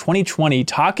back in 2020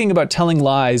 talking about Telling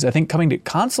Lies, I think coming to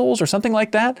consoles or something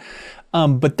like that.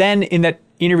 But then in that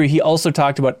interview, he also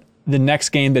talked about the next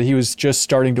game that he was just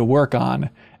starting to work on.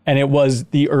 And it was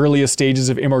the earliest stages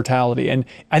of Immortality. And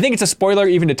I think it's a spoiler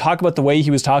even to talk about the way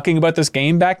he was talking about this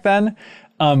game back then.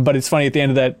 But it's funny at the end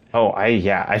of that. Oh,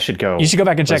 I should go. You should go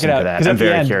back and check it out. I'm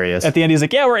very curious. At the end, he's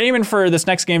like, yeah, we're aiming for this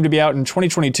next game to be out in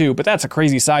 2022, but that's a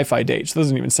crazy sci-fi date. So it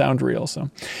doesn't even sound real.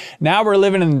 So now we're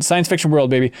living in science fiction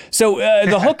world, baby. So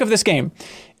the hook of this game,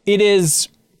 it is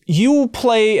you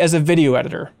play as a video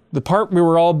editor, the part we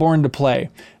were all born to play.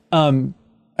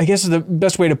 I guess is the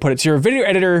best way to put it. So you're a video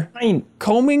editor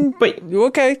combing. But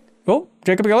okay. Oh,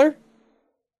 Jacob Geller?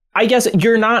 I guess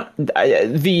you're not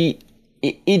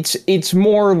it's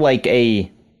more like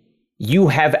you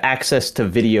have access to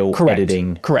video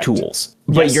editing tools.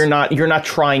 But yes. you're not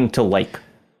trying to like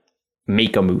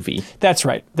make a movie. That's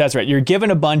right. You're given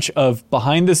a bunch of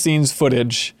behind the scenes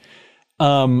footage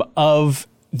of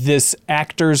this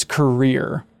actor's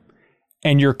career,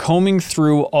 and you're combing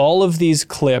through all of these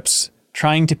clips,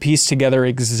 trying to piece together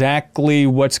exactly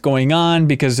what's going on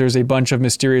because there's a bunch of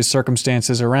mysterious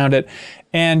circumstances around it.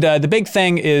 And the big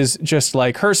thing is just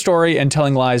like Her Story and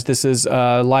Telling Lies, this is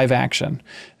live action.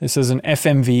 This is an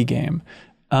FMV game.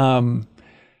 From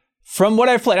what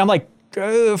I've played, I'm like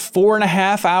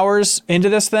 4.5 hours into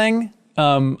this thing.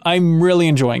 I'm really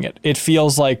enjoying it. It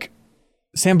feels like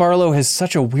Sam Barlow has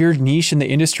such a weird niche in the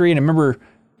industry. And I remember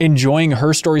enjoying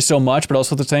Her Story so much, but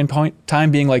also at the same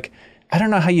time being like, I don't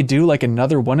know how you do like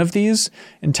another one of these.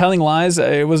 And Telling Lies,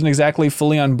 I wasn't exactly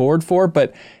fully on board for,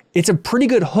 but it's a pretty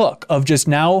good hook of just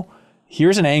now,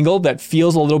 here's an angle that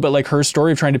feels a little bit like Her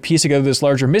Story of trying to piece together this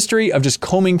larger mystery of just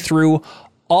combing through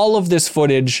all of this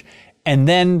footage. And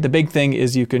then the big thing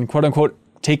is you can quote unquote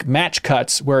take match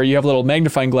cuts where you have a little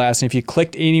magnifying glass. And if you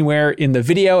clicked anywhere in the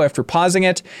video after pausing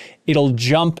it, it'll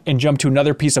jump to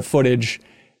another piece of footage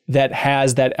that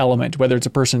has that element, whether it's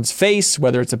a person's face,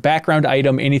 whether it's a background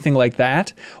item, anything like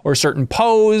that, or a certain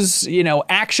pose,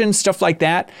 action, stuff like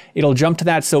that. It'll jump to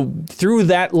that. So through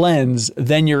that lens,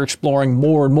 then you're exploring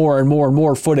more and more and more and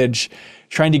more footage,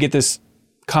 trying to get this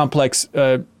complex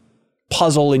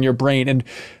puzzle in your brain. And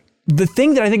the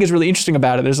thing that I think is really interesting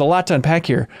about it, there's a lot to unpack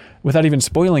here without even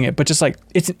spoiling it, but just like,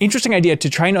 it's an interesting idea to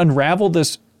try and unravel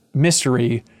this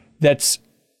mystery that's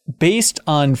based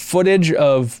on footage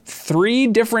of 3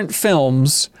 different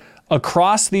films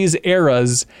across these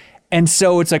eras. And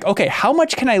so it's like, okay, how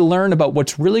much can I learn about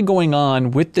what's really going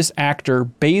on with this actor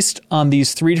based on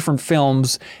these 3 different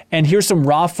films? And here's some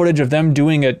raw footage of them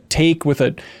doing a take with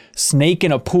a snake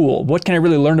in a pool. What can I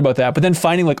really learn about that? But then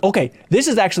finding like, okay, this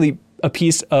is actually a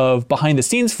piece of behind the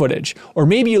scenes footage. Or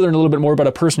maybe you learn a little bit more about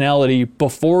a personality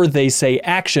before they say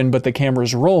action, but the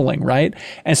camera's rolling, right?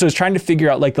 And so it's trying to figure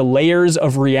out like the layers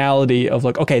of reality of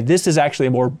like, okay, this is actually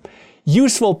a more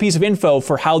useful piece of info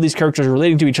for how these characters are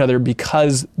relating to each other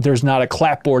because there's not a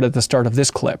clapboard at the start of this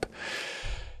clip.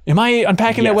 Am I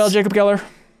unpacking that well, Jacob Geller?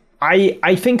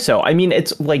 I think so. I mean,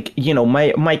 it's like,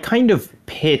 my kind of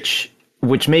pitch,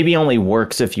 which maybe only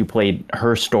works if you played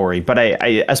Her Story, but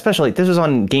I especially, this is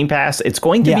on Game Pass. It's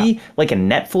going to be like a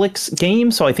Netflix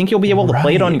game, so I think you'll be able to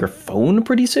play it on your phone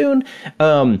pretty soon.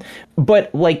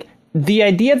 But like the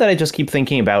idea that I just keep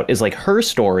thinking about is like Her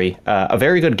Story, a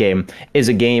very good game, is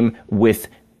a game with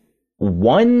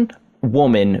one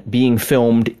woman being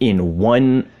filmed in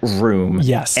one room.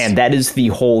 Yes. And that is the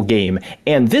whole game.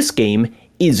 And this game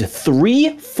is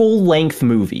 3 full-length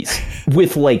movies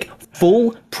with like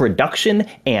full production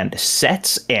and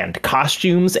sets and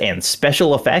costumes and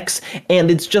special effects. And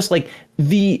it's just like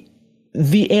the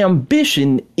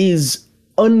ambition is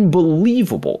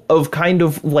unbelievable of kind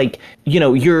of like,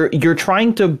 you're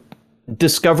trying to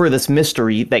discover this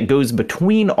mystery that goes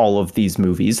between all of these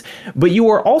movies, but you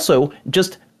are also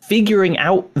just figuring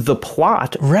out the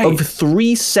plot of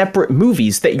 3 separate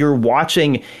movies that you're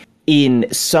watching.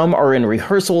 Some are in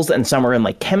rehearsals and some are in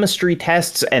like chemistry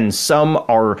tests and some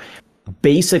are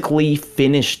basically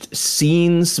finished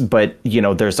scenes, but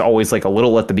there's always like a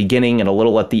little at the beginning and a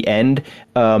little at the end.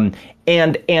 And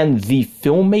the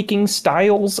filmmaking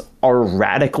styles are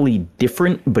radically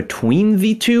different between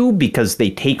the two because they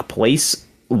take place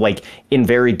like in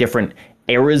very different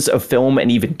eras of film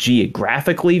and even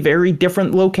geographically very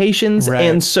different locations. Right.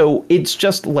 And so it's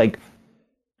just like,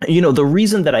 the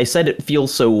reason that I said it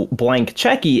feels so blank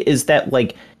checky is that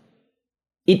like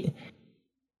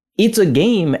it's a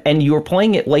game and you're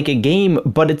playing it like a game,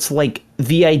 but it's like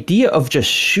the idea of just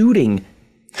shooting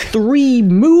 3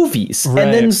 movies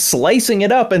and then slicing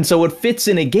it up and so it fits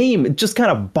in a game, it just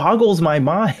kind of boggles my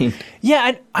mind.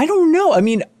 Yeah, I don't know. I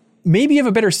mean, maybe you have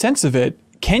a better sense of it.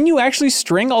 Can you actually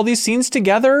string all these scenes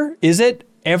together? Is it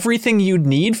everything you'd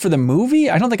need for the movie?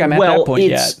 I don't think I'm at that point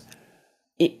yet.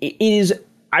 It is,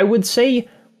 I would say,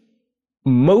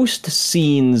 most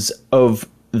scenes of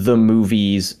the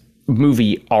movie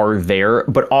are there,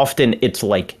 but often it's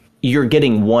like you're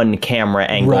getting one camera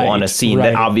angle on a scene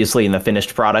that obviously in the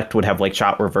finished product would have like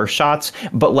shot reverse shots.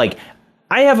 But like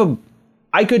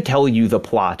I could tell you the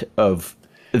plot of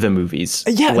the movies.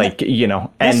 Yeah. Like, you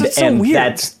know, and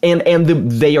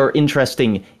they are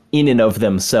interesting in and of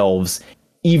themselves,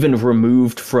 even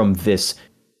removed from this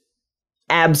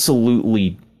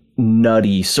absolutely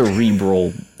nutty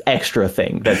cerebral extra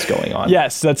thing that's going on.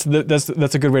 Yes, that's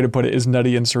a good way to put it, is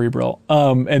nutty and cerebral.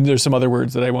 And there's some other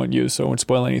words that I won't use, so I won't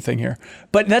spoil anything here.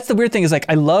 But that's the weird thing, is like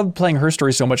I loved playing Her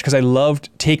Story so much because I loved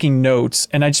taking notes,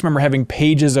 and I just remember having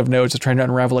pages of notes of trying to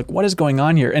unravel like what is going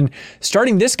on here. And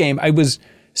starting this game, I was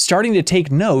starting to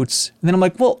take notes, and then I'm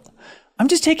like, well, I'm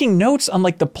just taking notes on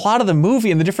like the plot of the movie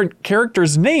and the different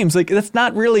characters' names. Like that's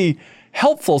not really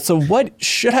helpful. So what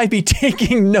should I be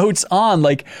taking notes on?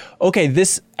 Like, okay,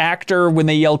 this actor, when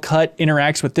they yell cut,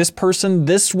 interacts with this person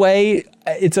this way.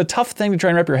 It's a tough thing to try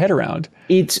and wrap your head around.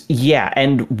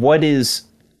 And what is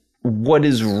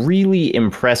really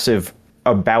impressive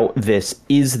about this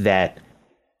is that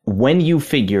when you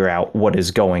figure out what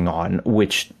is going on,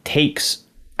 which takes,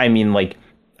 I mean, like,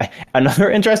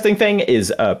 another interesting thing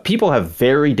is people have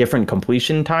very different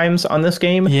completion times on this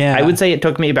game. Yeah. I would say it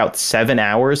took me about 7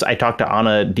 hours. I talked to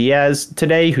Ana Diaz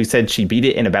today, who said she beat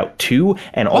it in about 2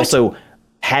 and also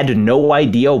had no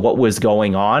idea what was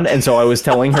going on. And so I was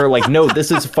telling her, like, no,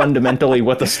 this is fundamentally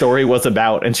what the story was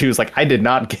about. And she was like, I did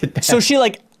not get that. So she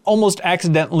like almost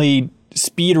accidentally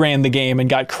speed ran the game and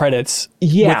got credits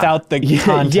without the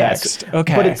context. Yes.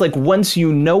 Okay. But it's like once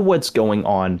you know what's going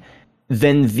on,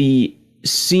 then the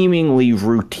seemingly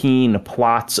routine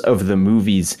plots of the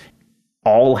movies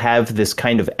all have this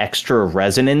kind of extra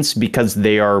resonance because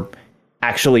they are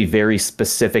actually very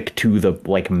specific to the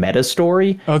like meta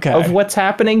story of what's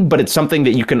happening, but it's something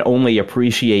that you can only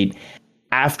appreciate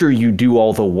after you do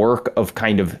all the work of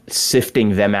kind of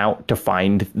sifting them out to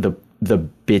find the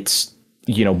bits,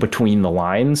 you know, between the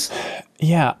lines.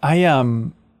 Yeah, I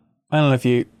don't know if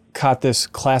you caught this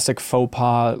classic faux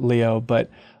pas, Leo, but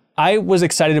I was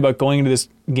excited about going into this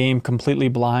game completely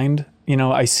blind. You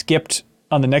know, I skipped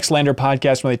on the Nextlander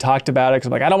podcast when they talked about it because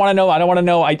I'm like, I don't want to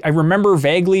know. I remember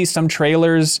vaguely some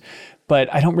trailers,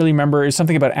 but I don't really remember. It's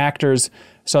something about actors.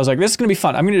 So I was like, this is going to be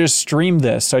fun. I'm going to just stream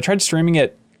this. So I tried streaming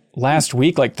it last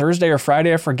week, like Thursday or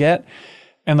Friday, I forget.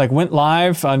 And like went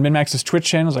live on MinMax's Twitch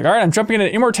channel. I was like, all right, I'm jumping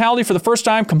into Immortality for the first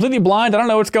time, completely blind. I don't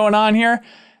know what's going on here.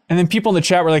 And then people in the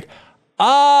chat were like,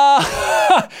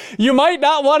 you might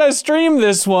not want to stream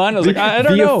this one. I was like, I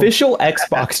don't know. The official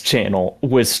Xbox channel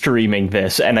was streaming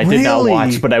this, and I did not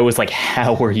watch, but I was like,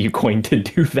 how are you going to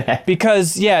do that?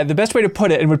 Because, yeah, the best way to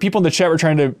put it, and what people in the chat were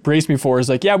trying to brace me for, is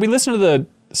like, yeah, we listened to the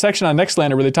section on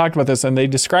Nextlander where they talked about this, and they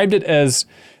described it as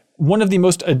one of the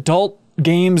most adult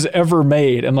games ever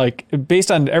made. And like, based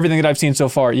on everything that I've seen so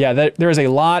far, yeah, there is a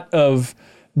lot of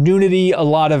nudity, a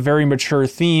lot of very mature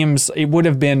themes. It would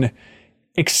have been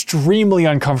extremely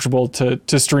uncomfortable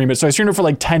to stream it. So I streamed it for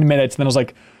like 10 minutes and then I was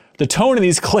like, the tone of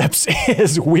these clips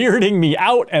is weirding me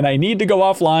out and I need to go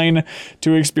offline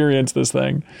to experience this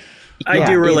thing. I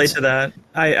do relate to that.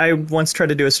 I once tried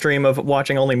to do a stream of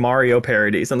watching only Mario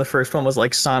parodies, and the first one was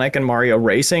like Sonic and Mario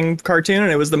racing cartoon,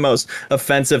 and it was the most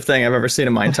offensive thing I've ever seen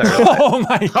in my entire life. Oh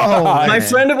my god! My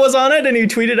friend was on it, and he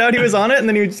tweeted out he was on it, and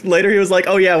then later he was like,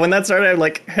 "Oh yeah, when that started, I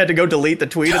like had to go delete the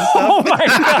tweet and stuff." Oh my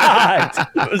god!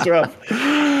 It was rough.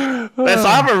 So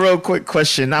I have a real quick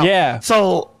question now. Yeah.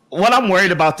 So what I'm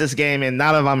worried about this game, and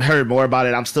now that I've heard more about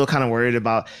it, I'm still kind of worried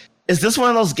about, is this one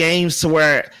of those games to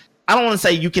where I don't want to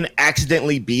say you can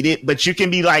accidentally beat it, but you can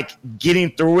be like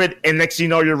getting through it, and next thing you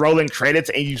know, you're rolling credits,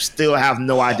 and you still have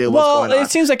no idea what's going on. Well, it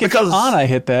seems like because if Ana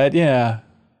hit that, yeah.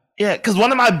 Yeah, because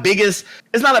one of my biggest,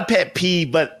 it's not a pet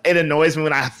peeve, but it annoys me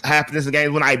when I happen this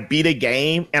game, when I beat a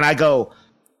game, and I go,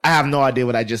 I have no idea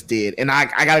what I just did, and I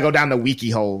got to go down the wiki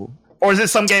hole. Or is it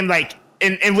some game like,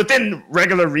 and within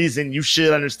regular reason, you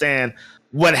should understand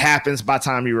what happens by the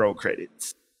time you roll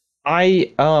credits?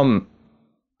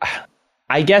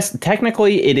 I guess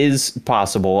technically it is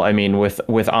possible. I mean,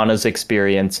 with Anna's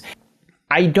experience,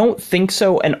 I don't think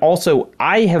so. And also,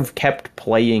 I have kept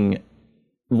playing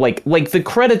like the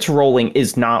credits rolling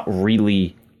is not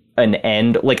really an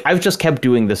end. Like, I've just kept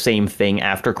doing the same thing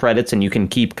after credits, and you can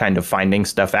keep kind of finding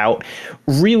stuff out.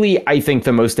 Really, I think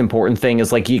the most important thing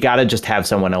is, like, you gotta just have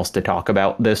someone else to talk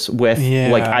about this with. Yeah.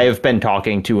 Like, I have been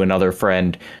talking to another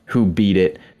friend who beat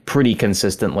it pretty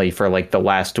consistently for like the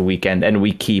last weekend, and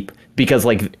we keep, because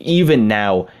like even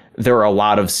now there are a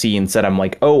lot of scenes that I'm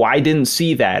like, oh, I didn't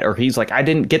see that, or he's like, I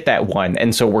didn't get that one,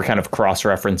 and so we're kind of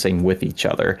cross-referencing with each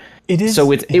other. It is,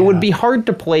 so it would be hard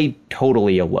to play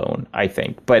totally alone, I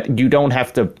think, but you don't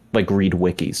have to like read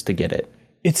wikis to get it.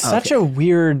 It's such a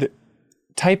weird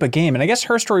type of game, and I guess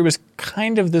Her Story was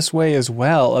kind of this way as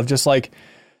well, of just like,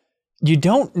 you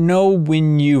don't know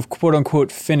when you've quote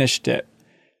unquote finished it.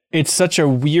 It's such a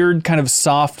weird kind of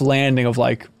soft landing of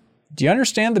like, do you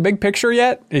understand the big picture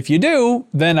yet? If you do,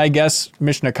 then I guess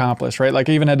mission accomplished, right? Like,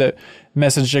 I even had to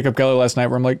message Jacob Geller last night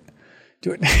where I'm like,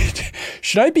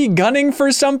 should I be gunning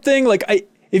for something? Like,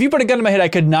 if you put a gun in my head, I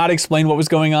could not explain what was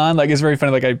going on. Like, it's very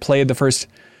funny. Like, I played the first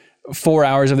 4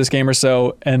 hours of this game or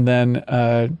so, and then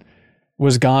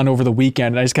was gone over the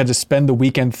weekend. And I just had to spend the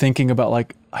weekend thinking about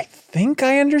like, I think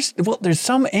I understand. Well, there's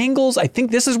some angles. I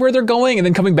think this is where they're going. And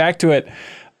then coming back to it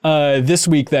this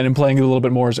week then and playing it a little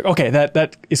bit more, is like, okay,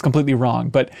 that is completely wrong.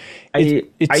 But I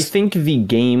think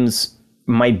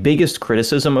my biggest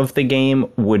criticism of the game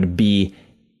would be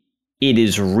it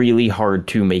is really hard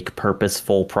to make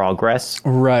purposeful progress.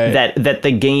 Right. That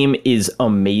the game is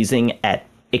amazing at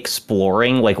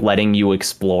exploring, like letting you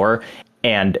explore,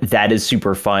 and that is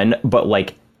super fun. But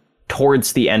like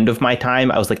towards the end of my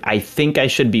time, I was like, I think I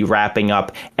should be wrapping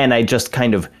up, and I just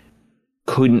kind of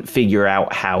couldn't figure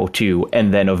out how to,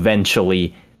 and then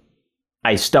eventually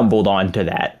I stumbled onto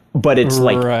that. But it's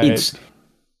like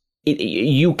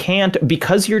you can't,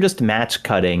 because you're just match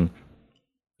cutting,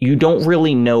 you don't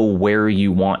really know where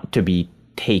you want to be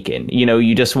taken. You know,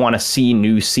 you just want to see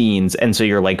new scenes, and so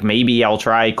you're like, maybe I'll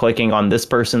try clicking on this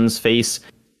person's face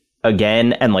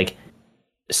again, and like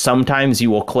sometimes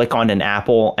you will click on an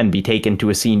apple and be taken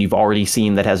to a scene you've already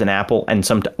seen that has an apple, and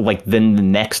then the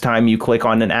next time you click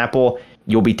on an apple,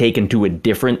 you'll be taken to a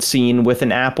different scene with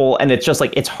an apple. And it's just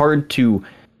like, it's hard to,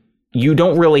 you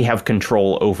don't really have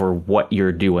control over what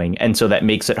you're doing. And so that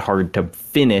makes it hard to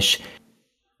finish.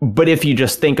 But if you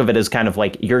just think of it as kind of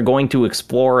like, you're going to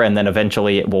explore and then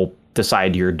eventually it will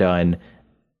decide you're done,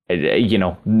 you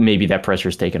know, maybe that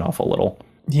pressure's taken off a little.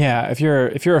 Yeah. If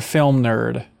you're a film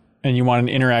nerd and you want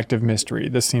an interactive mystery,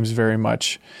 this seems very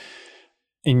much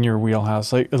in your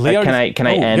wheelhouse. Like, Leo, can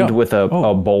I end with a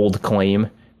bold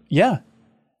claim? Yeah.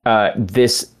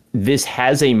 This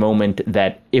has a moment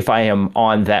that if I am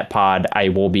on that pod, I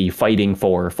will be fighting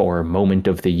for moment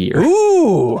of the year.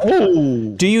 Ooh.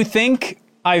 Oh. Do you think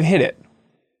I've hit it?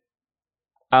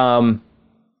 I mean,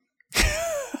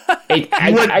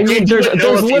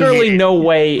 there's literally no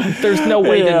way. There's no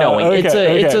way to knowing.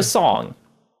 Okay, it's a song.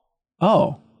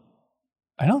 Oh,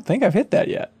 I don't think I've hit that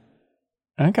yet.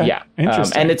 Okay. Yeah.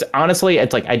 Interesting. And it's honestly,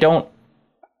 it's like I don't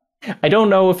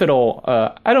know if it'll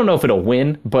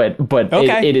win, but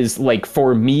okay. it is like,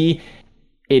 for me,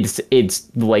 it's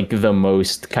like the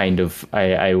most kind of,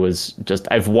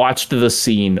 I've watched the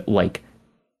scene like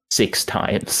 6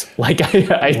 times. Like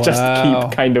I just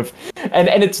keep kind of,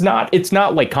 and it's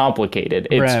not like complicated.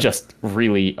 It's just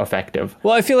really effective.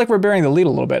 Well, I feel like we're bearing the lead a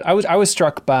little bit. I was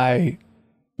struck by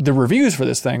the reviews for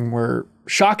this thing were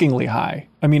shockingly high.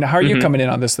 I mean, how are you coming in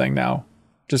on this thing now?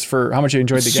 Just for how much you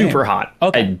enjoyed the game. Super hot.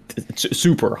 Okay.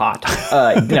 Super hot.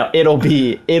 No, it'll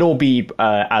be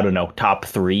I don't know, top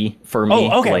 3 for me.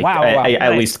 Oh, okay. Like, wow.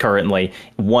 At least currently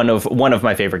one of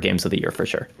my favorite games of the year for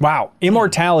sure. Wow.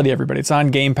 Immortality, everybody. It's on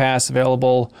Game Pass,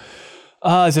 available.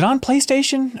 Is it on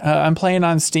PlayStation? I'm playing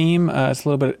on Steam. It's a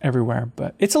little bit everywhere,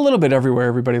 but it's a little bit everywhere.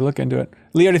 Everybody look into it.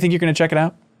 Leo, do you think you're going to check it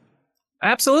out?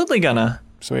 Absolutely gonna.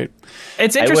 Sweet.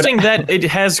 It's interesting that it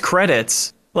has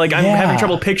credits. Like, I'm having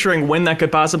trouble picturing when that could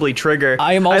possibly trigger.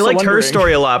 I liked wondering. Her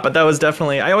Story a lot, but that was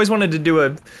definitely, I always wanted to do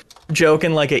a joke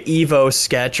in like a Evo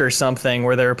sketch or something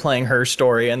where they were playing Her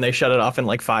Story and they shut it off in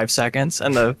like 5 seconds,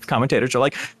 and the commentators are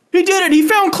like, he did it, he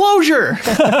found closure.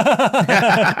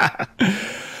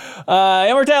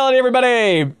 Immortality,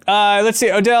 everybody. Let's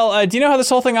see, Odell, do you know how this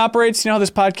whole thing operates? Do you know how this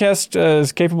podcast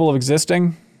is capable of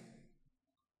existing?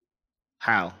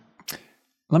 How?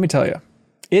 Let me tell you.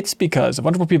 It's because of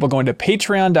wonderful people going to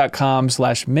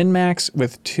patreon.com/minmax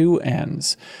with 2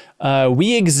 N's.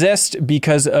 We exist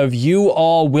because of you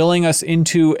all willing us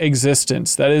into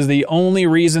existence. That is the only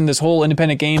reason this whole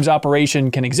independent games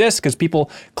operation can exist, because people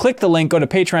click the link, go to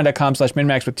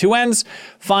patreon.com/minmax with 2 N's,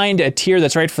 find a tier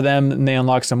that's right for them, and they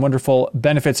unlock some wonderful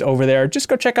benefits over there. Just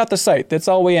go check out the site. That's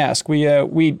all we ask.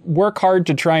 We work hard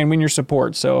to try and win your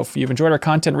support. So if you've enjoyed our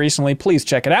content recently, please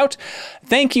check it out.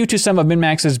 Thank you to some of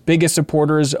MinMax's biggest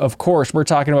supporters. Of course, we're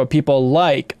talking about people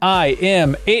like I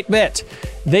Am 8-Bit.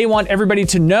 They want everybody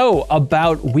to know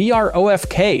about We Are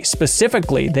OFK.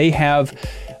 Specifically, they have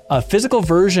a physical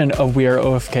version of We Are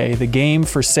OFK, the game,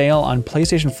 for sale on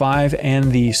PlayStation 5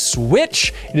 and the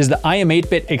Switch. It is the I Am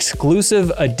 8-Bit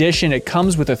exclusive edition. It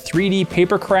comes with a 3D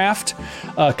papercraft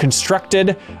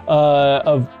constructed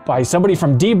by somebody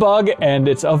from Debug, and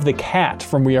it's of the cat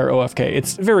from We Are OFK.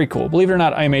 It's very cool. Believe it or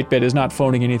not, I Am 8-Bit is not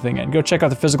phoning anything in. Go check out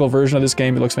the physical version of this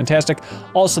game. It looks fantastic.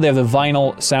 Also, they have the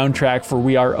vinyl soundtrack for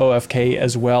We Are OFK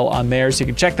as well on there, so you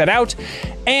can check that out.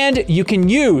 And you can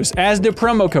use as the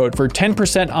promo code for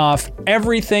 10% off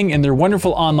everything in their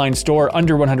wonderful online store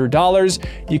under $100.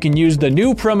 You can use the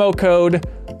new promo code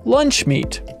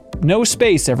LUNCHMEAT. No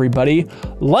space, everybody.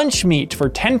 LUNCHMEAT for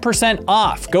 10%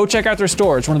 off. Go check out their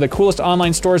store. It's one of the coolest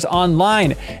online stores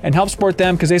online, and help support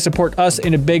them because they support us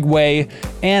in a big way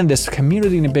and this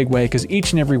community in a big way, because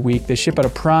each and every week they ship out a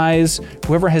prize.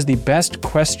 Whoever has the best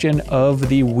question of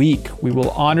the week, we will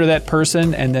honor that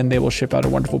person, and then they will ship out a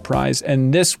wonderful prize.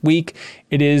 And this week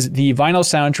it is the vinyl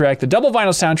soundtrack, the double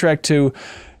vinyl soundtrack to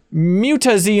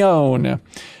Mutazione.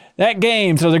 That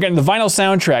game, so they're getting the vinyl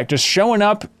soundtrack just showing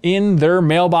up in their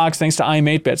mailbox thanks to I Am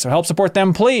 8-Bit. So help support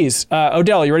them, please.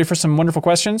 Odell, you ready for some wonderful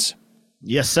questions?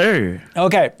 Yes, sir.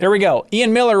 Okay, here we go.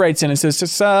 Ian Miller writes in and says,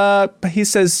 he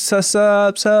says,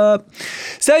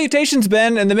 salutations,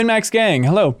 Ben and the MinMax gang.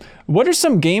 Hello. What are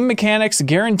some game mechanics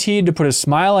guaranteed to put a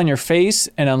smile on your face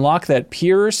and unlock that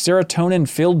pure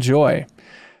serotonin-filled joy?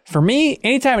 For me,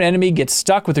 anytime an enemy gets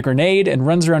stuck with a grenade and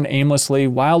runs around aimlessly,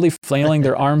 wildly flailing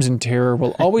their arms in terror,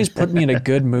 will always put me in a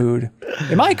good mood.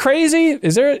 Am I crazy?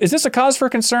 Is this a cause for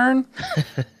concern?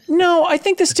 No, I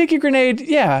think the sticky grenade,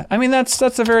 yeah. I mean, that's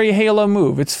a very Halo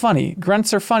move. It's funny.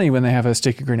 Grunts are funny when they have a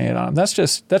sticky grenade on them.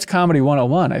 That's comedy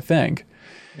 101, I think.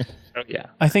 Oh, yeah.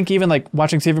 I think even like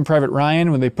watching Saving Private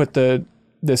Ryan, when they put the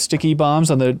sticky bombs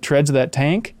on the treads of that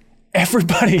tank,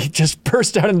 everybody just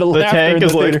burst out into laughter. The tank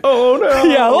is like, oh no.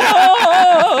 Yeah.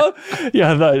 Oh!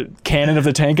 Yeah, the cannon of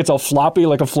the tank, it's all floppy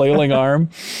like a flailing arm.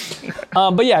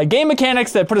 But yeah, game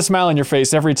mechanics that put a smile on your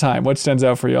face every time. What stands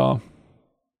out for y'all?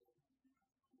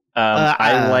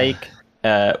 I like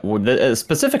a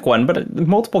specific one, but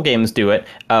multiple games do it.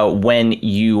 When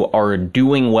you are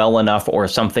doing well enough or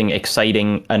something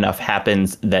exciting enough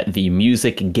happens that the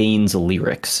music gains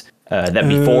lyrics. That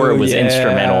before it was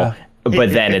instrumental.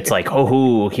 But then it's like,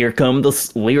 oh, here come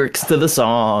the lyrics to the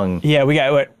song. Yeah, we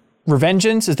got what?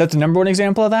 Revengeance? Is that the number one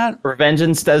example of that?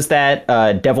 Revengeance does that.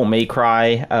 Devil May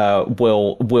Cry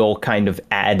will kind of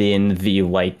add in the,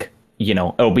 like, you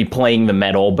know, it'll be playing the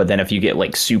metal, but then if you get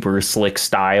like super slick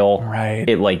style, right,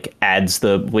 it like adds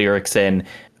the lyrics in.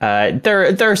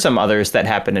 There are some others that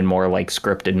happen in more like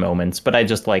scripted moments, but I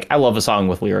love a song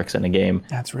with lyrics in a game.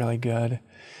 That's really good.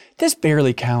 This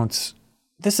barely counts.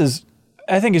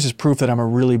 I think it's just proof that I'm a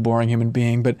really boring human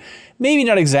being, but maybe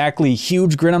not exactly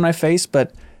huge grin on my face,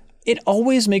 but it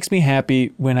always makes me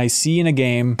happy when I see in a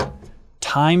game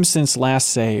time since last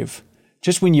save.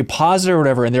 Just when you pause it or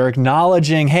whatever, and they're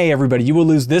acknowledging, hey, everybody, you will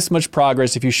lose this much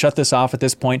progress if you shut this off at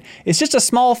this point. It's just a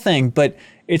small thing, but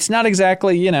it's not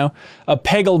exactly, you know, a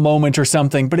Peggle moment or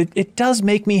something, but it does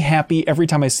make me happy every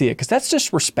time I see it, because that's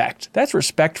just respect. That's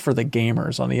respect for the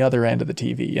gamers on the other end of the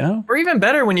TV, you know? Or even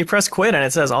better, when you press quit and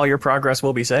it says all your progress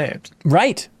will be saved.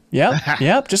 Right. Yep.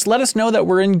 Yep. Just let us know that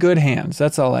we're in good hands.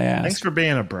 That's all I ask. Thanks for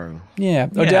being a bro. Yeah.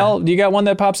 Odell, do you got one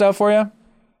that pops out for you?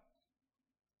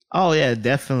 Oh, yeah,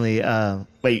 definitely.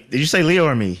 Wait, did you say Leo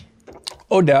or me?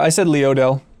 Odell. I said Leo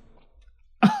Odell.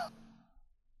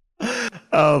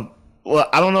 Well,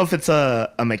 I don't know if it's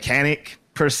a mechanic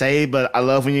per se, but I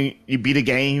love when you beat a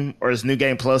game or it's New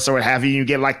Game Plus or what have you, you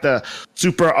get like the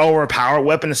super overpowered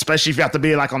weapon, especially if you have to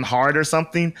be like on hard or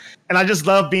something. And I just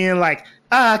love being like,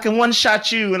 I can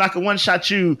one-shot you and I can one-shot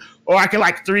you, or I can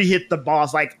like 3-hit the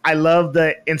boss. Like, I love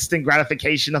the instant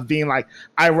gratification of being like,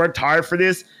 I worked hard for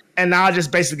this, and now I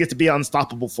just basically get to be an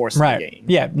unstoppable force in the game.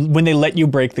 Yeah, when they let you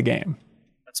break the game.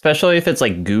 Especially if it's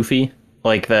like goofy.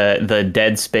 Like the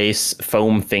Dead Space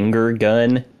foam finger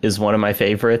gun is one of my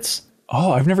favorites.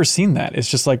 Oh, I've never seen that. It's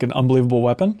just like an unbelievable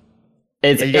weapon.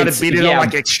 You gotta beat it on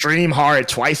like extreme hard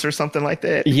twice or something like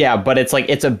that. Yeah, but it's like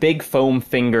it's a big foam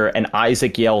finger and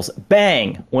Isaac yells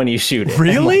 "bang" when you shoot it.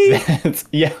 Really?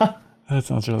 Yeah. That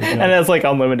sounds really good. And that's like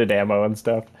unlimited ammo and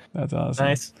stuff. That's awesome.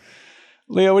 Nice.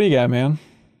 Leo, what do you got, man?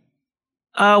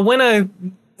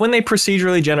 When they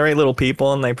procedurally generate little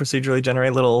people and they procedurally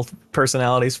generate little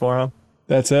personalities for them.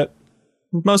 That's it.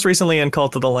 Most recently in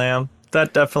Cult of the Lamb.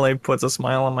 That definitely puts a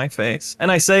smile on my face.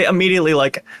 And I say immediately,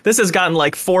 like, this has gotten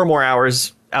like 4 more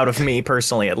hours out of me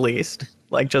personally, at least.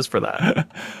 Like, just for that.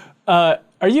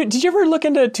 Did you ever look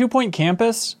into 2 Point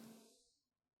Campus?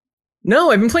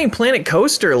 No, I've been playing Planet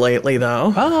Coaster lately,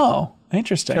 though. Oh,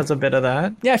 interesting. That's a bit of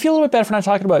that. Yeah, I feel a little bit bad for not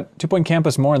talking about 2 Point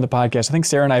Campus more in the podcast. I think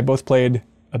Sarah and I both played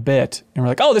a bit and we're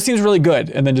like, oh, this seems really good.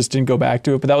 And then just didn't go back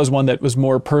to it. But that was one that was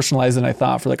more personalized than I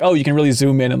thought for like, oh, you can really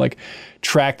zoom in and like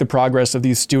track the progress of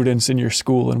these students in your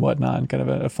school and whatnot in kind of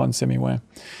a fun simmy way.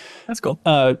 That's cool.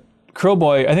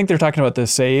 Crowboy, I think they're talking about the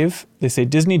save. They say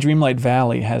Disney Dreamlight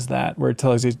Valley has that where it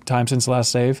tells you time since the last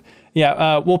save.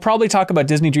 Yeah, we'll probably talk about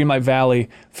Disney Dreamlight Valley.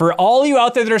 For all you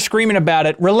out there that are screaming about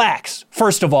it, relax.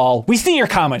 First of all, we see your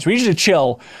comments. We need you to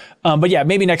chill. But yeah,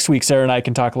 maybe next week, Sarah and I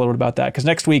can talk a little bit about that. Because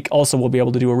next week, also, we'll be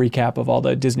able to do a recap of all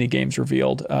the Disney games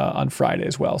revealed on Friday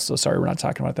as well. So sorry, we're not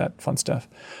talking about that fun stuff.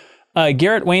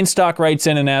 Garrett Wainstock writes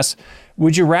in and asks,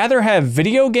 would you rather have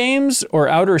video games or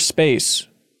outer space?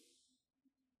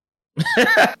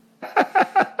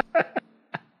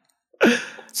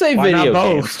 Say Why video not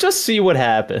games. both? Just see what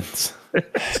happens.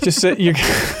 Just you.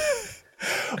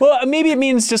 Well, maybe it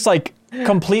means just like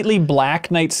completely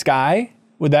black night sky.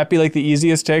 Would that be like the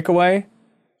easiest takeaway?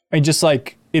 And just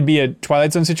like it'd be a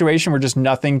Twilight Zone situation where just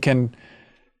nothing can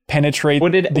penetrate.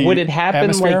 Would it happen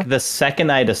atmosphere? like the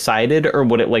second I decided, or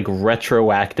would it like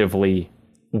retroactively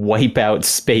wipe out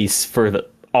space for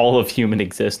all of human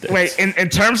existence? Wait, in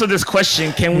terms of this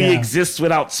question, can we Yeah. exist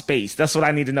without space? That's what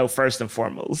I need to know first and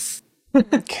foremost.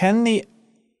 Can the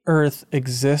Earth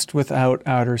exist without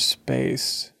outer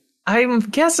space? I'm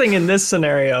guessing in this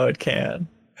scenario it can.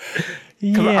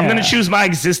 Yeah. I'm gonna choose my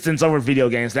existence over video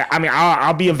games. I mean,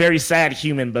 I'll be a very sad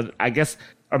human, but I guess,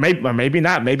 or maybe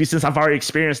not. Maybe since I've already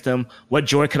experienced them, what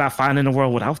joy could I find in the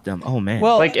world without them? Oh man.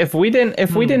 Well, Like if we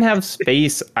didn't have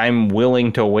space, I'm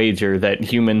willing to wager that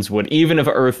humans would, even if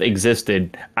Earth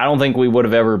existed, I don't think we would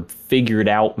have ever figured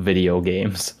out video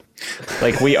games.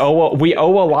 Like we owe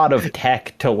a lot of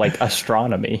tech to like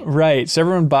astronomy. right. So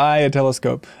everyone buy a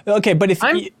telescope. Okay, but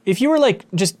if you were like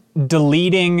just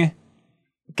deleting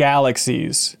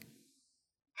galaxies,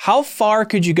 how far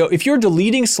could you go? If you're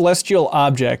deleting celestial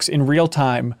objects in real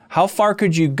time, how far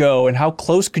could you go and how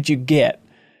close could you get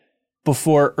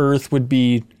before Earth would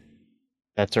be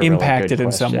That's a really impacted good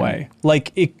in some question. way?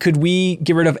 Like, could we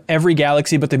get rid of every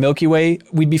galaxy but the Milky Way?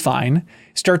 We'd be fine.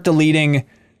 Start deleting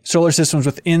solar systems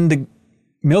within the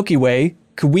Milky Way.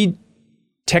 Could we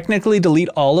technically delete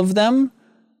all of them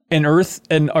and Earth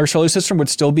and our solar system would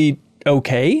still be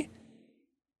okay?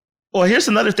 Well, here's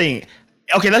another thing.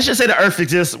 Okay, let's just say the Earth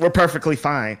exists. We're perfectly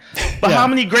fine. But Yeah. how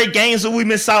many great games would we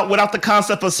miss out without the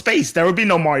concept of space? There would be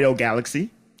no Mario Galaxy.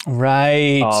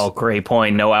 Right. Oh, great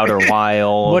point. No Outer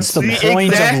Wilds. What's the See,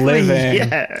 point exactly, of living?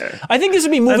 Yeah. I think this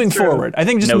would be moving That's true. forward. I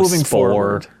think just No moving Spore.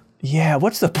 forward. Yeah,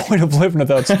 what's the point of living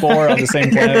without Spore on the same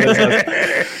planet as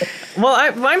us? Well,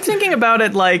 I'm thinking about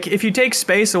it like if you take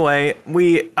space away,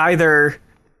 we either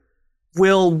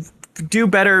will do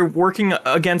better working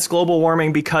against global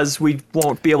warming because we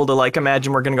won't be able to like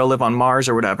imagine we're going to go live on Mars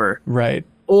or whatever, Right.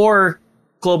 or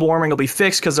global warming will be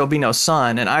fixed because there'll be no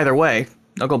sun, and either way,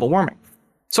 no global warming.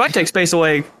 So I'd take space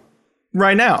away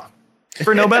right now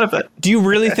for no benefit. Do you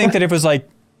really think that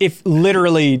if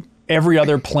literally every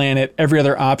other planet, every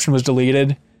other option was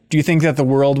deleted, do you think that the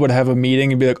world would have a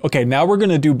meeting and be like, okay, now we're going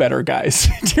to do better, guys?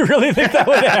 Do you really think that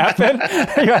would happen?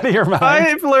 Are you out of your mind?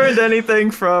 I've learned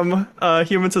anything from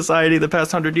human society the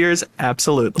past 100 years?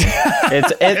 Absolutely.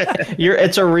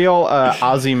 It's a real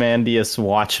Ozymandias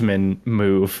Watchmen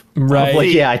move. Right.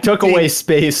 Like, yeah, I took away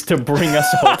space to bring us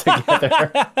all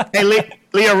together. Hey,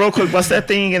 Leo, real quick, what's that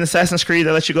thing in Assassin's Creed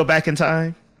that lets you go back in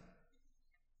time?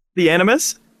 The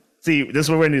Animus? See, this is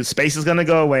what we're going to do. Space is going to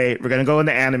go away. We're going to go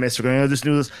into Animus. We're going to do this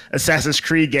new Assassin's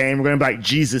Creed game. We're going to be like,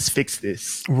 Jesus, fix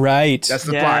this. Right. That's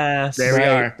the Yes. plot. There we Right.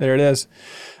 are. There it is.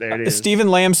 There it is. Stephen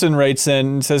Lamson writes in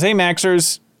and says, hey,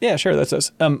 Maxers. Yeah, sure, that's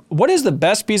us. What is the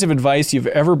best piece of advice you've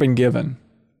ever been given?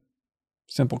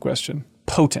 Simple question.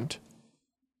 Potent.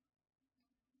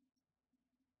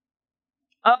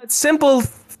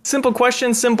 Simple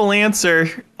question, simple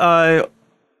answer.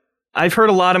 I've heard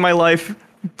a lot in my life.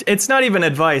 It's not even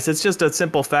advice. It's just a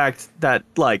simple fact that,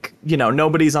 like, you know,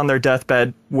 nobody's on their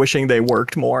deathbed wishing they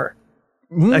worked more.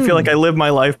 I feel like I live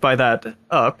my life by that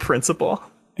principle.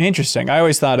 Interesting. I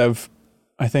always thought of,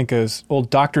 I think, as old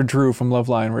Dr. Drew from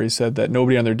Loveline, where he said that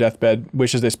nobody on their deathbed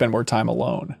wishes they spent more time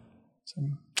alone. So,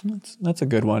 That's a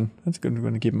good one. That's a good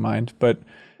one to keep in mind. But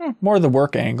more the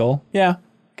work angle. Yeah, I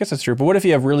guess that's true. But what if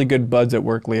you have really good buds at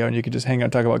work, Leo, and you could just hang out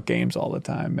and talk about games all the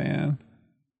time, man?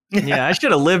 Yeah, I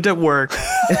should have lived at work.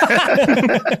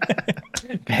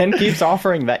 Ben keeps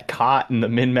offering that cot in the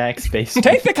min-max space.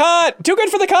 Take the cot! Too good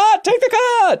for the cot! Take the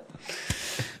cot!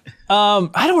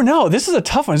 I don't know. This is a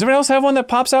tough one. Does anybody else have one that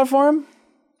pops out for him?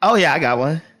 Oh yeah, I got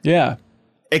one. Yeah.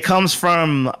 It comes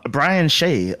from Brian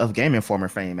Shea of Game Informer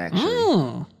fame,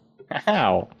 actually.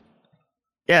 How?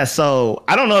 Yeah, so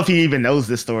I don't know if he even knows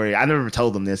this story. I never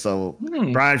told him this. So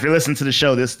Brian, if you're listening to the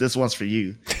show, this one's for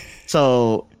you.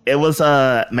 So it was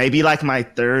maybe like my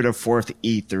third or fourth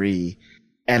E3.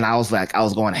 And I was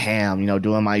going ham,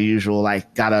 doing my usual,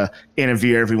 gotta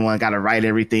interview everyone, gotta write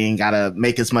everything, gotta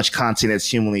make as much content as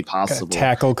humanly possible. Gotta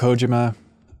tackle Kojima.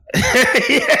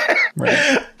 Yeah.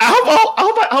 Right.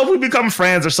 I hope we become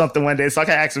friends or something one day, so I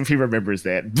can ask him if he remembers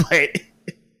that. But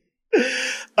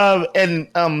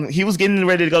he was getting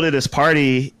ready to go to this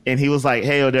party, and he was like,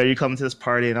 "Hey, Odell, you coming to this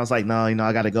party?" And I was like, "No,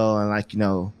 I gotta go and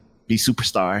be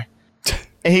superstar."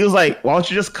 And he was like, "Why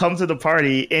don't you just come to the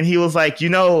party?" And he was like,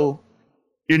 "You're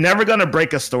never gonna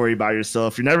break a story by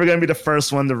yourself. You're never gonna be the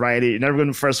first one to write it. You're never gonna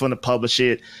be the first one to publish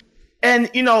it. And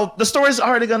the story's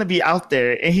already gonna be out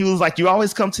there." And he was like, "You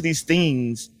always come to these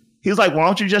things." He was like, "Why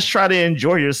don't you just try to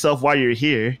enjoy yourself while you're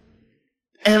here?"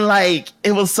 And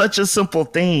it was such a simple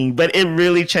thing, but it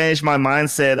really changed my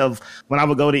mindset of when I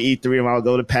would go to E3, when I would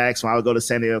go to PAX, when I would go to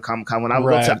San Diego Comic-Con, when I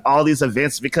would go to all these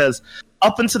events, because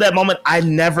up until that moment, I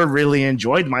never really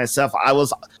enjoyed myself.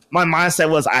 My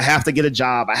mindset was, I have to get a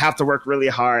job. I have to work really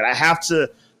hard. I have to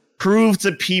prove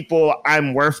to people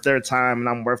I'm worth their time and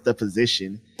I'm worth the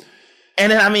position.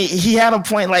 And then, he had a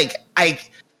point,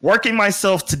 working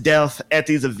myself to death at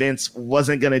these events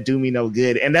wasn't going to do me no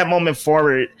good. And that moment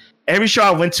forward, every show I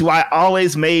went to, I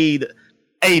always made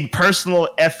a personal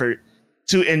effort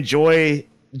to enjoy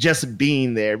just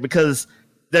being there, because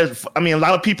a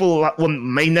lot of people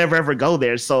may never ever go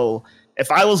there. So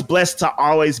if I was blessed to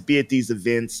always be at these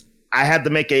events, I had to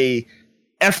make a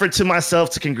effort to myself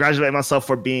to congratulate myself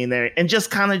for being there and just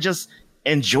kind of just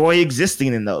enjoy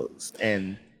existing in those.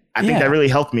 And I think that really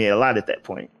helped me a lot at that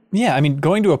point. Yeah,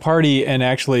 going to a party and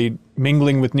actually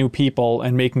mingling with new people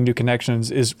and making new connections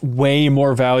is way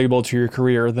more valuable to your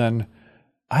career than,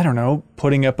 I don't know,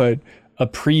 putting up a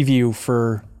preview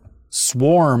for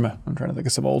Swarm. I'm trying to think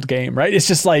of some old game, right? It's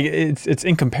just it's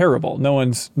incomparable. No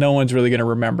one's really going to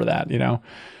remember that,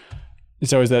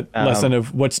 It's always that lesson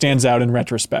of what stands out in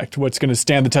retrospect, what's going to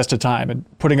stand the test of time, and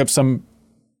putting up some,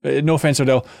 no offense,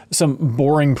 Odell, some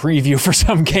boring preview for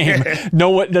some game.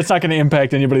 That's not going to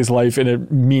impact anybody's life in a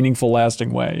meaningful,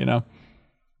 lasting way,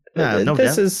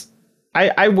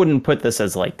 I wouldn't put this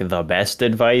as the best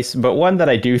advice, but one that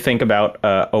I do think about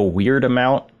a weird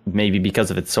amount, maybe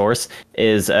because of its source,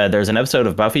 is there's an episode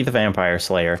of Buffy the Vampire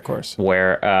Slayer, of course,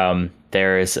 where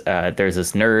there's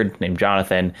this nerd named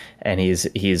Jonathan, and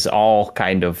he's all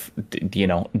kind of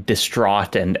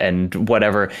distraught and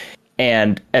whatever.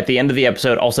 And at the end of the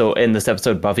episode, also in this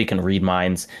episode, Buffy can read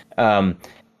minds. And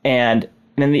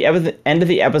in the end of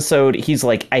the episode, he's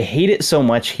like, "I hate it so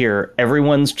much here.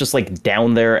 Everyone's just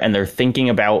down there, and they're thinking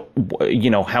about,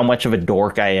 how much of a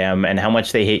dork I am and how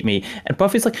much they hate me." And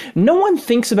Buffy's like, "No one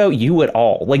thinks about you at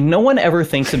all. No one ever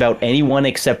thinks about anyone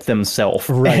except themselves."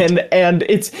 Right. And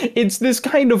it's this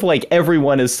kind of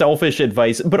everyone is selfish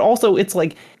advice, but also it's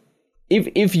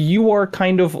if you are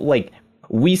kind of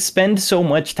we spend so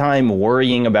much time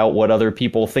worrying about what other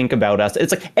people think about us.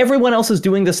 It's everyone else is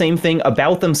doing the same thing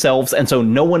about themselves, and so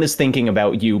no one is thinking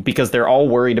about you because they're all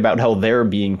worried about how they're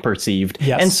being perceived.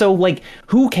 Yes. And so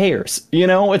who cares?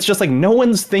 It's just no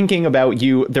one's thinking about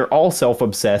you. They're all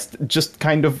self-obsessed. Just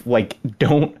kind of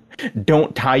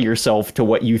don't tie yourself to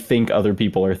what you think other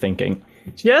people are thinking.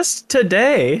 Just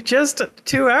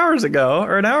 2 hours ago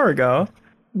or an hour ago,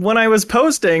 when I was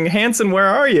posting, "Hanson, where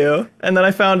are you?" and then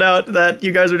I found out that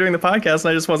you guys were doing the podcast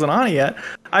and I just wasn't on it yet,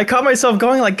 I caught myself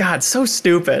going God, so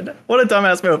stupid. What a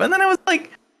dumbass move. And then I was like,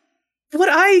 would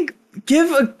I give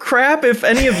a crap if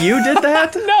any of you did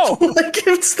that? No.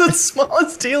 It's the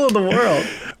smallest deal in the world.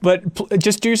 But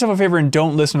just do yourself a favor and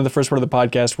don't listen to the first part of the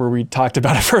podcast where we talked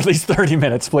about it for at least 30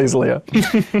 minutes, please, Leah.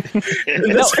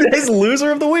 That's today's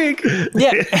loser of the week.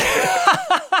 Yeah.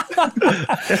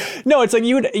 No, it's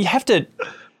you have to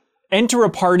enter a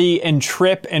party and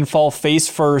trip and fall face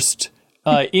first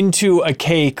into a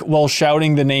cake while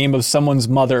shouting the name of someone's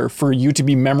mother for you to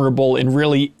be memorable in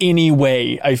really any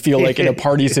way, I feel in a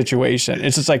party situation.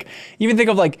 It's just even think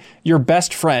of your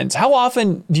best friends. How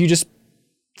often do you just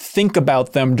think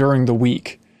about them during the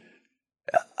week?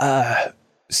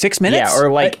 6 minutes? Yeah,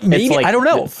 or like maybe, it's like, I don't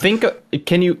know.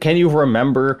 Can you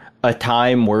remember a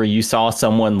time where you saw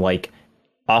someone like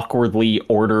awkwardly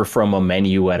order from a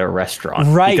menu at a restaurant?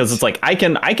 Right. Because it's like I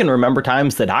can remember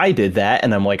times that I did that,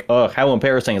 and I'm like, oh, how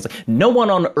embarrassing. It's like no one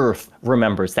on earth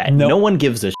remembers that. Nope. No one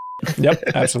gives a Yep,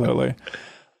 absolutely.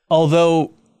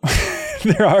 Although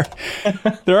there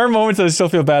are moments that I still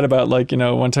feel bad about. Like,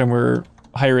 one time we're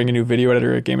hiring a new video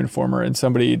editor at Game Informer, and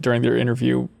somebody during their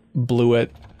interview blew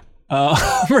it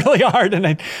really hard,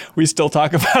 and we still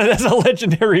talk about it as a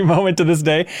legendary moment to this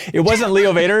day. It wasn't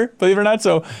Leo Vader, believe it or not.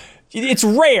 So it's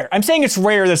rare. I'm saying it's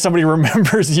rare that somebody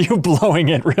remembers you blowing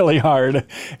it really hard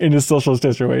in a social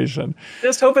situation.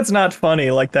 Just hope it's not funny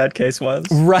like that case was.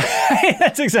 Right.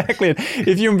 That's exactly it.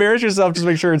 If you embarrass yourself, just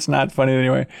make sure it's not funny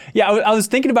anyway. Yeah, I was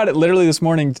thinking about it literally this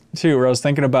morning too, where I was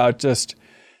thinking about just,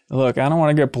 look, I don't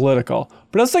want to get political,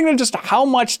 but I was thinking of just how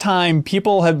much time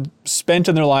people have spent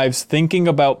in their lives thinking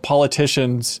about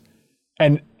politicians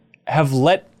and have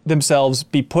let themselves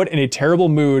be put in a terrible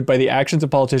mood by the actions of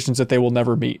politicians that they will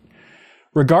never meet.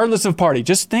 Regardless of party,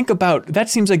 just think about, that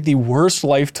seems like the worst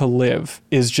life to live,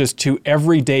 is just to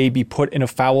every day be put in a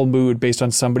foul mood based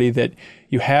on somebody that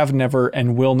you have never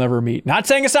and will never meet. Not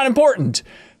saying it's not important,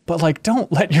 but like,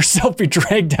 don't let yourself be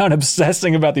dragged down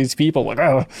obsessing about these people. Like,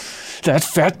 oh, that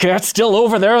fat cat's still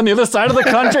over there on the other side of the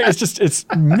country. It's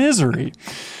misery.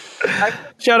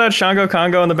 Shout out Shango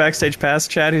Congo in the Backstage Pass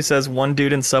chat who says, one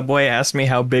dude in Subway asked me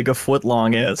how big a foot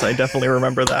long is. I definitely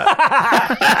remember that.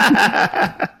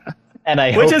 And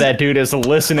I hope that dude is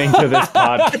listening to this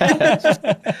podcast.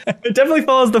 It definitely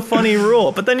follows the funny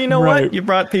rule. But then you know Right. what? You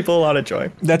brought people a lot of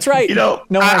joy. That's right. I'll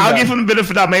give him the benefit of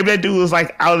the doubt. Maybe that dude was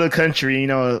like out of the country,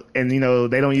 and they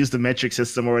don't use the metric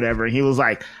system or whatever. And he was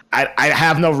like, I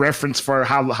have no reference for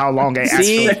how long I asked.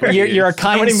 See, you're a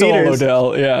kind soul,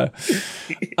 Odell. Yeah.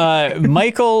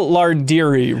 Michael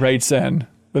Lardieri writes in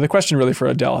with a question really for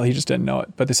Odell. He just didn't know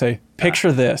it. But they say,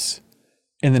 picture this.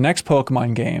 In the next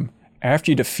Pokemon game,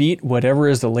 after you defeat whatever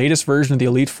is the latest version of the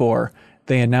Elite Four,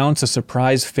 they announce a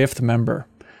surprise fifth member.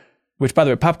 Which, by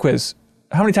the way, pop quiz,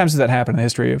 how many times does that happen in the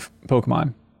history of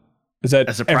Pokemon? Is that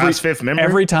a surprise fifth member?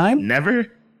 Every time? Never?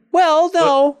 Well,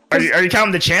 no. Are you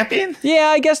counting the champion? Yeah,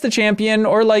 I guess the champion,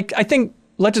 or like, I think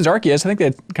Legends Arceus, I think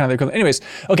they kind of their. Anyways,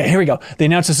 okay, here we go. They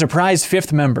announce a surprise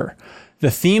fifth member.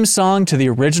 The theme song to the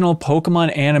original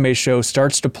Pokemon anime show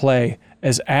starts to play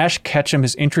as Ash Ketchum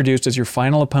is introduced as your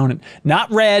final opponent.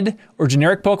 Not Red or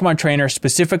generic Pokemon trainer,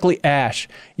 specifically Ash.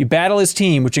 You battle his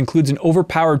team, which includes an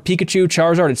overpowered Pikachu,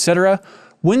 Charizard, etc.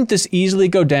 Wouldn't this easily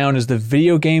go down as the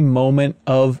video game moment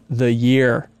of the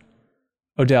year?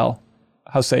 Odell,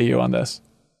 how say you on this?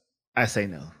 I say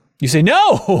no. You say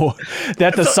no!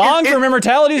 That the song from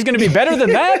Immortality is going to be better than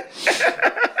that?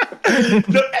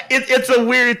 No, it's a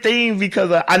weird thing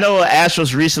because I know Ash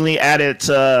was recently added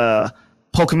to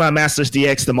Pokemon Masters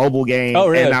DX, the mobile game. Oh,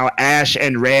 really? And now Ash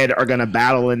and Red are going to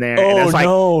battle in there. Oh, and it's like,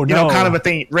 no. kind of a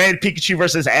thing. Red Pikachu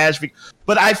versus Ash.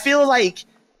 But I feel like,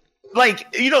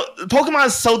 Pokemon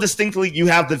is so distinctly, you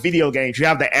have the video games, you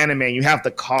have the anime, you have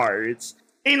the cards.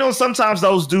 Sometimes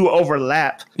those do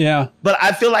overlap. Yeah. But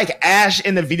I feel like Ash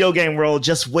in the video game world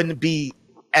just wouldn't be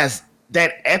as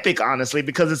that epic, honestly,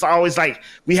 because it's always like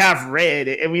we have Red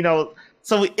and we know.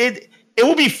 So it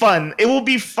will be fun. It will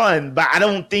be fun, but I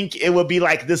don't think it will be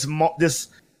like this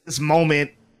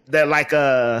moment that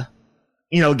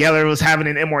Geller was having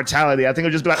in Immortality. I think it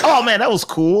would just be like, oh man, that was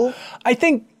cool. I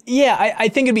think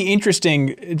it'd be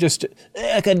interesting just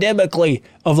academically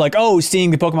of like,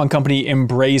 seeing the Pokemon Company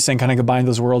embrace and kind of combine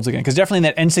those worlds again. Because definitely in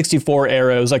that N64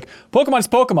 era, it was like, Pokemon's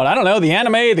Pokemon. I don't know, the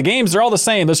anime, the games, they're all the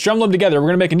same. Let's jumble them together. We're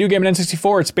going to make a new game in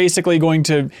N64. It's basically going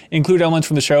to include elements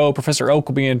from the show. Professor Oak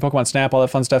will be in Pokemon Snap, all that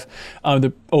fun stuff.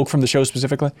 The Oak from the show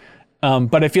specifically.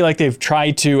 But I feel like they've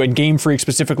tried to, and Game Freak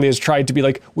specifically has tried to be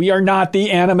like, we are not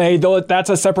the anime, though that's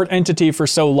a separate entity for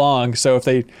so long. So if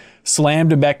they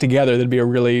slammed them back together, that'd be a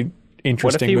really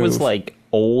interesting move. What if he was like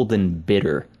old and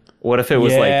bitter? What if it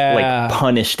was like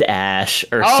punished Ash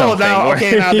or something? Oh no!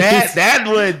 Okay, now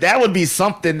that would be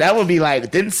something. That would be like,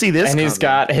 didn't see this. And he's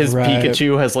got his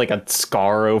Pikachu has like a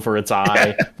scar over its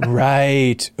eye.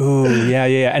 Right. Ooh, yeah.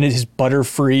 And his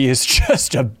Butterfree is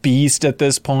just a beast at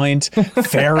this point.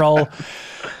 Feral.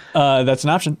 That's an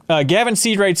option. Gavin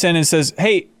Seed writes in and says,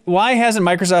 "Hey, why hasn't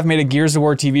Microsoft made a Gears of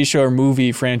War TV show or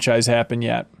movie franchise happen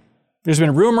yet? There's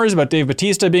been rumors about Dave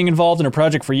Bautista being involved in a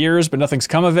project for years, but nothing's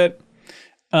come of it."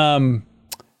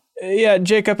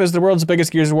 Jacob is the world's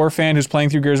biggest Gears of War fan who's playing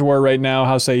through Gears of War right now.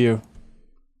 How say you?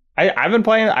 I've been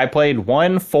playing. I played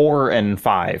 1, 4, and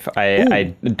 5.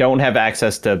 I don't have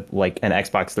access to like an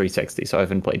Xbox 360, so I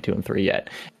haven't played 2 and 3 yet.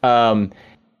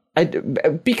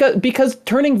 Because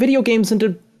turning video games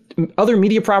into other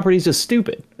media properties is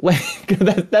stupid. Like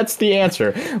that's the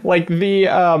answer. Like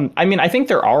I mean, I think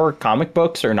there are comic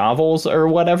books or novels or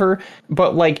whatever,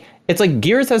 but like it's like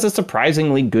Gears has a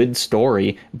surprisingly good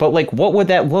story, but like what would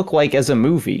that look like as a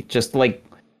movie? Just like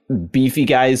beefy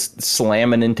guys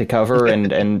slamming into cover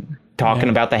and talking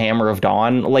about the Hammer of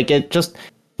Dawn. Like it just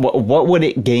what would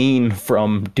it gain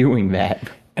from doing that?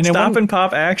 And stop and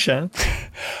pop action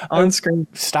on screen.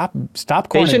 Stop.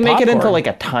 They should make it into like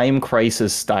a Time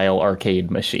Crisis style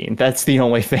arcade machine. That's the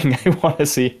only thing I want to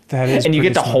see. That is, and you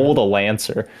get to hold a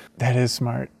Lancer. That is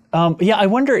smart. Yeah, I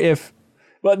wonder if.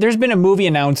 Well, there's been a movie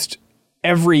announced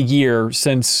every year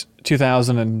since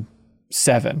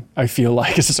 2007. I feel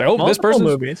like it's just like, multiple this person.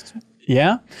 Movies.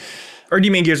 Yeah. Or do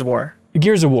you mean Gears of War?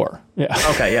 Gears of War. Yeah.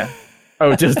 Okay. Yeah.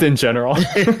 Oh, just in general.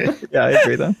 Yeah, I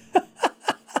agree then.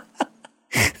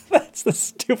 That's the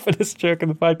stupidest joke in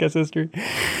the podcast history.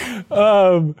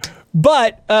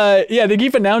 But yeah, they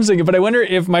keep announcing it. But I wonder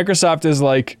if Microsoft is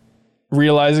like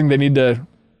realizing they need to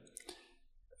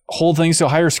hold things to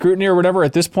higher scrutiny or whatever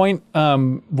at this point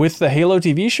with the Halo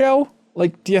TV show.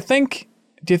 Like, do you think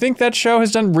that show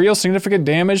has done real significant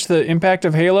damage to the impact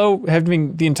of Halo,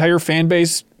 having the entire fan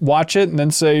base watch it and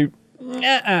then say,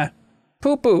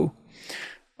 poo-poo?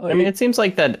 I mean, it seems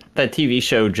like that TV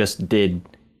show just did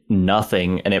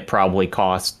nothing, and it probably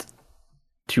cost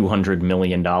 $200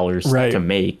 million to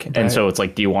make. And so it's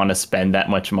like, do you want to spend that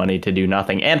much money to do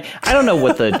nothing? And I don't know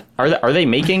what are they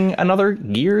making another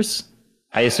Gears?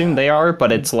 I assume they are,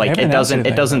 but it's like it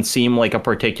doesn't seem like a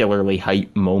particularly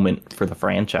hype moment for the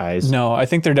franchise. No, I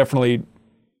think they're definitely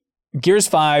Gears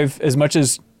 5, as much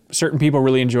as certain people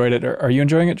really enjoyed it. Are you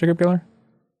enjoying it, Jacob Geller?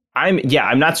 I'm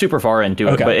not super far into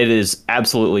it, but it is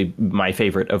absolutely my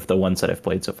favorite of the ones that I've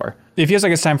played so far. It feels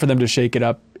like it's time for them to shake it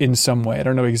up in some way. I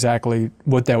don't know exactly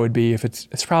what that would be. If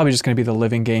it's probably just going to be the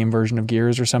living game version of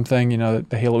Gears or something, you know,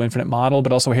 the Halo Infinite model,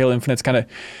 but also Halo Infinite's kind of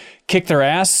kicked their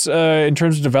ass in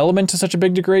terms of development to such a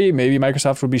big degree. Maybe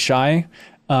Microsoft would be shy,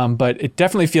 but it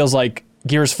definitely feels like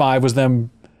Gears 5 was them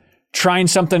trying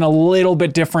something a little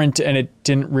bit different, and it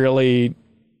didn't really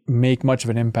make much of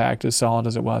an impact, as solid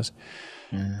as it was.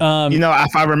 Yeah. You know,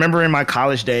 if I remember in my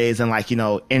college days and like, you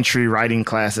know, entry writing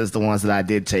classes, the ones that I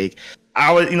did take,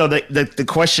 I was, you know, the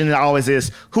question always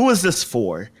is, who is this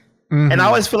for? Mm-hmm. And I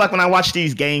always feel like when I watch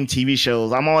these game TV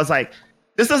shows, I'm always like,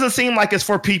 this doesn't seem like it's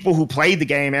for people who played the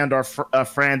game and are a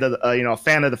fan of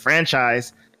the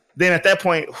franchise. Then at that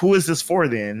point, who is this for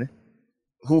then?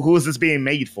 Who is this being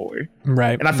made for?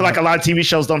 Right. And I feel like a lot of TV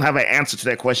shows don't have an answer to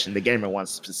that question, the gamer ones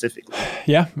specifically.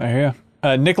 Yeah, I hear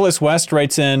you. Nicholas West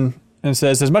writes in and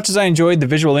says, as much as I enjoyed the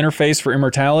visual interface for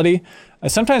Immortality, I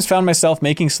sometimes found myself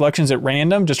making selections at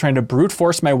random, just trying to brute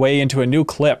force my way into a new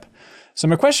clip. So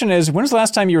my question is, when's the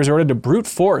last time you resorted to brute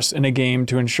force in a game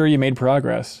to ensure you made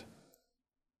progress?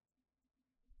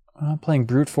 Playing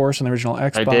brute force on the original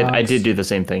Xbox. I did do the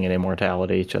same thing in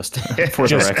Immortality, just for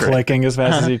just the record. Clicking as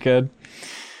fast as you could.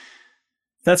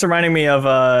 That's reminding me of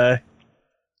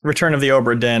Return of the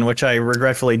Obra Dinn, which I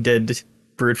regretfully did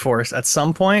brute force at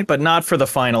some point, but not for the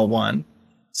final one.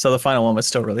 So the final one was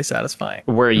still really satisfying.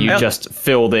 Where you just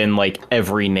filled in like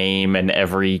every name and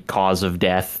every cause of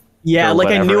death. Yeah, like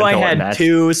I knew I had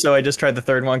two, so I just tried the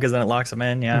third one because then it locks them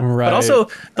in. Yeah, right. But also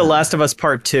The Last of Us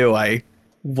Part 2, I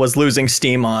was losing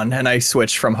steam on, and I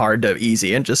switched from hard to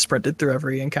easy and just sprinted through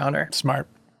every encounter. Smart.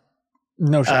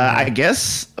 No shame. I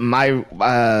guess I'm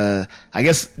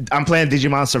playing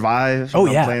Digimon Survive. Oh,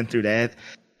 I'm playing through that,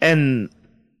 and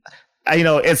you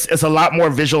know, it's a lot more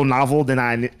visual novel than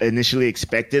I initially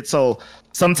expected. So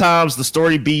sometimes the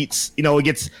story beats, you know, it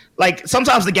gets like,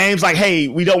 sometimes the game's like, hey,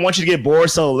 we don't want you to get bored,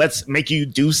 so let's make you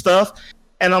do stuff.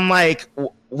 And I'm like,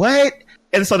 what?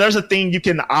 And so there's a thing you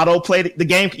can autoplay the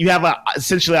game. You have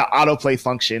essentially an autoplay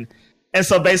function. And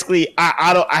so basically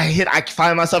I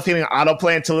find myself hitting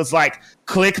autoplay until it's like,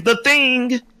 click the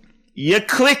thing. You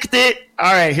clicked it.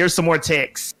 All right, here's some more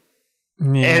text.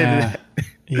 Yeah.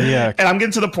 Yeah. And I'm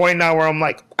getting to the point now where I'm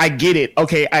like, I get it.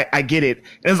 Okay, I get it.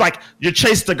 And it's like, you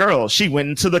chased the girl. She went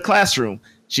into the classroom.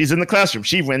 She's in the classroom.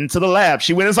 She went into the lab.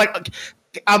 It's like,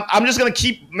 I'm just going to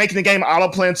keep making the game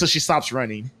autoplay until she stops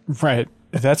running. Right.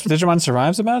 That's what Digimon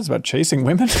Survives about? It's about chasing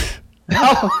women?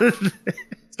 No.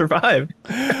 Survive.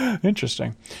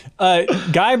 Interesting.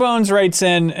 Guy Bones writes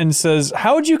in and says,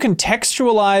 how would you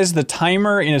contextualize the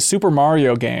timer in a Super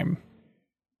Mario game?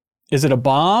 Is it a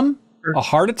bomb? A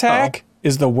heart attack?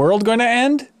 Is the world going to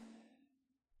end?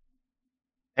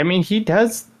 I mean, he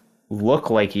does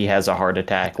look like he has a heart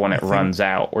attack when it runs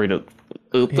out. Or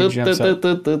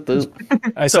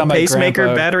I saw my pacemaker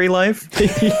grandpa. Battery life.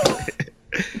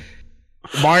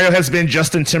 Mario has been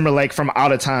Justin Timberlake from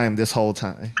Out of Time this whole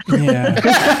time.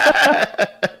 Yeah.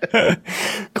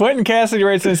 Quentin Cassidy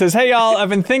writes in and says, "Hey y'all, I've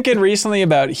been thinking recently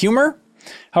about humor,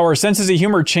 how our senses of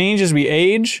humor change as we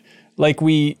age. Like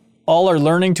we all are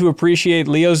learning to appreciate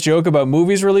Leo's joke about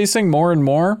movies releasing more and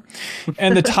more,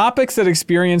 and the topics that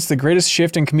experience the greatest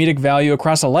shift in comedic value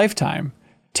across a lifetime.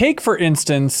 Take, for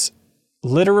instance,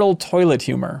 literal toilet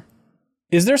humor.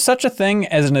 Is there such a thing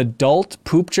as an adult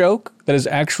poop joke that is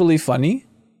actually funny?"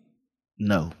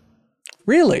 No.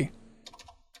 Really?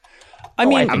 I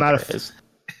mean, I'm not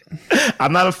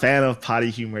a fan of potty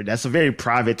humor. That's a very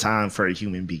private time for a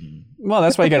human being. well,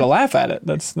 that's why you got to laugh at it.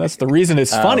 That's the reason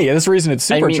it's funny. That's the reason it's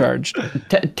supercharged.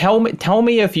 Tell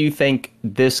me if you think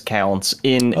this counts.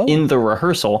 In the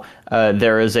rehearsal,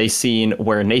 there is a scene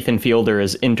where Nathan Fielder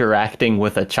is interacting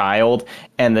with a child,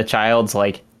 and the child's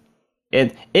like,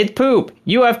 It's poop.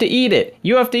 You have to eat it.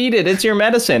 You have to eat it. It's your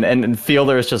medicine." And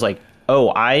Fielder is just like,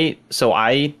 "Oh, I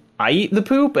eat the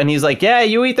poop?" And he's like, "Yeah,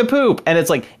 you eat the poop." And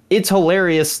it's like, it's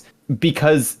hilarious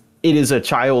because it is a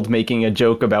child making a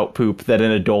joke about poop that an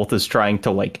adult is trying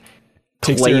to like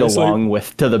play along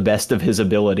with to the best of his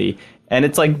ability. And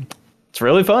it's like, it's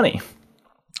really funny.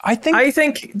 I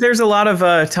think there's a lot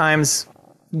of times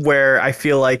where I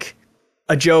feel like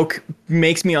a joke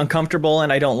makes me uncomfortable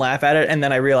and I don't laugh at it. And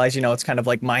then I realize, it's kind of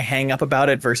like my hang up about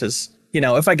it versus,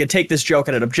 if I could take this joke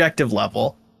at an objective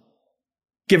level,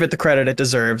 give it the credit it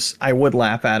deserves, I would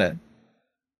laugh at it.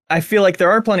 I feel like there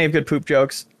are plenty of good poop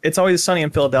jokes. It's Always Sunny in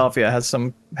Philadelphia has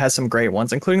some great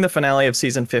ones, including the finale of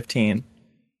season 15.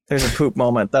 There's a poop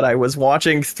moment that I was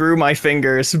watching through my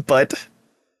fingers, but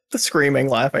the screaming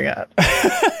laughing at.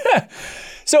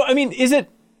 So, I mean,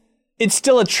 it's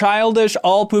still a childish,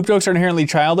 all poop jokes are inherently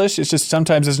childish. It's just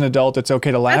sometimes as an adult, it's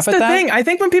okay to laugh at that. That's the thing. I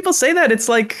think when people say that, it's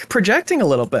like projecting a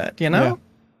little bit, Yeah.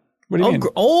 What do you mean?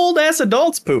 Old ass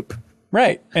adults poop.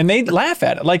 Right. And they laugh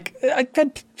at it. Like, I've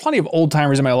had plenty of old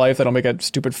timers in my life that'll make a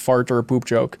stupid fart or a poop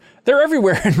joke. They're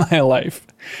everywhere in my life.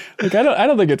 Like, I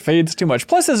don't think it fades too much.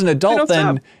 Plus, as an adult,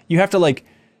 then you have to like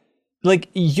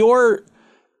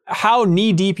how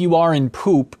knee deep you are in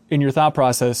poop in your thought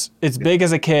process. It's big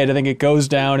as a kid. I think it goes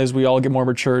down as we all get more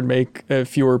mature and make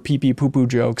fewer pee-pee poo-poo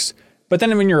jokes. But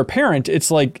then when you're a parent,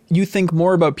 it's like you think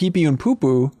more about pee-pee and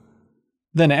poo-poo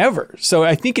than ever. So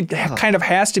I think it kind of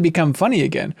has to become funny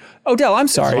again. Odell, I'm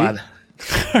sorry.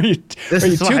 Are you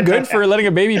too good for letting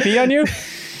a baby pee on you?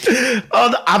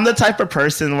 I'm the type of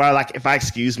person where, like, if I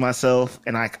excuse myself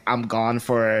and I'm gone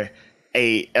for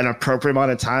an appropriate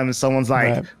amount of time, and someone's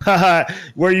like, haha,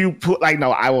 where you put, like,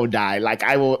 no, I will die. Like,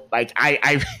 I will, like,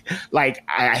 I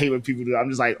hate when people do that. I'm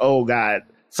just like, oh God.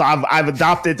 So I've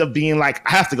adopted to being like,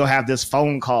 I have to go have this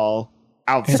phone call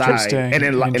outside and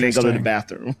then go to the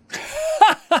bathroom.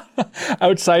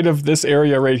 Outside of this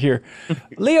area right here.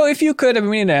 Leo, if you could, I've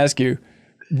been meaning to ask you,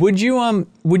 would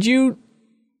you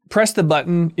press the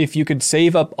button if you could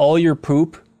save up all your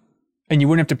poop and you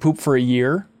wouldn't have to poop for a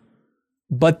year?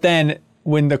 But then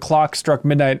when the clock struck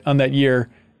midnight on that year,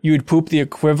 you would poop the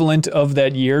equivalent of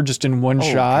that year just in one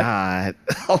shot?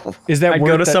 God. Is that I'd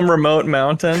go to some remote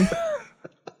mountain.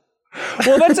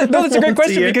 Well, that's a great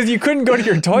question because you couldn't go to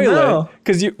your toilet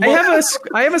because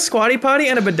I have a squatty potty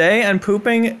and a bidet, and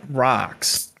pooping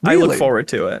rocks. Really? I look forward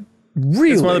to it.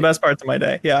 Really? It's one of the best parts of my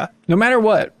day. Yeah. No matter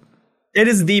what. It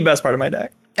is the best part of my day.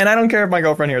 And I don't care if my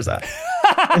girlfriend hears that.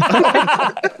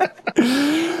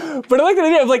 But I like the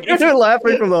idea of like, if you're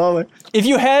laughing from the hallway. If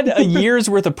you had a year's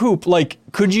worth of poop, like,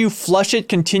 could you flush it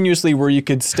continuously where you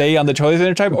could stay on the toilet the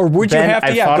entire time? Or would you have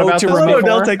to go to remote?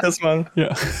 I'll take this one.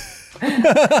 Yeah.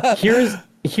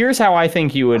 Here's how I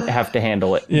think you would have to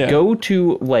handle it. Yeah. Go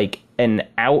to like an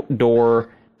outdoor,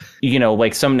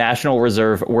 like some national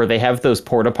reserve where they have those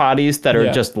porta potties that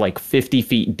are just like 50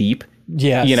 feet deep.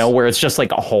 Yes. Where it's just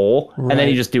like a hole, and then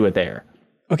you just do it there.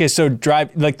 Okay, so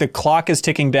like the clock is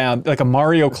ticking down like a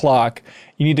Mario clock.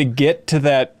 You need to get to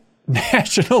that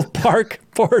national park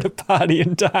porta potty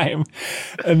in time,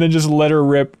 and then just let her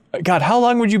rip. God, how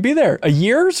long would you be there? A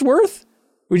year's worth?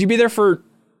 Would you be there for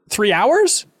 3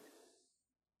 hours?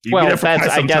 Well, that's,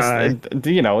 I guess,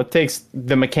 it takes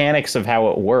the mechanics of how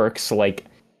it works. Like,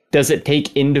 does it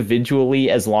take individually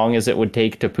as long as it would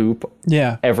take to poop?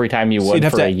 Yeah. Every time you would you'd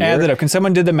have for to a year? add that up. Can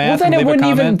someone do the math? Well, then and it wouldn't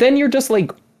even. Then you're just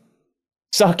like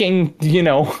sucking,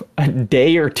 a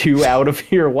day or two out of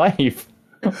your life,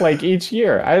 like each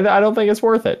year. I don't think it's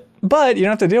worth it. But you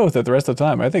don't have to deal with it the rest of the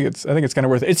time. I think it's kind of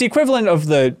worth it. It's the equivalent of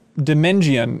the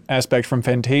Dimension aspect from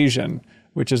Fantasian,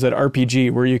 which is that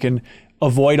RPG where you can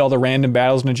avoid all the random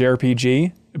battles in a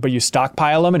JRPG, but you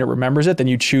stockpile them and it remembers it. Then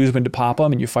you choose when to pop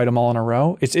them and you fight them all in a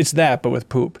row. It's that, but with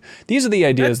poop. These are the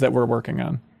ideas that we're working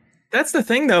on. That's the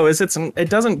thing, though, is it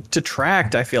doesn't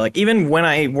detract, I feel like. Even when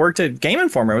I worked at Game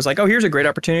Informer, I was like, oh, here's a great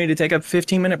opportunity to take a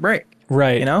 15-minute break.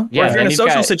 Right. You know? Yeah, or if you're in a you've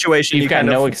social got- situation, you've you got kind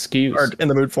no of excuse. are in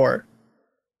the mood for it.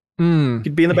 You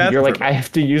could be in the bathroom. You're like, I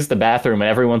have to use the bathroom, and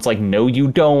everyone's like, no, you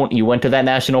don't. You went to that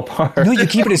national park. No, you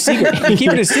keep it a secret. You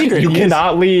keep it a secret. You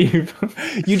cannot leave.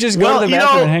 You just go to the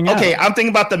bathroom and hang out. Okay, I'm thinking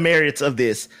about the merits of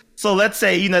this. So let's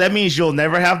say, that means you'll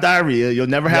never have diarrhea. You'll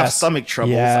never have stomach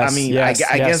troubles. Yes, I mean, yes,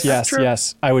 I guess that's true.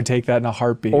 yes. I would take that in a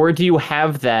heartbeat. Or do you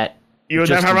have that You'll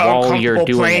just never have an while you're uncomfortable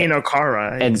doing plane it or car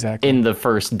ride. and Exactly. in the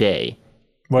first day?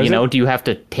 What is it? Do you have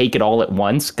to take it all at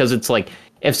once? Because it's like,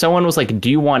 if someone was like, do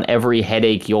you want every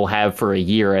headache you'll have for a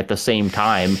year at the same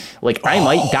time? Like, I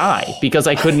might die because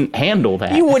I couldn't handle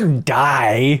that. You wouldn't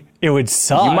die. It would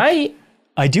suck. You might.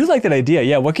 I do like that idea.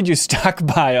 Yeah. What could you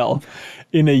stockpile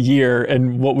in a year,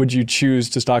 and what would you choose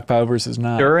to stockpile versus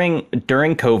not? During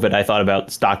COVID, I thought about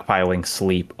stockpiling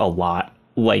sleep a lot.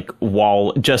 Like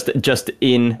while just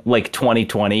in like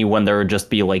 2020, when there would just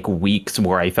be like weeks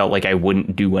where I felt like I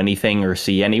wouldn't do anything or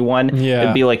see anyone. Yeah.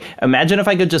 It'd be like, imagine if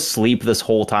I could just sleep this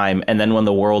whole time, and then when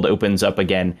the world opens up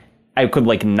again, I could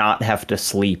like not have to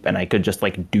sleep and I could just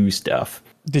like do stuff.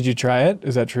 Did you try it?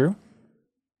 Is that true?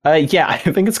 Yeah, I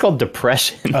think it's called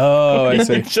depression. Oh, I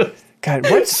see. Just God,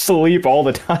 what's sleep all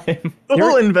the time.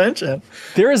 Whole invention.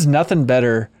 there is nothing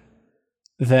better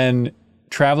than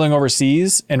traveling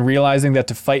overseas and realizing that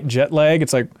to fight jet lag,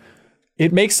 it's like,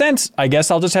 it makes sense. I guess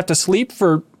I'll just have to sleep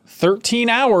for 13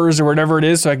 hours or whatever it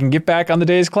is so I can get back on the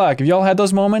day's clock. Have y'all had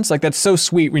those moments? Like, that's so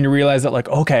sweet when you realize that, like,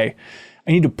 okay,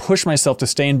 I need to push myself to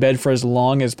stay in bed for as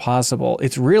long as possible.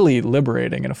 It's really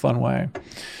liberating in a fun way.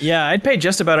 Yeah, I'd pay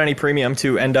just about any premium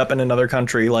to end up in another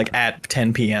country like at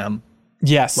 10 p.m.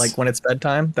 Yes. Like when it's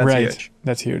bedtime. That's right. huge.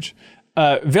 That's huge.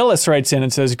 Villas writes in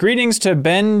and says, greetings to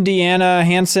Ben, Deanna,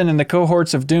 Hansen, and the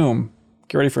cohorts of Doom.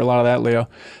 Get ready for a lot of that, Leo.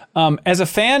 As a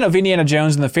fan of Indiana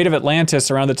Jones and the Fate of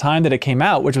Atlantis around the time that it came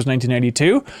out, which was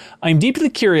 1992, I'm deeply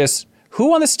curious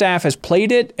who on the staff has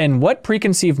played it and what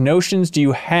preconceived notions do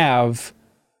you have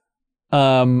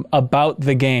about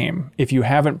the game if you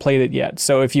haven't played it yet.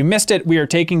 So if you missed it, we are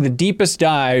taking the deepest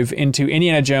dive into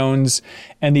Indiana Jones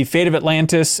and the Fate of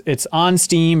Atlantis. It's on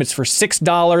Steam. It's for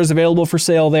 $6 available for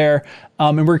sale there.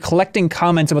 And we're collecting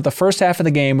comments about the first half of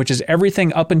the game, which is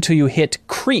everything up until you hit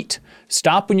Crete.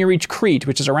 Stop when you reach Crete,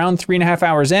 which is around 3.5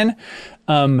 hours in.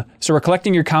 So we're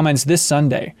collecting your comments this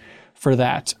Sunday for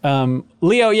that.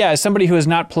 Leo, yeah, as somebody who has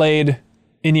not played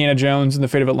Indiana Jones and the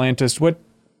Fate of Atlantis, what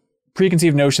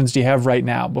preconceived notions do you have right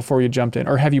now before you jumped in,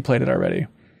 or have you played it already?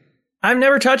 I've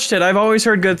never touched it. I've always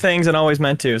heard good things and always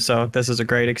meant to, so this is a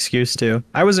great excuse to.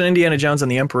 I was an Indiana Jones and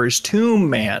the Emperor's Tomb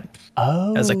man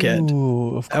as a kid.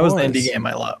 Of That was the course. indie game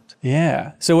I loved.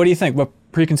 Yeah. So what do you think? What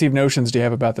preconceived notions do you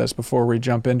have about this before we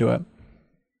jump into it?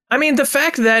 I mean, the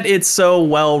fact that it's so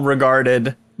well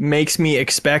regarded makes me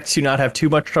expect to not have too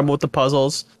much trouble with the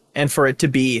puzzles and for it to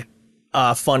be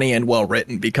funny and well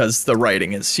written because the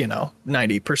writing is,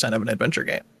 90% of an adventure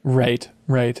game. Right.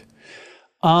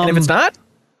 And if it's not,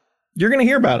 you're going to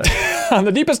hear about it. On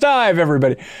the deepest dive,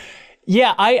 everybody.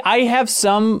 Yeah, I have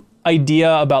some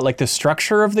idea about like the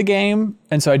structure of the game,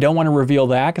 and so I don't want to reveal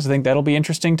that because I think that'll be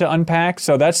interesting to unpack.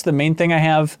 So that's the main thing I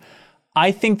have.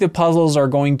 I think the puzzles are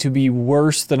going to be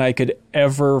worse than I could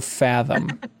ever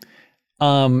fathom.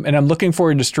 And I'm looking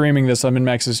forward to streaming this on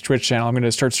MinMax's Twitch channel. I'm going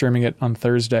to start streaming it on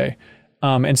Thursday.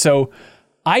 And so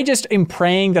I just am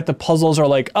praying that the puzzles are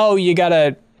like, oh, you got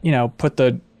to, put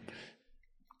the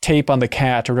tape on the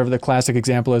cat or whatever the classic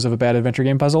example is of a bad adventure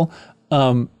game puzzle.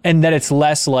 And that it's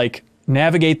less like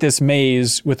navigate this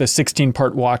maze with a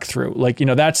 16-part walkthrough. Like,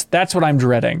 that's what I'm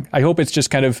dreading. I hope it's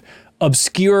just kind of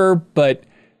obscure but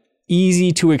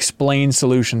easy to explain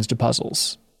solutions to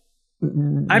puzzles.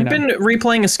 I've been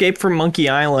replaying Escape from Monkey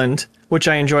Island, which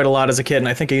I enjoyed a lot as a kid, and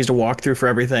I think I used a walkthrough for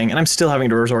everything, and I'm still having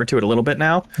to resort to it a little bit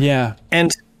now. Yeah.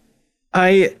 And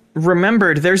I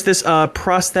remembered there's this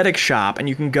prosthetic shop, and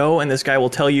you can go, and this guy will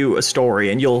tell you a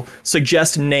story, and you'll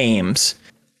suggest names,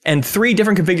 and 3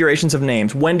 different configurations of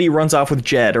names. Wendy runs off with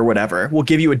Jed or whatever. Will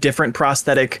give you a different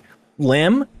prosthetic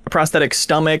limb, a prosthetic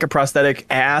stomach, a prosthetic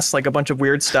ass, like a bunch of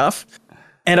weird stuff.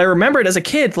 And I remembered as a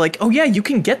kid, like, oh yeah, you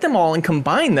can get them all and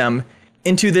combine them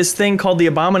into this thing called the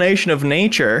Abomination of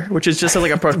Nature, which is just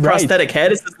like a prosthetic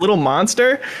head. It's this little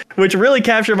monster, which really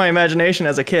captured my imagination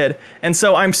as a kid. And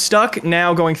so I'm stuck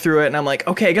now going through it, and I'm like,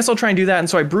 okay, I guess I'll try and do that. And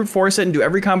so I brute force it and do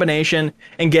every combination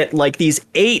and get like these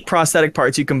 8 prosthetic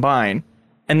parts you combine.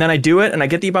 And then I do it, and I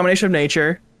get the Abomination of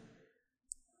Nature.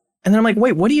 And then I'm like,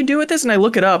 wait, what do you do with this? And I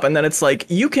look it up, and then it's like,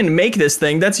 you can make this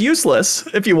thing that's useless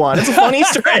if you want. It's a fun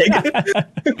Easter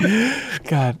egg.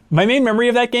 God, my main memory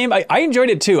of that game, I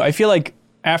enjoyed it too. I feel like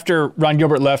after Ron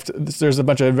Gilbert left, there's a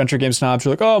bunch of adventure game snobs who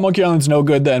are like, oh, Monkey Island's no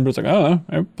good then. But it's like, I don't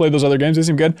know. I played those other games. They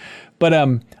seem good. But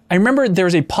I remember there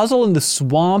was a puzzle in the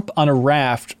swamp on a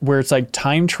raft where it's like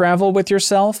time travel with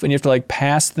yourself and you have to like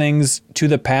pass things to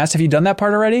the past. Have you done that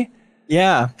part already?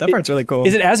 Yeah, that part's really cool.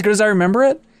 Is it as good as I remember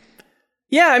it?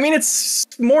 Yeah, I mean, it's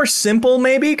more simple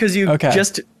maybe because you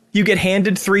get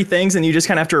handed 3 things and you just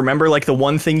kind of have to remember like the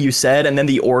one thing you said and then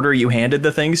the order you handed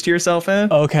the things to yourself in.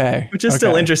 Okay. Which is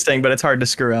still interesting, but it's hard to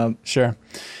screw up. Sure.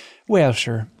 Well,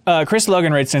 sure. Chris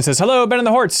Logan writes in and says, hello, Ben and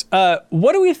the Horts.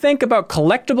 What do we think about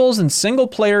collectibles in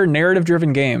single-player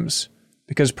narrative-driven games?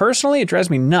 Because personally, it drives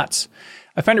me nuts.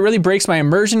 I find it really breaks my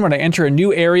immersion when I enter a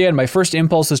new area and my first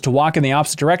impulse is to walk in the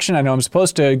opposite direction. I know I'm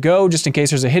supposed to go just in case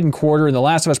there's a hidden quarter in The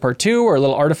Last of Us Part 2 or a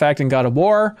little artifact in God of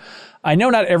War. I know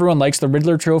not everyone likes the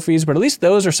Riddler trophies, but at least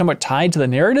those are somewhat tied to the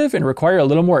narrative and require a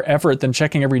little more effort than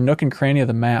checking every nook and cranny of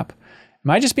the map.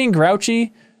 Am I just being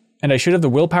grouchy and I should have the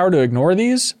willpower to ignore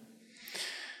these?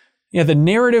 Yeah, the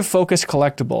narrative-focused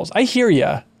collectibles. I hear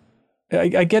ya.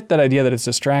 I get that idea that it's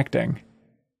distracting.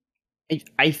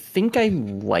 I think I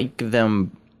like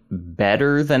them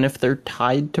better than if they're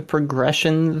tied to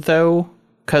progression, though.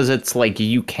 Because it's like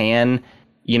you can,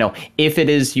 you know, if it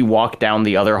is you walk down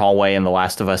the other hallway in The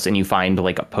Last of Us and you find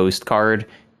like a postcard,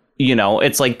 you know,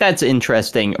 it's like that's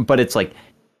interesting. But it's like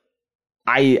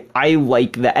I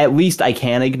like that. At least I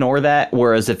can ignore that.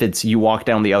 Whereas if it's you walk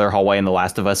down the other hallway in The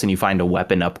Last of Us and you find a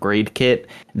weapon upgrade kit,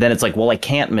 then it's like, well, I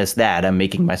can't miss that. I'm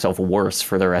making myself worse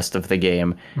for the rest of the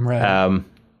game. Right.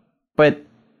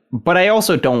 But I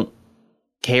also don't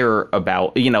care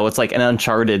about, you know, it's like an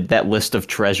Uncharted, that list of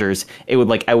treasures. It would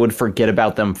like, I would forget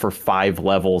about them for 5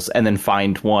 levels and then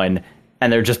find one.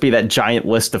 And there'd just be that giant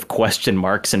list of question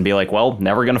marks and be like, well,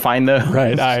 never going to find those.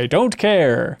 Right. I don't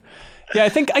care. Yeah, I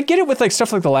think I get it with like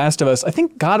stuff like The Last of Us. I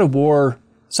think God of War,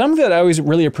 something that I always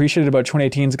really appreciated about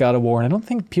 2018's God of War, and I don't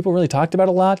think people really talked about it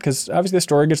a lot because obviously the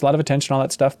story gets a lot of attention, all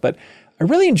that stuff, but I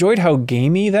really enjoyed how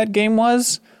gamey that game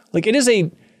was. Like it is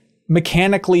a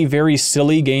mechanically very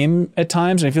silly game at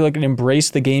times, and I feel like it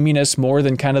embraced the gaminess more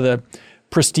than kind of the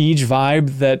prestige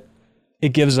vibe that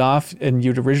it gives off and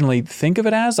you'd originally think of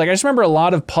it as. Like I just remember a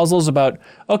lot of puzzles about,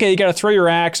 okay, you got to throw your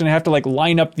axe and you have to like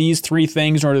line up these 3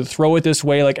 things in order to throw it this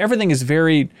way. Like everything is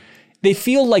very, they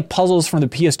feel like puzzles from the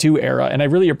PS2 era, and I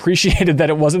really appreciated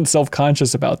that it wasn't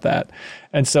self-conscious about that.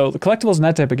 And so the collectibles in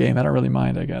that type of game, I don't really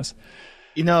mind, I guess.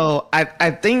 You know,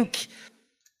 I think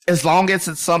as long as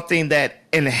it's something that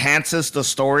enhances the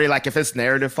story, like if it's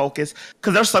narrative focused,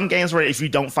 because there's some games where if you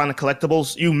don't find the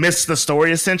collectibles, you miss the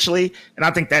story essentially, and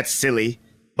I think that's silly.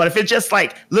 But if it's just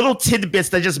like little tidbits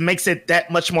that just makes it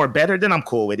that much more better, then I'm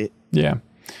cool with it. Yeah.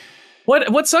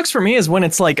 What sucks for me is when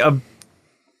it's like a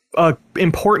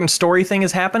important story thing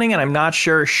is happening and I'm not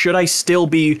sure, should I still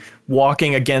be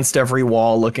walking against every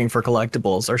wall looking for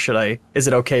collectibles, or is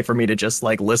it okay for me to just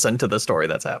like listen to the story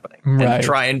that's happening and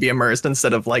try and be immersed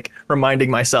instead of like reminding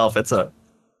myself it's a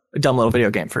dumb little video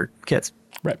game for kids.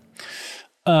 Right.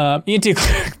 Ian T.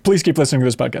 Clark, please keep listening to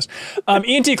this podcast.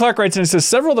 Ian T. Clark writes and says,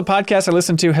 several of the podcasts I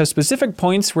listen to have specific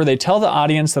points where they tell the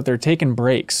audience that they're taking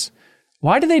breaks.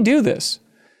 Why do they do this?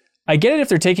 I get it if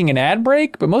they're taking an ad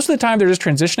break, but most of the time they're just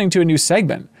transitioning to a new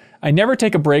segment. I never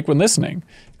take a break when listening.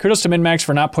 Kudos to MinMax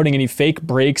for not putting any fake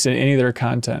breaks in any of their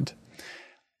content.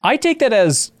 I take that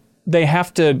as they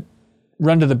have to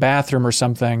run to the bathroom or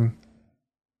something,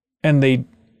 and they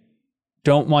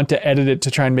don't want to edit it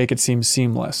to try and make it seem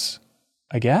seamless,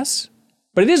 I guess.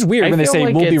 But it is weird when they say,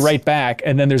 like, we'll be right back,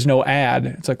 and then there's no ad.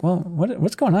 It's like, well,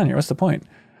 what's going on here? What's the point?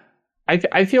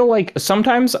 I feel like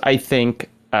sometimes I think,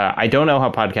 I don't know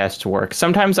how podcasts work.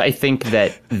 Sometimes I think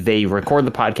that they record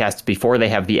the podcast before they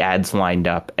have the ads lined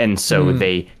up. And so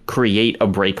they create a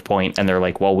break point and they're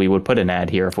like, well, we would put an ad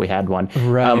here if we had one.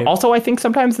 Right. Also, I think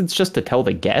sometimes it's just to tell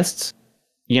the guests,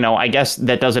 you know, I guess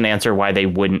that doesn't answer why they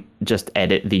wouldn't just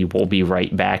edit the we'll be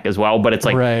right back as well. But it's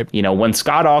like, you know, when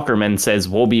Scott Aukerman says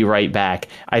we'll be right back,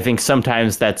 I think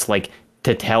sometimes that's like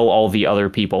to tell all the other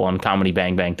people on Comedy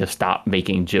Bang Bang to stop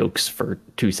making jokes for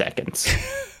 2 seconds.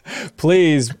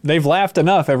 Please, they've laughed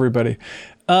enough, everybody.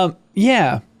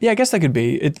 Yeah, I guess that could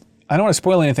be. I don't want to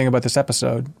spoil anything about this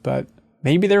episode, but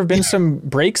maybe there have been some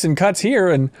breaks and cuts here,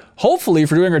 and hopefully,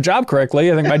 if we're doing our job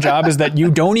correctly, I think my job is that you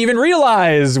don't even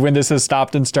realize when this has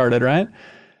stopped and started, right?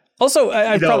 Also,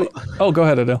 I probably... Oh, go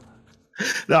ahead, Adele.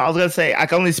 No, I was going to say, I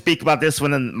can only speak about this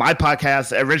when my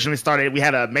podcast originally started. We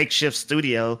had a makeshift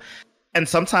studio, and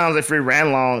sometimes if we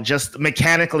ran long, just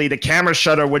mechanically, the camera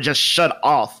shutter would just shut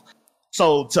off.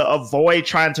 So to avoid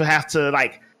trying to have to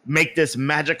like make this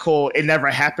magical, it never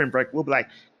happened break, we'll be like,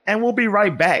 and we'll be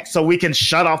right back. So we can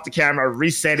shut off the camera,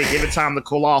 reset it, give it time to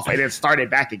cool off, and then start it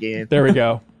back again. There we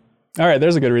go. All right,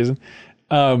 there's a good reason.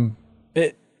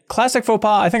 Classic faux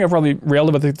pas. I think I've probably railed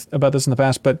about this in the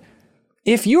past, but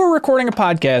if you are recording a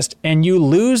podcast and you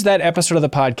lose that episode of the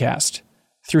podcast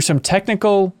through some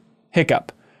technical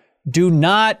hiccup, do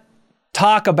not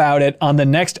talk about it on the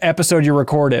next episode you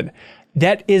recorded.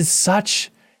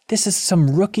 This is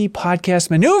some rookie podcast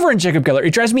maneuvering, Jacob Geller.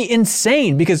 It drives me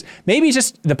insane because maybe it's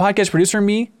just the podcast producer in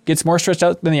me gets more stressed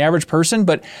out than the average person,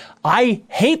 but I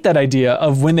hate that idea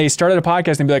of when they started a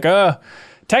podcast and be like,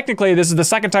 technically, this is the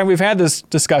second time we've had this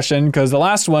discussion because the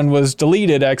last one was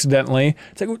deleted accidentally.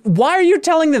 It's like, why are you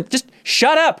telling them? Just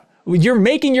shut up. You're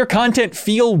making your content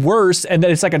feel worse and that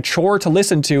it's like a chore to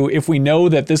listen to if we know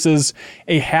that this is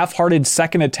a half-hearted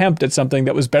second attempt at something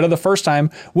that was better the first time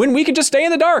when we could just stay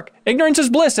in the dark. Ignorance is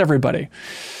bliss, everybody.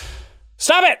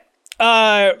 Stop it.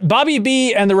 Bobby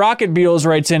B and the Rocket Beatles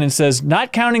writes in and says,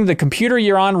 not counting the computer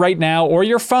you're on right now or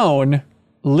your phone,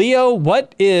 Leo,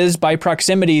 what is, by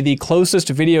proximity, the closest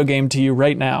video game to you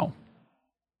right now?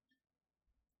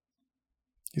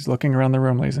 He's looking around the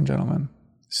room, ladies and gentlemen.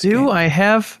 Do I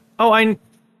have... Oh,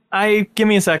 I give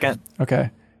me a second. Okay.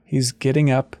 He's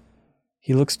getting up.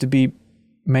 He looks to be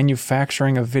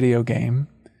manufacturing a video game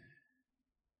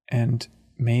and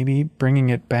maybe bringing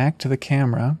it back to the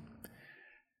camera.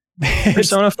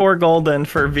 Persona 4 Golden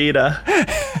for Vita.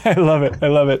 I love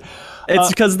it. It's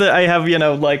because I have,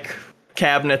 like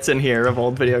cabinets in here of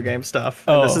old video game stuff.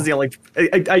 And this is the only...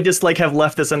 I just have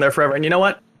left this in there forever. And you know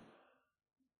what?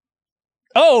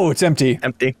 Oh, it's empty.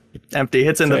 Empty.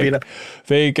 It's in the Vita.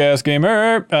 Fake ass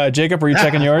gamer. Jacob, were you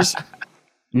checking yours?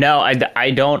 No,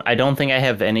 I don't think I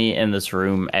have any in this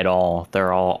room at all.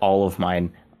 They're all of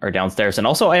mine are downstairs. And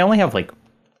also I only have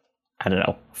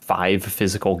 5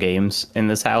 physical games in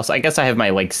this house. I guess I have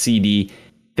my CD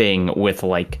thing with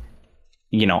all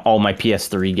my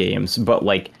PS3 games, but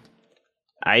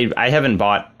I haven't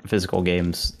bought physical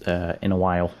games in a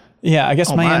while. Yeah, I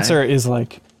guess my answer is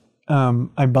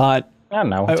I bought... I don't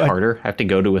know. It's harder. I have to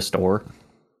go to a store.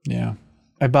 Yeah.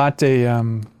 I bought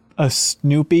a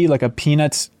Snoopy, a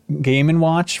Peanuts Game &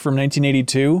 Watch from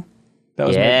 1982. That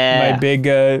was my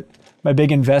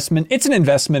big investment. It's an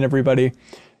investment, everybody.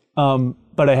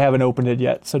 But I haven't opened it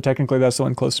yet. So technically that's the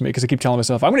one close to me because I keep telling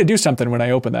myself, I'm going to do something when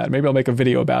I open that. Maybe I'll make a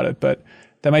video about it, but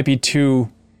that might be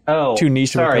too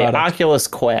niche of a product. Oculus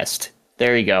Quest.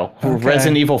 There you go. Okay.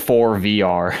 Resident Evil 4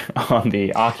 VR on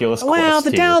the Oculus Quest. Well, the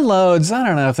downloads, I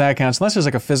don't know if that counts, unless there's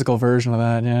a physical version of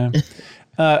that, yeah.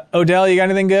 Odell, you got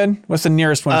anything good? What's the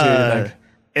nearest one to you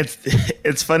think?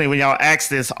 It's funny when y'all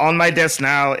ask this. On my desk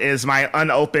now is my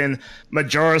unopened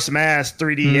Majora's Mask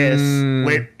 3DS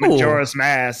with Majora's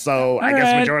Mask. So I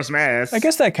guess Majora's Mask. I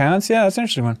guess that counts. Yeah, that's an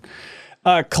interesting one.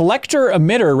 Collector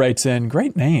Emitter writes in,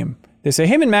 great name. They say,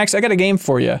 hey, man, Max, I got a game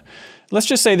for you. Let's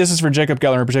just say this is for Jacob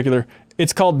Geller in particular.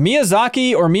 It's called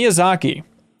Miyazaki or Miyazaki.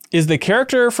 Is the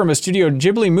character from a Studio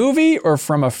Ghibli movie or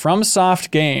from a FromSoft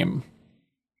game?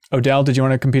 Odell, did you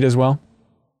want to compete as well?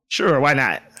 Sure, why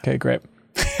not? Okay, great.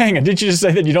 Hang on, did you just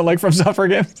say that you don't like FromSoftware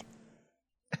games?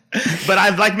 But I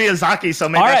like Miyazaki, so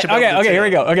maybe all right, I should be okay, here we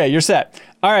go. Okay, you're set.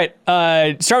 All right,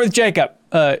 start with Jacob.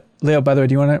 Leo, by the way,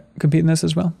 do you want to compete in this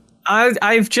as well?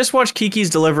 I've just watched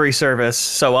Kiki's Delivery Service,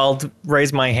 so I'll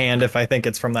raise my hand if I think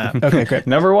it's from that. Okay, great.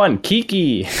 Number 1,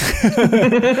 Kiki.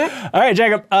 All right,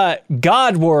 Jacob.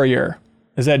 God Warrior.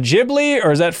 Is that Ghibli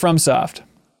or is that FromSoft?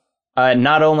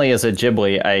 Not only is it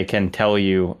Ghibli, I can tell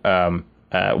you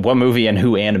what movie and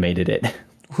who animated it.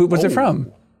 What's it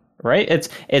from? Right?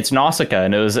 It's Nausicaa,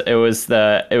 and it was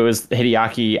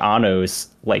Hideaki Anno's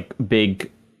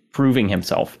big proving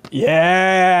himself.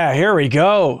 Yeah, here we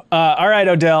go. All right,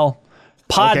 Odell.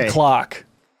 Pod Clock.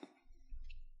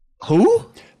 Who?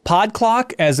 Pod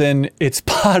Clock, as in it's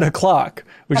pod o'clock,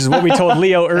 which is what we told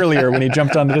Leo earlier when he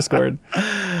jumped on the Discord.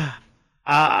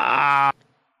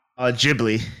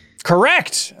 Ghibli.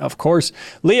 Correct, of course.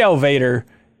 Leo Vader,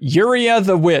 Yuria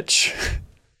the Witch.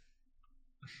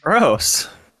 Gross.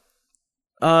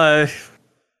 FromSoft?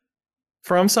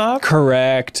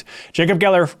 Correct. Jacob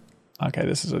Geller. Okay,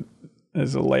 this is a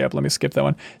layup. Let me skip that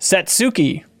one.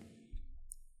 Satsuki.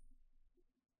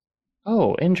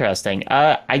 Oh, interesting.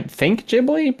 I think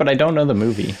Ghibli, but I don't know the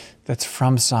movie. That's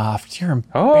FromSoft. You're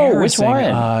embarrassing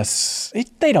us.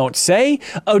 They don't say.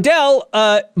 Odell,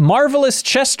 Marvelous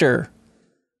Chester.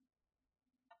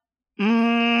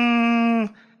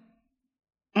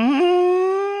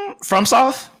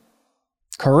 FromSoft?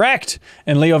 Correct.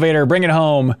 And Leo Vader, bring it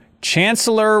home.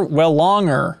 Chancellor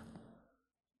Wellonger.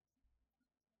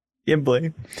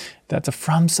 Ghibli. That's a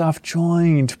FromSoft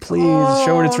joint. Please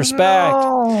show it its respect.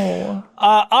 No.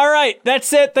 All right,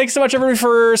 that's it. Thanks so much, everybody,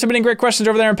 for submitting great questions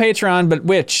over there on Patreon. But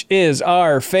which is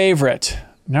our favorite?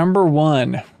 Number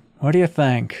one. What do you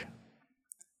think?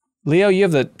 Leo, you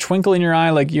have the twinkle in your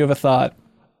eye like you have a thought.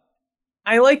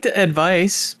 I like the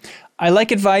advice. I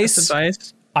like advice. That's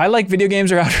advice. I like video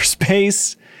games or outer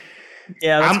space.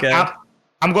 Yeah, that's good.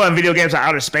 I'm going video games or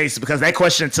outer space because that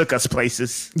question took us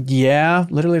places. Yeah,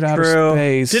 literally to outer True.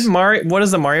 space. Did Mario? What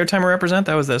does the Mario timer represent?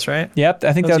 That was this, right? Yep,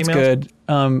 I think Those that's emails?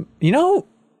 good. You know,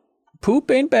 poop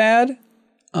ain't bad.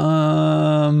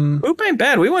 Poop ain't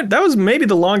bad. That was maybe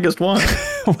the longest one.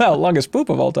 Well, longest poop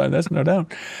of all time. That's no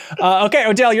doubt. Okay,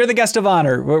 Odell, you're the guest of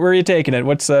honor. Where are you taking it?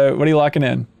 What are you locking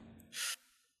in?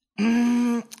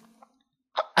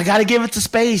 I gotta give it to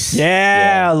space.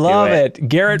 Yeah, love do it.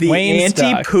 Garrett The Wayne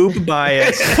anti-poop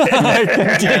bias.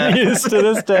 continues to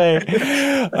this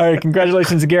day. All right,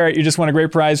 congratulations, Garrett. You just won a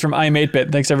great prize from I'm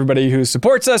 8-Bit. Thanks to everybody who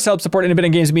supports us, helps support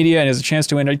independent games media, and has a chance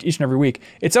to win each and every week.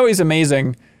 It's always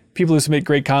amazing. People who submit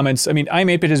great comments. I mean, I'm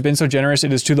 8-Bit has been so generous.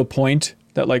 It is to the point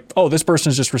that like, oh, this person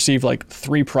has just received like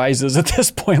 3 prizes at this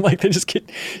point. Like they just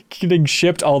getting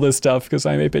shipped all this stuff because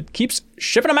I'm 8-Bit keeps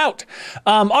shipping them out.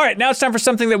 All right, now it's time for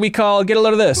something that we call Get a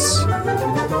Load of This.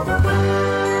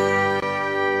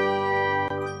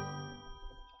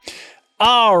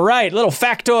 All right, little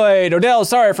factoid. Odell,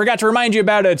 sorry, I forgot to remind you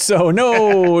about it. So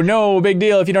no big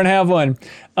deal if you don't have one.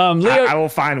 Leo, I will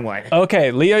find one.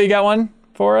 Okay, Leo, you got one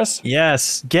for us?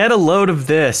 Yes. Get a load of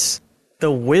this.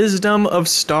 The Wisdom of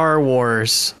Star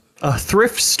Wars. A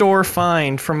thrift store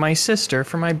find from my sister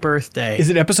for my birthday. Is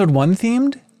it episode 1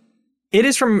 themed? It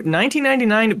is from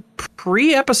 1999,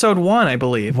 pre-episode 1, I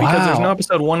believe, because there's Wow. no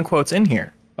episode 1 quotes in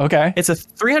here. Okay. It's a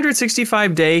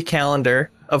 365-day calendar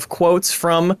of quotes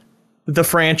from the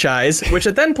franchise, which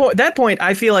at that point,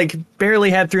 I feel like barely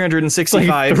had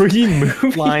 365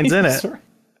 lines in it.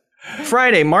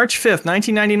 Friday, March 5th,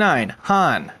 1999.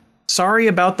 Han, sorry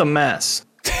about the mess.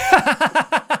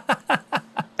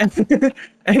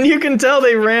 and you can tell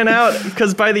they ran out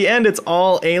because by the end it's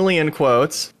all alien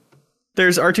quotes.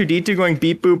 There's R2-D2 going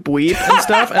beep boop weep and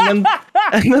stuff, and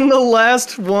then the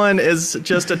last one is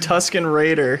just a Tusken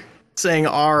Raider saying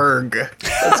arg.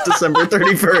 That's December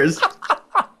 31st.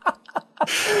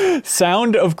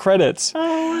 Sound of credits.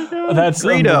 Oh my god. That's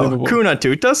Rito, unbelievable. Kuna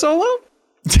Tuta solo?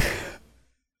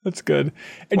 That's good.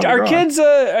 Are kids,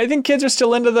 I think kids are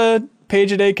still into the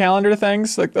page a day calendar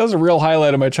things. Like that was a real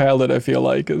highlight of my childhood, I feel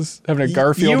like, is having a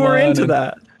Garfield You were one into and-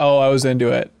 that. Oh, I was into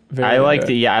it. Very I like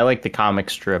into it. I like the comic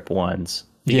strip ones.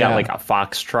 You Yeah. got like a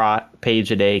Foxtrot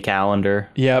page a day calendar.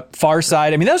 Yep. Far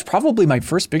Side. I mean, that was probably my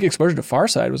first big exposure to Far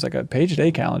Side, was like a page a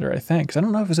day calendar, I think. 'Cause I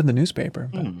don't know if it was in the newspaper.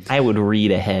 But I would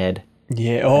read ahead.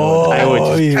 yeah. Oh, I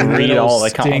would just you read little all the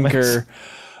comics. stinker.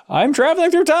 I'm traveling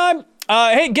through time.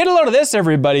 Hey, get a load of this,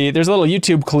 everybody. There's a little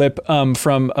YouTube clip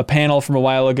from a panel from a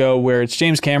while ago where it's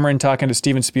James Cameron talking to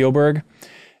Steven Spielberg.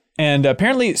 And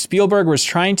apparently Spielberg was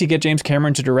trying to get James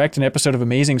Cameron to direct an episode of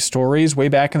Amazing Stories way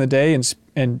back in the day.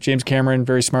 And James Cameron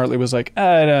very smartly was like,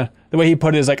 the way he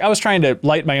put it is like, I was trying to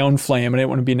light my own flame and I didn't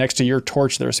want to be next to your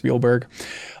torch there, Spielberg.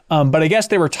 But I guess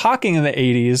they were talking in the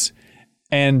 80s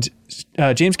and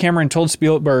James Cameron told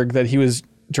Spielberg that he was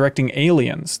directing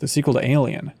Aliens, the sequel to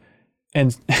Alien.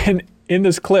 And in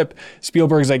this clip,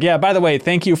 Spielberg's like, yeah, by the way,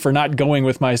 thank you for not going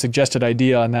with my suggested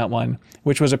idea on that one,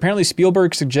 which was apparently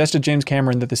Spielberg suggested James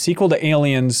Cameron that the sequel to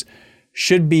Aliens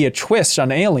should be a twist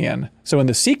on Alien. So in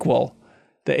the sequel,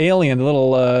 the alien, the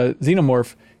little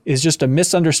xenomorph, is just a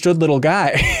misunderstood little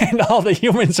guy, and all the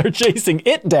humans are chasing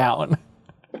it down.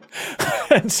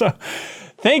 And so,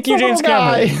 thank you, James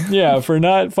Cameron, for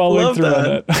not following Love through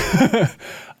on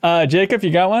it. Jacob,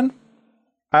 you got one?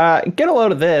 Get a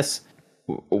load of this.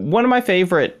 One of my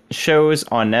favorite shows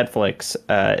on Netflix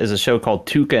is a show called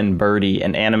Tuca and Birdie,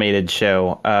 an animated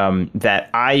show that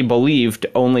I believed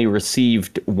only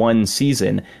received 1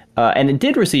 season. And it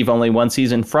did receive only 1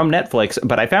 season from Netflix,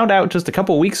 but I found out just a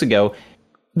couple weeks ago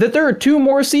that there are 2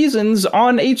 more seasons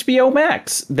on HBO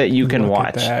Max that you can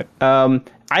watch. At that.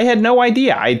 I had no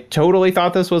idea. I totally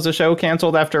thought this was a show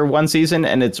canceled after 1 season,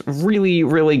 and it's really,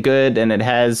 really good. And it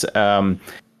has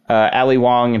Ali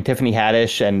Wong and Tiffany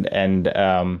Haddish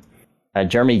and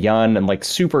Jeremy Yun and like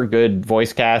super good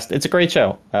voice cast. It's a great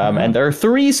show. And there are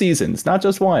 3 seasons, not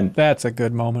just 1. That's a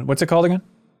good moment. What's it called again?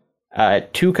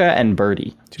 Tuca and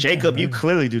Birdie. Jacob, you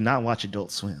clearly do not watch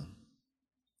Adult Swim.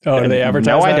 Oh, do they advertise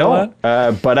No, I that a lot?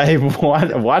 don't. But I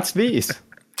watch these.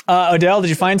 Odell, did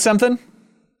you find something?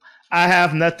 I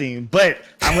have nothing, but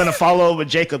I'm going to follow up with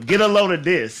Jacob. Get a load of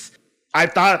this. I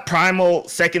thought Primal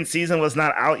second season was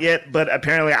not out yet, but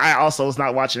apparently I also was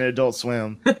not watching Adult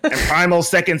Swim. And Primal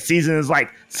second season is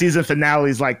like season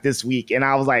finales like this week. And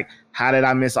I was like, how did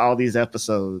I miss all these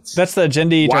episodes? That's the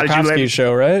Jendi Tarkovsky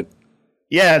show, right?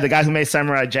 Yeah, the guy who made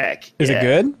Samurai Jack. Is it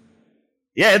good?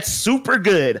 Yeah, it's super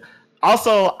good.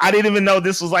 Also, I didn't even know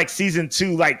this was like season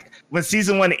 2. Like when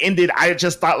season 1 ended, I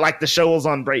just thought like the show was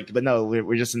on break. But no,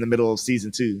 we're just in the middle of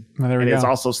season 2. Well, there we go. It's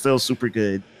also still super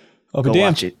good. Oh, Go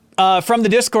watch it. From the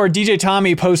Discord, DJ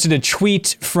Tommy posted a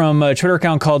tweet from a Twitter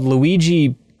account called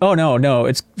Luigi. Oh, no.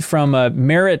 It's from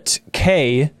Merritt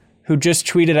K, who just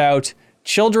tweeted out,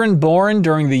 children born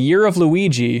during the year of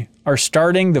Luigi are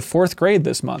starting the 4th grade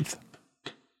this month.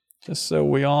 Just so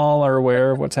we all are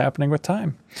aware of what's happening with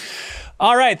time.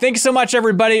 All right. Thank you so much,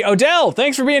 everybody. Odell,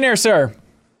 thanks for being here, sir.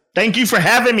 Thank you for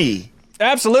having me.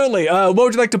 Absolutely. What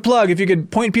would you like to plug if you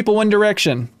could point people one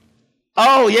direction?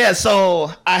 Oh, yeah.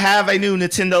 So I have a new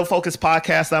Nintendo focused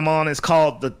podcast I'm on. It's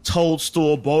called the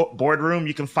Toadstool Boardroom.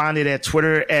 You can find it at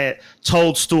Twitter at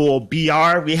Toadstool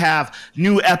BR. We have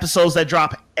new episodes that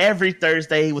drop every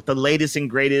Thursday with the latest and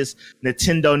greatest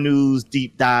Nintendo news,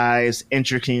 deep dives,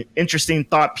 interesting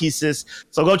thought pieces.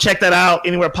 So go check that out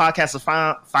anywhere podcasts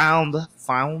are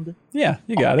found. Yeah,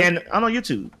 you got it. And I'm on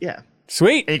YouTube. Yeah.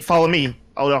 Sweet. And you can follow me,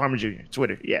 Odell Harmon Jr.,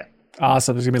 Twitter. Yeah.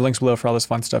 Awesome. There's going to be links below for all this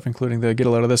fun stuff, including the get a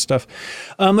load of this stuff.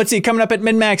 Let's see. Coming up at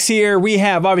MinMax here, we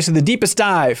have obviously the deepest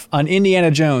dive on Indiana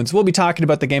Jones. We'll be talking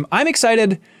about the game. I'm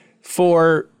excited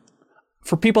for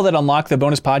people that unlock the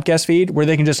bonus podcast feed where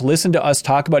they can just listen to us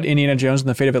talk about Indiana Jones and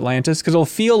the Fate of Atlantis, because it'll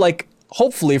feel like,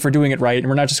 hopefully, if we're doing it right and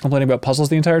we're not just complaining about puzzles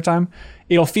the entire time,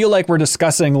 it'll feel like we're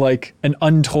discussing like an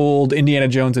untold Indiana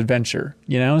Jones adventure,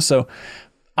 you know? So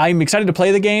I'm excited to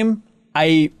play the game.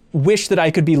 I wish that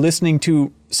I could be listening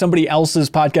to somebody else's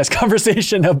podcast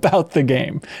conversation about the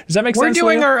game. Does that make sense? We're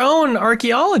doing our own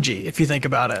archaeology, if you think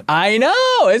about it. I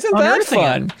know. Isn't that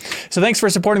fun? So thanks for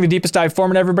supporting the Deepest Dive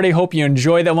format, everybody. Hope you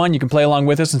enjoy that one. You can play along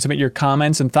with us and submit your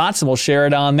comments and thoughts, and we'll share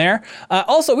it on there.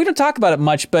 Also, we don't talk about it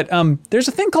much, but there's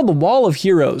a thing called the Wall of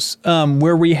Heroes,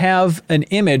 where we have an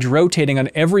image rotating on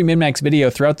every MinMax video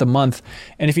throughout the month.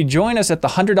 And if you join us at the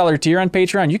 $100 tier on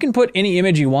Patreon, you can put any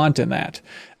image you want in that.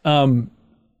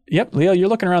 Yep, Leo, you're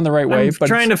looking around the right way. But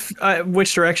trying to.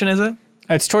 Which direction is it?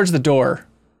 It's towards the door.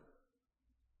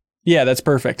 Yeah, that's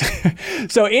perfect.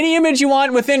 So any image you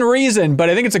want within reason, but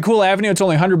I think it's a cool avenue. It's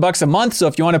only $100 a month. So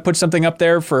if you want to put something up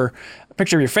there for a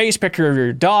picture of your face, picture of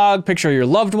your dog, picture of your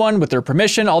loved one with their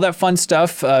permission, all that fun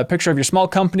stuff, picture of your small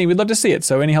company, we'd love to see it.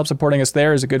 So any help supporting us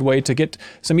there is a good way to get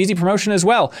some easy promotion as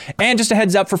well. And just a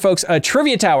heads up for folks,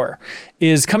 Trivia Tower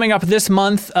is coming up this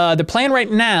month. The plan right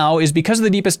now is, because of the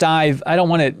Deepest Dive, I don't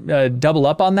want to double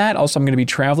up on that. Also, I'm going to be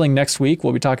traveling next week.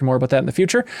 We'll be talking more about that in the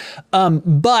future.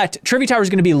 But Trivia Tower is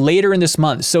going to be later in this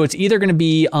month. So it's either going to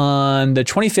be on the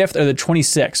 25th or the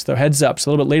 26th. So heads up. It's a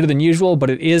little bit later than usual, but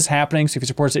it is happening. So if you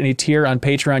support any tier on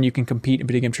Patreon, you can compete in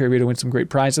video game trivia to win some great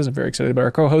prizes. I'm very excited about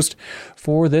our co-host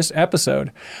for this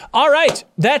episode. All right,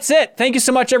 that's it. Thank you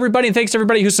so much, everybody. And thanks to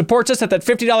everybody who supports us at that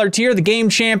 $50 tier, the Game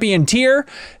Champion tier.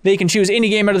 They can choose any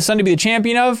game out of the sun to be the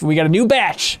champion of. We got a new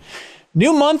batch.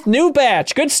 New month, new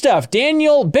batch. Good stuff.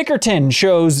 Daniel Bickerton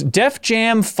chose Def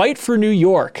Jam Fight for New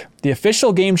York, the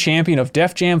official game champion of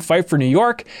Def Jam Fight for New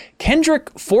York.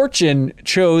 Kendrick Fortune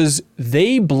chose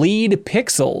They Bleed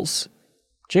Pixels.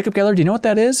 Jacob Geller, do you know what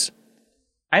that is?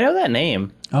 I know that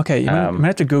name. Okay, you might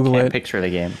have to Google it. Picture the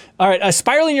game. All right,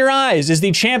 Spiral in Your Eyes is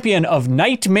the champion of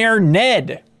Nightmare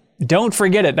Ned. Don't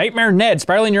forget it. Nightmare Ned,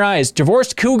 Spiral in Your Eyes.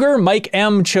 Divorced Cougar, Mike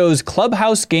M. chose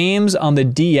Clubhouse Games on the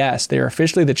DS. They are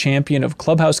officially the champion of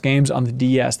Clubhouse Games on the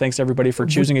DS. Thanks, everybody, for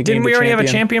choosing a game. Didn't we already have a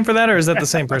champion for that, or is that the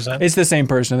same person? It's the same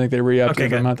person. I think they re-upped it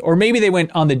every month. Or maybe they went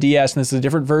on the DS and this is a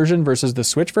different version versus the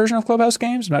Switch version of Clubhouse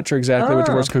Games. I'm not sure exactly what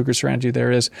Divorced Cougar strategy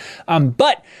there is.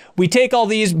 But we take all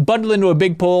these, bundle into a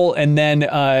big poll, and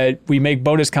then we make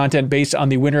bonus content based on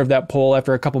the winner of that poll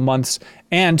after a couple months.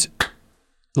 And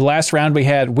the last round we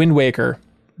had Wind Waker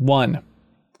won.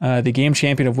 The game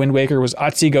champion of Wind Waker was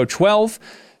Otsego12.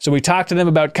 So we talked to them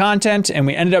about content, and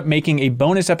we ended up making a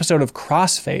bonus episode of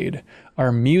Crossfade,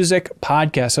 our music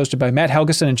podcast hosted by Matt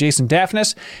Helgeson and Jason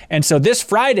Daphnis. And so this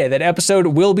Friday, that episode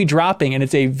will be dropping, and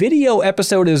it's a video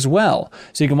episode as well.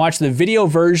 So you can watch the video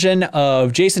version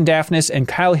of Jason Daphnis and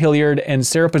Kyle Hilliard and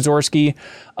Sarah Pozorski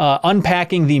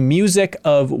unpacking the music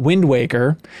of Wind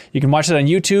Waker. You can watch it on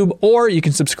YouTube, or you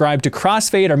can subscribe to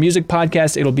Crossfade, our music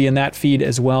podcast. It'll be in that feed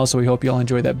as well. So we hope you all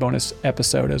enjoy that bonus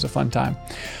episode. It was a fun time.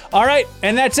 All right,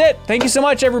 and that's it. Thank you so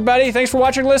much, everybody. Thanks for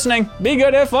watching and listening. Be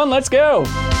good, have fun. Let's go.